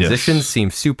the transitions Yes. seem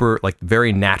super, like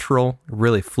very natural,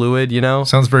 really fluid, you know?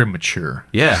 Sounds very mature.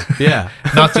 Yeah. Yeah.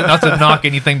 Not to knock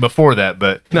anything before that,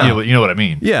 but No. you know what I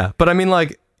mean. Yeah. But I mean,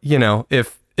 like, you know,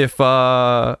 if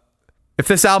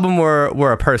this album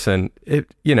were a person, it'd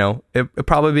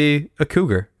probably be a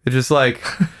cougar. It's just like,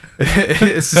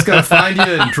 it's just going to find you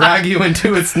and drag you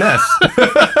into its nest.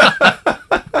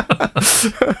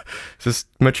 It's just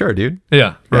mature, dude.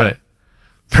 Yeah, right.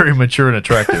 Very mature and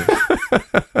attractive.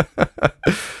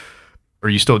 Are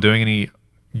you still doing any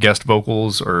guest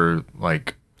vocals or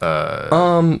like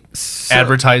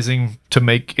advertising to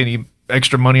make any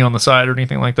extra money on the side or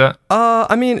anything like that?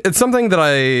 I mean, it's something that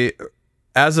I,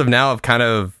 as of now,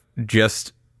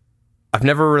 I've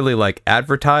never really like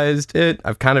advertised it.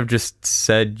 I've kind of just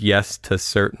said yes to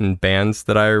certain bands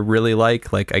that I really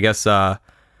like. Like, I guess, I've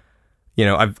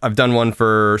done one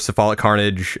for Cephalic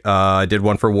Carnage. I did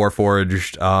one for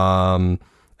Warforged.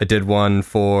 I did one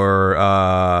for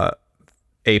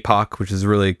APOC, which is a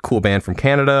really cool band from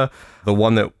Canada. The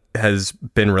one that has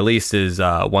been released is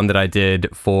one that I did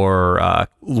for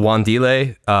Luan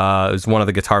Dile. Is one of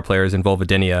the guitar players in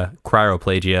Vulvodynia.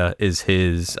 Cryoplagia is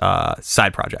his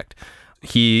side project.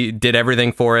 He did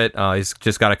everything for it. He's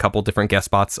just got a couple different guest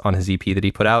spots on his EP that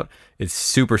he put out. It's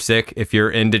super sick. If you're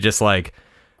into just like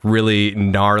really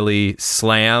gnarly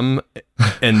slam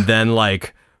and then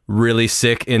like really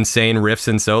sick, insane riffs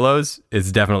and solos,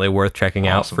 it's definitely worth checking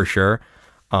out for sure.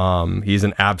 He's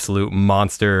an absolute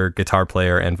monster guitar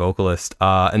player and vocalist.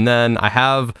 And then I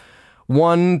have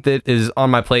one that is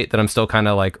on my plate that I'm still kind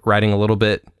of like writing a little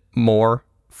bit more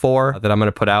for that I'm going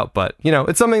to put out, but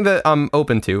it's something that I'm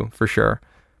open to for sure.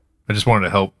 I just wanted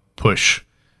to help push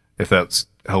if that's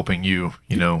helping you,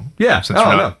 Yeah. since Oh,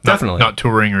 you're no, definitely. not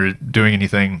touring or doing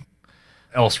anything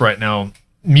else right now,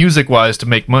 music wise, to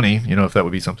make money, if that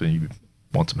would be something you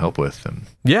want some help with, then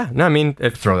Yeah. No, I mean,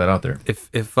 throw that out there.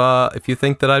 if you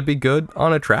think that I'd be good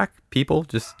on a track, people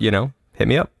just, hit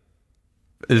me up.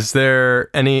 Is there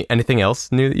anything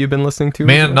else new that you've been listening to?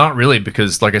 Man, not really,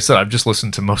 because like I said, I've just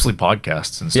listened to mostly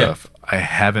podcasts and Yeah. stuff. I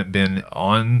haven't been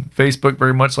on Facebook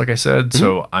very much, like I said,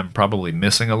 so I'm probably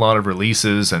missing a lot of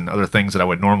releases and other things that I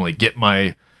would normally get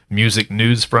my music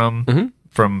news from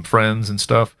friends and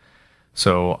stuff.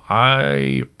 So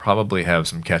I probably have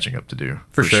some catching up to do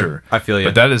for sure. I feel you.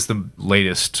 But that is the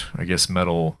latest, I guess,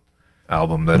 metal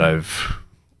album that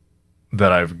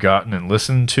I've gotten and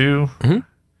listened to.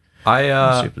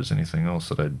 Let's see if there's anything else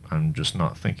that I'm just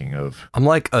not thinking of. I'm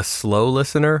like a slow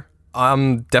listener.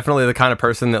 I'm definitely the kind of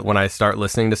person that when I start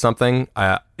listening to something,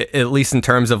 at least in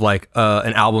terms of like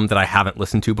an album that I haven't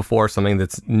listened to before, something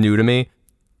that's new to me,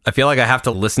 I feel like I have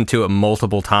to listen to it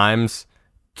multiple times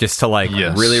just to like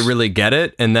really, really get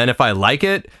it. And then if I like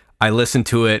it, I listen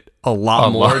to it a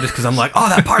lot more just because I'm like, oh,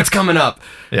 that part's coming up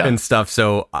and stuff.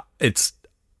 So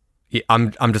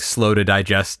I'm just slow to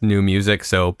digest new music.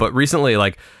 So, but recently,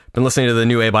 like, been listening to the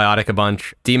new Abiotic a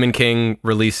bunch. Demon King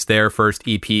released their first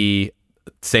EP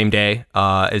same day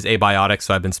as Abiotic,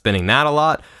 so I've been spinning that a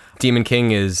lot. Demon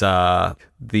King is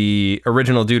the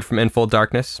original dude from In Full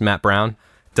Darkness, Matt Brown,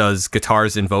 does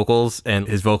guitars and vocals, and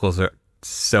his vocals are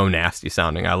so nasty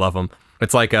sounding. I love them.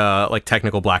 It's like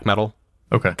technical black metal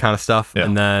kind of stuff. Yeah.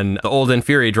 And then the old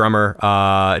Inferi drummer,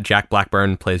 Jack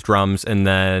Blackburn, plays drums, and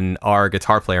then our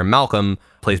guitar player, Malcolm,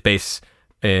 plays bass.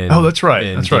 That's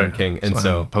right. Demon King. And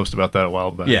so I posted about that a while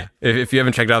back. Yeah, if you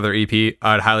haven't checked out their EP,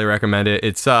 I'd highly recommend it.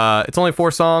 It's only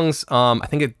 4 songs. I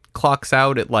think it clocks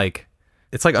out at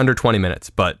it's like under 20 minutes,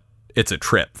 but it's a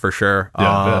trip for sure.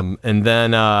 Yeah, and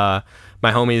then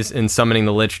my homies in Summoning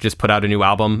the Lich just put out a new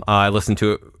album. I listened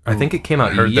to it. I think it came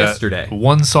out yesterday.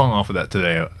 One song off of that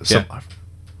today.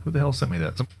 Who the hell sent me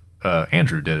that?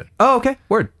 Andrew did it. Oh, okay.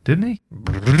 Word. Didn't he?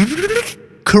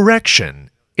 Correction.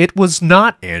 It was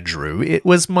not Andrew. It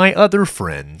was my other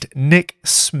friend, Nick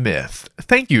Smith.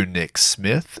 Thank you, Nick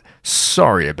Smith.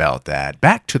 Sorry about that.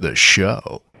 Back to the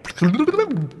show.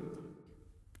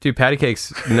 Dude, Patty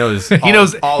Cakes knows. He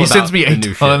knows. all He about sends me the a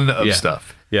new ton shit. of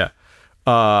stuff. Yeah.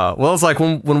 Well, it's like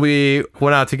when we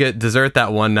went out to get dessert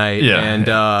that one night,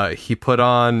 and he put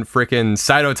on freaking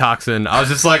Cytotoxin. I was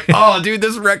just like, oh, dude,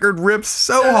 this record rips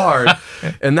so hard.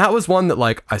 And that was one that,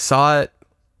 like, I saw it.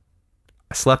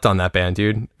 I slept on that band,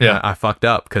 dude. Yeah. I fucked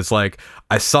up because, like,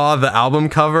 I saw the album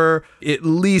cover at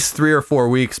least 3 or 4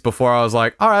 weeks before I was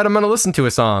like, all right, I'm going to listen to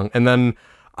a song. And then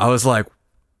I was like,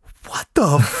 what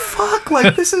the fuck?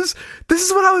 Like, this is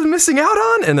what I was missing out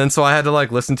on. And then so I had to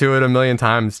like listen to it a million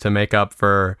times to make up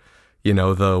for,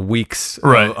 the weeks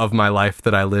of my life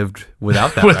that I lived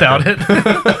without that. Without it.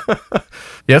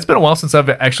 Yeah, it's been a while since I've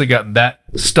actually gotten that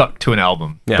stuck to an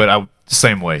album. Yeah. But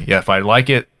same way. Yeah, if I like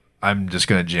it, I'm just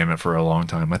going to jam it for a long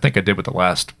time. I think I did with the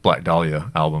last Black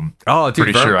Dahlia album. Oh, dude,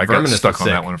 Pretty sure I got Verminous stuck was on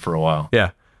that sick. one for a while.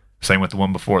 Yeah. Same with the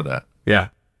one before that. Yeah.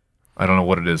 I don't know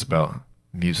what it is about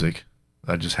music.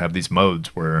 I just have these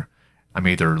modes where I'm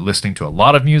either listening to a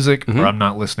lot of music or I'm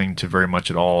not listening to very much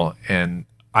at all. And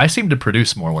I seem to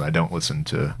produce more when I don't listen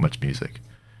to much music.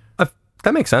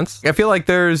 That makes sense. I feel like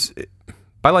there's,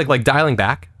 by like dialing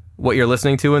back what you're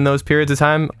listening to in those periods of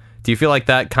time, do you feel like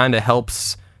that kind of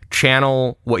helps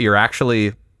channel what you're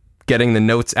actually getting the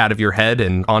notes out of your head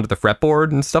and onto the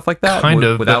fretboard and stuff like that? Kind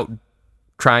of. Without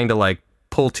trying to like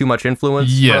pull too much influence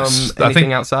from I anything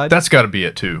think outside? That's got to be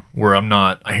it too, where I'm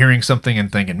not hearing something and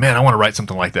thinking, man, I want to write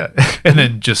something like that. And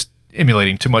then just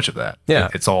emulating too much of that. Yeah.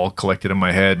 It's all collected in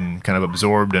my head and kind of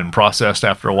absorbed and processed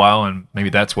after a while. And maybe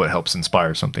that's what helps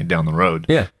inspire something down the road.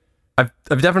 Yeah.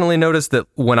 I've definitely noticed that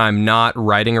when I'm not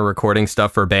writing or recording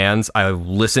stuff for bands, I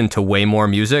listen to way more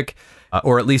music,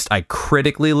 or at least I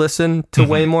critically listen to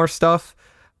way more stuff.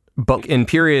 But in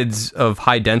periods of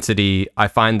high density, I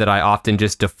find that I often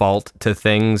just default to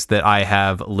things that I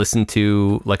have listened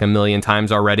to like a million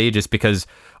times already, just because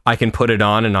I can put it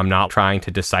on and I'm not trying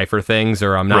to decipher things,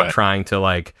 or I'm not trying to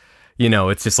like,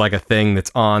 it's just like a thing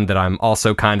that's on that I'm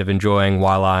also kind of enjoying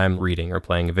while I'm reading or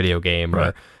playing a video game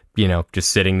or,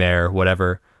 just sitting there,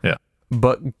 whatever. Yeah.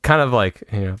 But kind of like,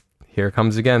 here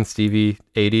comes again, Stevie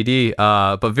ADD.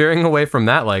 But veering away from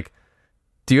that, like,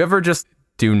 do you ever just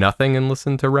do nothing and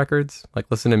listen to records, like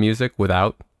listen to music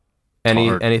without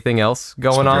anything else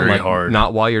going on? very Like hard.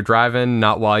 Not while you're driving,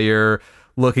 not while you're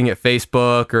looking at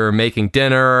Facebook or making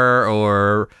dinner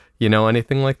or,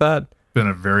 anything like that? Been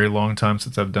a very long time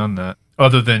since I've done that,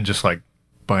 other than just like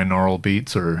binaural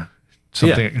beats or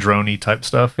something droney type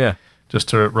stuff. Yeah. Just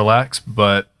to relax.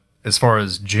 But as far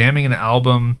as jamming an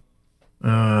album,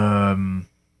 I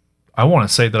want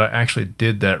to say that I actually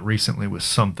did that recently with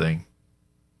something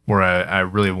where I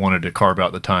really wanted to carve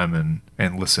out the time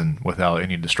and listen without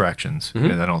any distractions.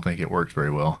 And I don't think it worked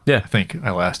very well. Yeah. I think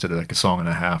I lasted like a song and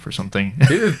a half or something.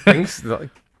 Dude, things like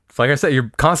I said, you're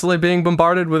constantly being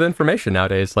bombarded with information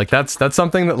nowadays. Like that's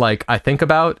something that like I think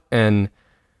about, and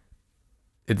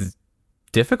it's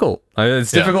difficult.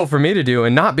 It's difficult for me to do,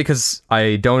 and not because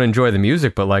I don't enjoy the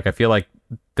music, but like I feel like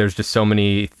there's just so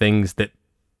many things that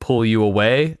pull you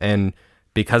away, and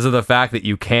because of the fact that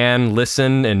you can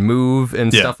listen and move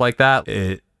and stuff like that,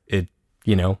 it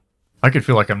I could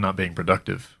feel like I'm not being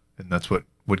productive, and that's what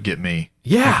would get me.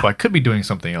 Yeah. If I could be doing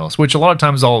something else, which a lot of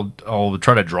times I'll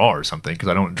try to draw or something, because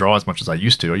I don't draw as much as I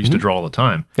used to. I used to draw all the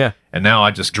time. Yeah. And now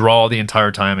I just draw the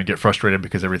entire time and get frustrated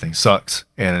because everything sucks,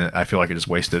 and I feel like I just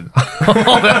wasted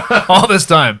all this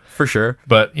time. for sure.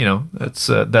 But that's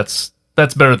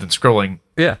better than scrolling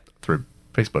Yeah. through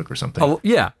Facebook or something. Oh,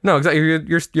 yeah, no, exactly.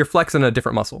 You're flexing a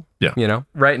different muscle. Yeah.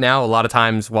 Right now, a lot of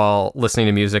times while listening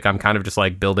to music, I'm kind of just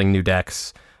like building new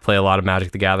decks, play a lot of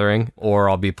Magic the Gathering, or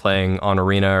I'll be playing on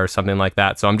Arena or something like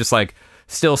that. So I'm just like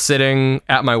still sitting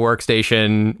at my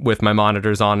workstation with my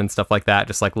monitors on and stuff like that,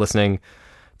 just like listening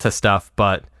to stuff.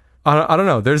 But I don't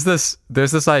know. There's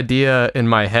this idea in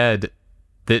my head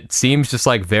that seems just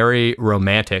like very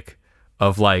romantic,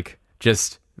 of like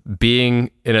just being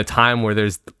in a time where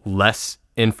there's less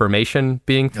information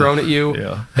being thrown at you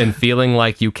and feeling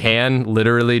like you can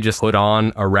literally just put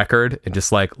on a record and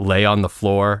just like lay on the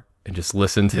floor and just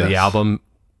listen to the album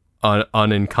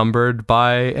unencumbered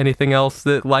by anything else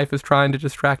that life is trying to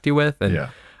distract you with. And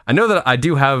I know that I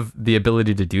do have the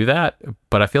ability to do that,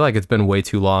 but I feel like it's been way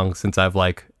too long since I've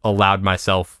like allowed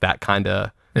myself that kind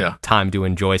of time to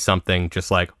enjoy something just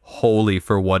like wholly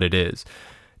for what it is.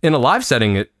 In a live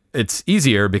setting, it's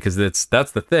easier because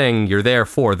that's the thing, you're there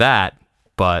for that.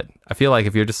 But I feel like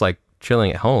if you're just like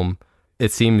chilling at home,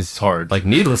 it seems hard, like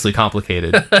needlessly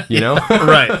complicated,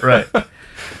 right.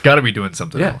 Got to be doing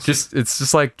something else. It's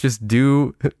just like just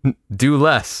do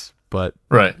less. But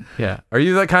right. Yeah. Are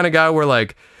you that kind of guy where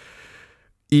like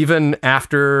even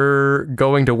after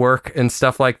going to work and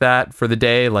stuff like that for the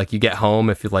day, like you get home,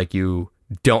 if you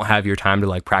don't have your time to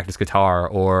like practice guitar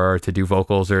or to do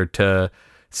vocals or to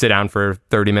sit down for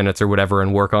 30 minutes or whatever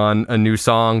and work on a new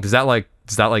song, does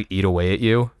that eat away at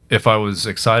you? If I was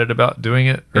excited about doing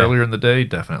it earlier in the day,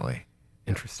 definitely.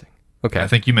 Interesting. Okay. I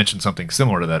think you mentioned something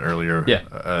similar to that earlier.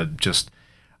 Yeah.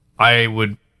 I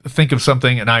would think of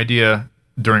something, an idea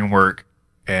during work,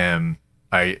 and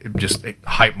I just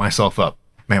hype myself up.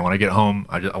 Man, when I get home,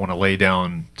 I want to lay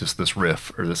down just this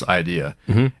riff or this idea.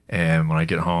 And when I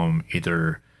get home,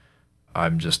 either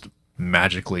I'm just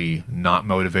magically not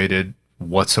motivated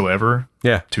whatsoever,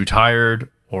 too tired,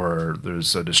 or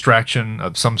there's a distraction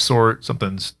of some sort,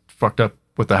 something's fucked up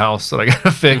with the house that I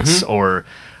gotta fix, or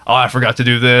I forgot to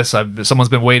do this, someone's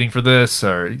been waiting for this,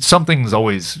 or something's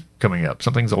always coming up,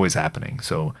 something's always happening.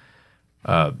 So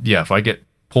if I get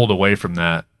pulled away from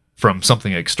that, from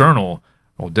something external,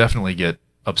 I'll definitely get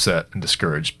upset and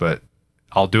discouraged, but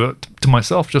I'll do it to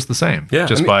myself just the same,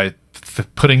 by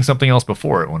putting something else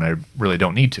before it when I really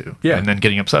don't need to, and then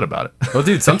getting upset about it. Well,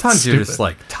 dude, sometimes you're just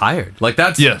like tired. Like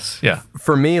that's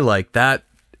for me, like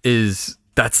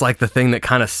that's like the thing that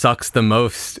kind of sucks the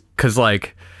most, because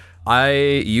like I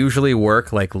usually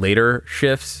work like later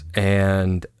shifts,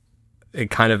 and it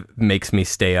kind of makes me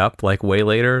stay up like way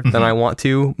later than I want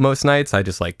to most nights. I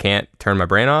just like can't turn my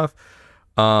brain off.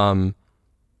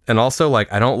 And also,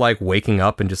 like, I don't like waking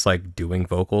up and just like doing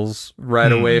vocals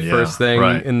right away first thing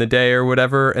in the day or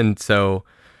whatever. And so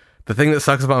the thing that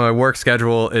sucks about my work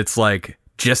schedule, it's like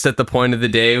just at the point of the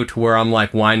day to where I'm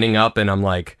like winding up and I'm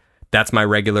like, that's my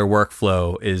regular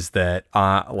workflow, is that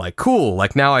like, cool,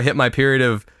 like now I hit my period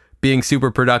of being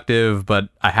super productive, but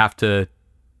I have to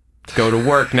go to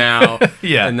work now.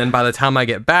 And then by the time I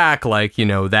get back, like,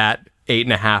 that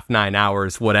 8.5, 9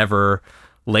 hours, whatever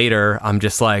later, I'm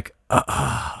just like, okay,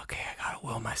 I gotta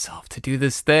will myself to do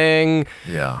this thing.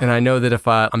 And I know that if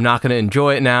I'm not going to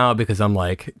enjoy it now because I'm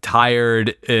like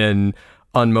tired and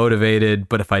unmotivated,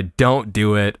 but if I don't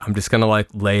do it, I'm just going to like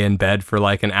lay in bed for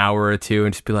like an hour or two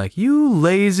and just be like, you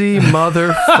lazy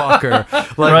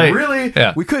motherfucker. Like, really?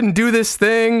 We couldn't do this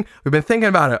thing. We've been thinking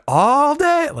about it all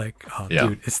day. Like,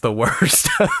 dude, it's the worst.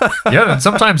 And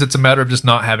sometimes it's a matter of just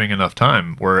not having enough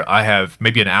time, where I have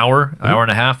maybe an hour, hour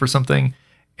and a half or something,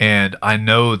 and I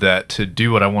know that to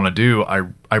do what I want to do,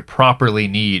 I properly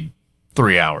need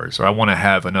 3 hours, or I want to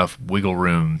have enough wiggle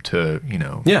room to,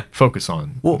 focus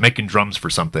on making drums for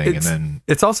something. And then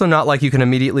it's also not like you can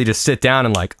immediately just sit down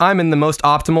and like, I'm in the most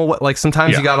optimal, like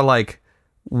sometimes you got to like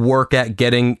work at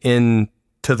getting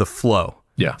into the flow.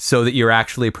 So that you're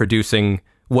actually producing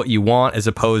what you want, as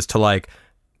opposed to like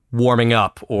warming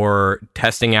up or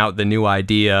testing out the new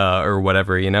idea or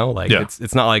whatever, you know? Like Yeah.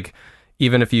 it's not like,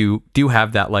 even if you do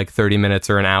have that like 30 minutes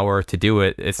or an hour to do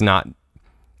it,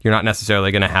 you're not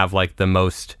necessarily going to have like the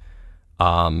most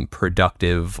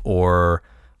productive or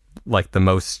like the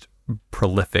most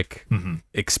prolific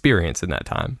experience in that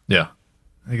time. Yeah.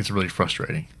 I think it's really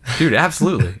frustrating. Dude,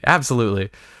 absolutely. Absolutely.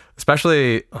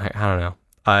 Especially, like, I don't know.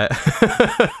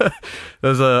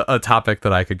 There's a topic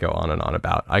that I could go on and on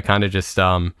about. I kind of just,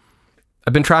 I've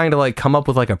been trying to like come up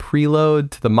with like a preload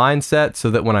to the mindset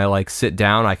so that when I like sit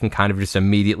down, I can kind of just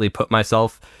immediately put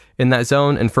myself in that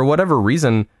zone. And for whatever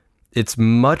reason, it's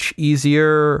much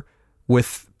easier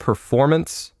with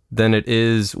performance than it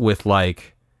is with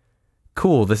like,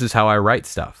 cool, this is how I write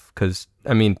stuff. Because,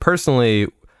 I mean, personally,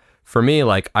 for me,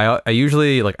 like I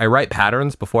usually like I write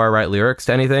patterns before I write lyrics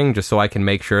to anything, just so I can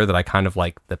make sure that I kind of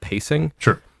like the pacing.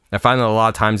 Sure. I find that a lot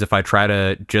of times if I try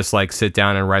to just like sit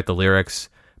down and write the lyrics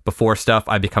before stuff,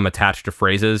 I become attached to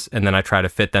phrases and then I try to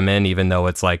fit them in, even though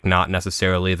it's like not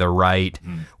necessarily the right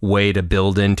way to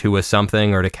build into a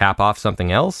something or to cap off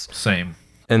something else. Same.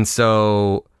 And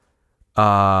so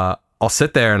I'll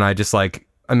sit there and I just like,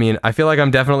 I mean, I feel like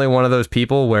I'm definitely one of those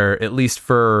people where, at least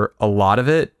for a lot of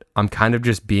it, I'm kind of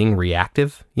just being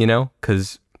reactive, you know,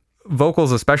 because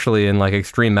vocals, especially in like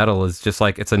extreme metal, is just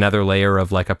like, it's another layer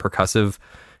of like a percussive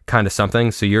kind of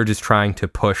something. So you're just trying to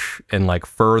push and like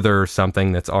further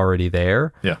something that's already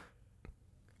there. Yeah.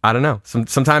 I don't know.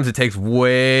 Sometimes it takes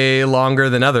way longer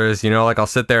than others, you know, like I'll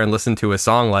sit there and listen to a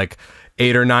song like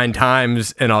 8 or 9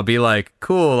 times and I'll be like,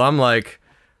 cool, I'm like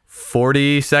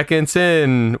 40 seconds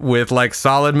in with like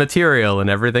solid material and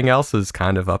everything else is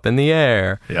kind of up in the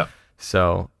air. Yeah.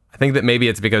 So I think that maybe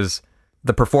it's because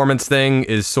the performance thing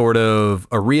is sort of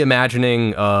a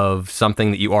reimagining of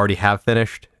something that you already have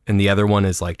finished, and the other one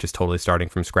is like just totally starting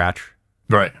from scratch.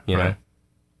 Right. You know? Right.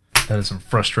 That is some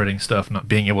frustrating stuff, not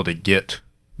being able to get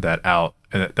that out.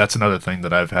 And that's another thing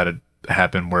that I've had it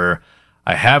happen where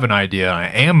I have an idea, I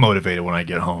am motivated when I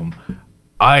get home.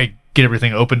 I get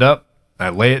everything opened up, I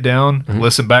lay it down,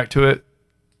 listen back to it.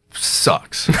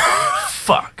 Sucks.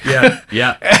 Fuck. Yeah.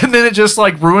 Yeah. And then it just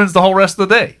like ruins the whole rest of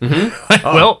the day. Like,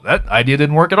 well, that idea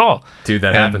didn't work at all. Dude,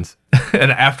 that happens.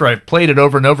 And after I played it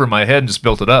over and over in my head and just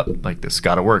built it up, like, this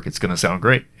got to work. It's going to sound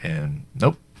great. And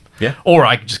nope. Yeah. Or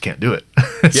I just can't do it.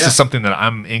 It's Yeah. just something that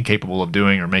I'm incapable of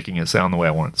doing or making it sound the way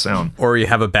I want it to sound. Or you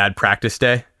have a bad practice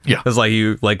day. Yeah. It's like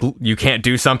you can't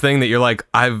do something that you're like,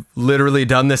 I've literally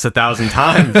done this 1,000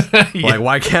 times. Like,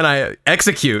 why can't I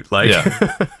execute? Like,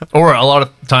 Yeah. Or a lot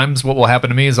of times what will happen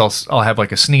to me is I'll have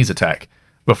like a sneeze attack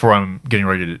before I'm getting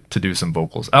ready to do some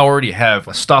vocals. I already have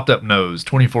a stopped up nose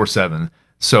 24/7.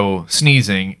 So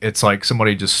sneezing, it's like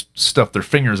somebody just stuffed their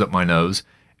fingers up my nose,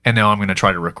 and now I'm going to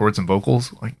try to record some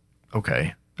vocals. Like,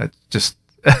 okay, that's just,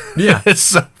 Yeah. it's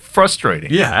so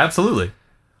frustrating. yeah, absolutely.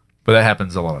 But that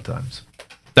happens a lot of times.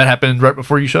 That happened right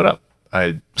before you showed up.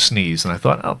 I sneezed, and I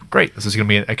thought, oh, great, this is going to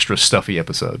be an extra stuffy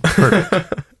episode.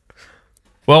 Perfect.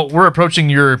 Well, we're approaching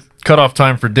your cutoff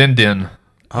time for Din Din,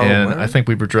 and man. I think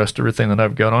we've addressed everything that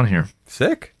I've got on here.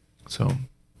 Sick. So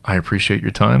I appreciate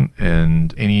your time,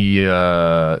 and any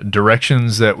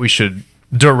directions that we should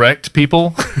direct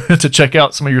people to check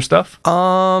out some of your stuff.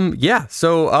 Yeah.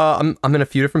 So I'm in a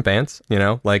few different bands, you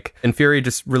know, like Inferi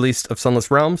just released Of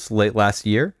Sunless Realms late last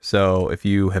year. So if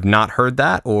you have not heard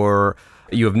that, or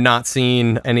you have not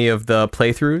seen any of the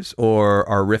playthroughs or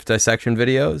our riff dissection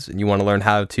videos, and you want to learn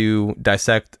how to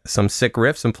dissect some sick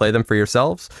riffs and play them for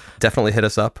yourselves, definitely hit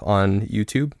us up on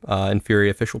YouTube, Inferi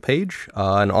official page,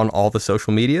 and on all the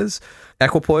social medias.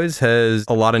 Equipoise has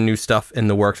a lot of new stuff in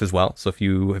the works as well. So if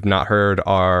you have not heard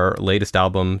our latest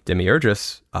album,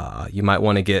 Demiurgus, you might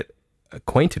want to get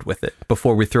acquainted with it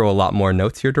before we throw a lot more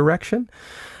notes your direction.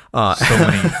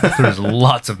 There's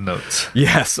lots of notes.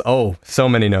 Yes. Oh, so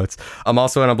many notes. I'm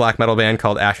also in a black metal band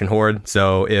called Ashen Horde.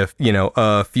 So if, you know,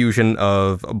 a fusion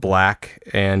of black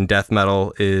and death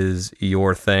metal is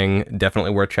your thing,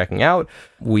 definitely worth checking out.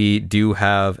 We do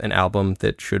have an album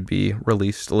that should be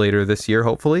released later this year,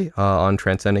 hopefully, on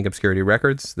Transcending Obscurity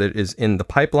Records that is in the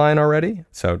pipeline already.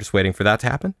 So just waiting for that to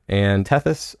happen. And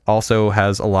Tethys also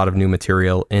has a lot of new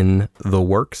material in the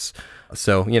works.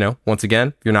 So, you know, once again,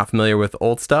 if you're not familiar with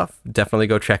old stuff, definitely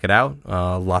go check it out.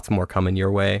 Lots more coming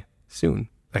your way soon.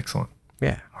 Excellent.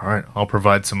 Yeah. All right. I'll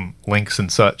provide some links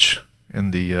and such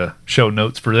in the show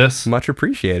notes for this. Much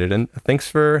appreciated. And thanks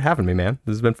for having me, man.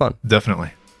 This has been fun.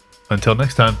 Definitely. Until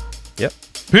next time. Yep.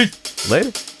 Peace.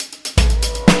 Later.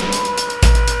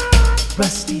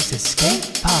 Rusty's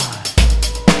Escape Pod.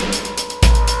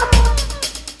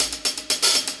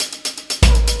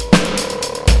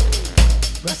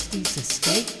 Rusty's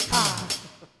Escape Pod.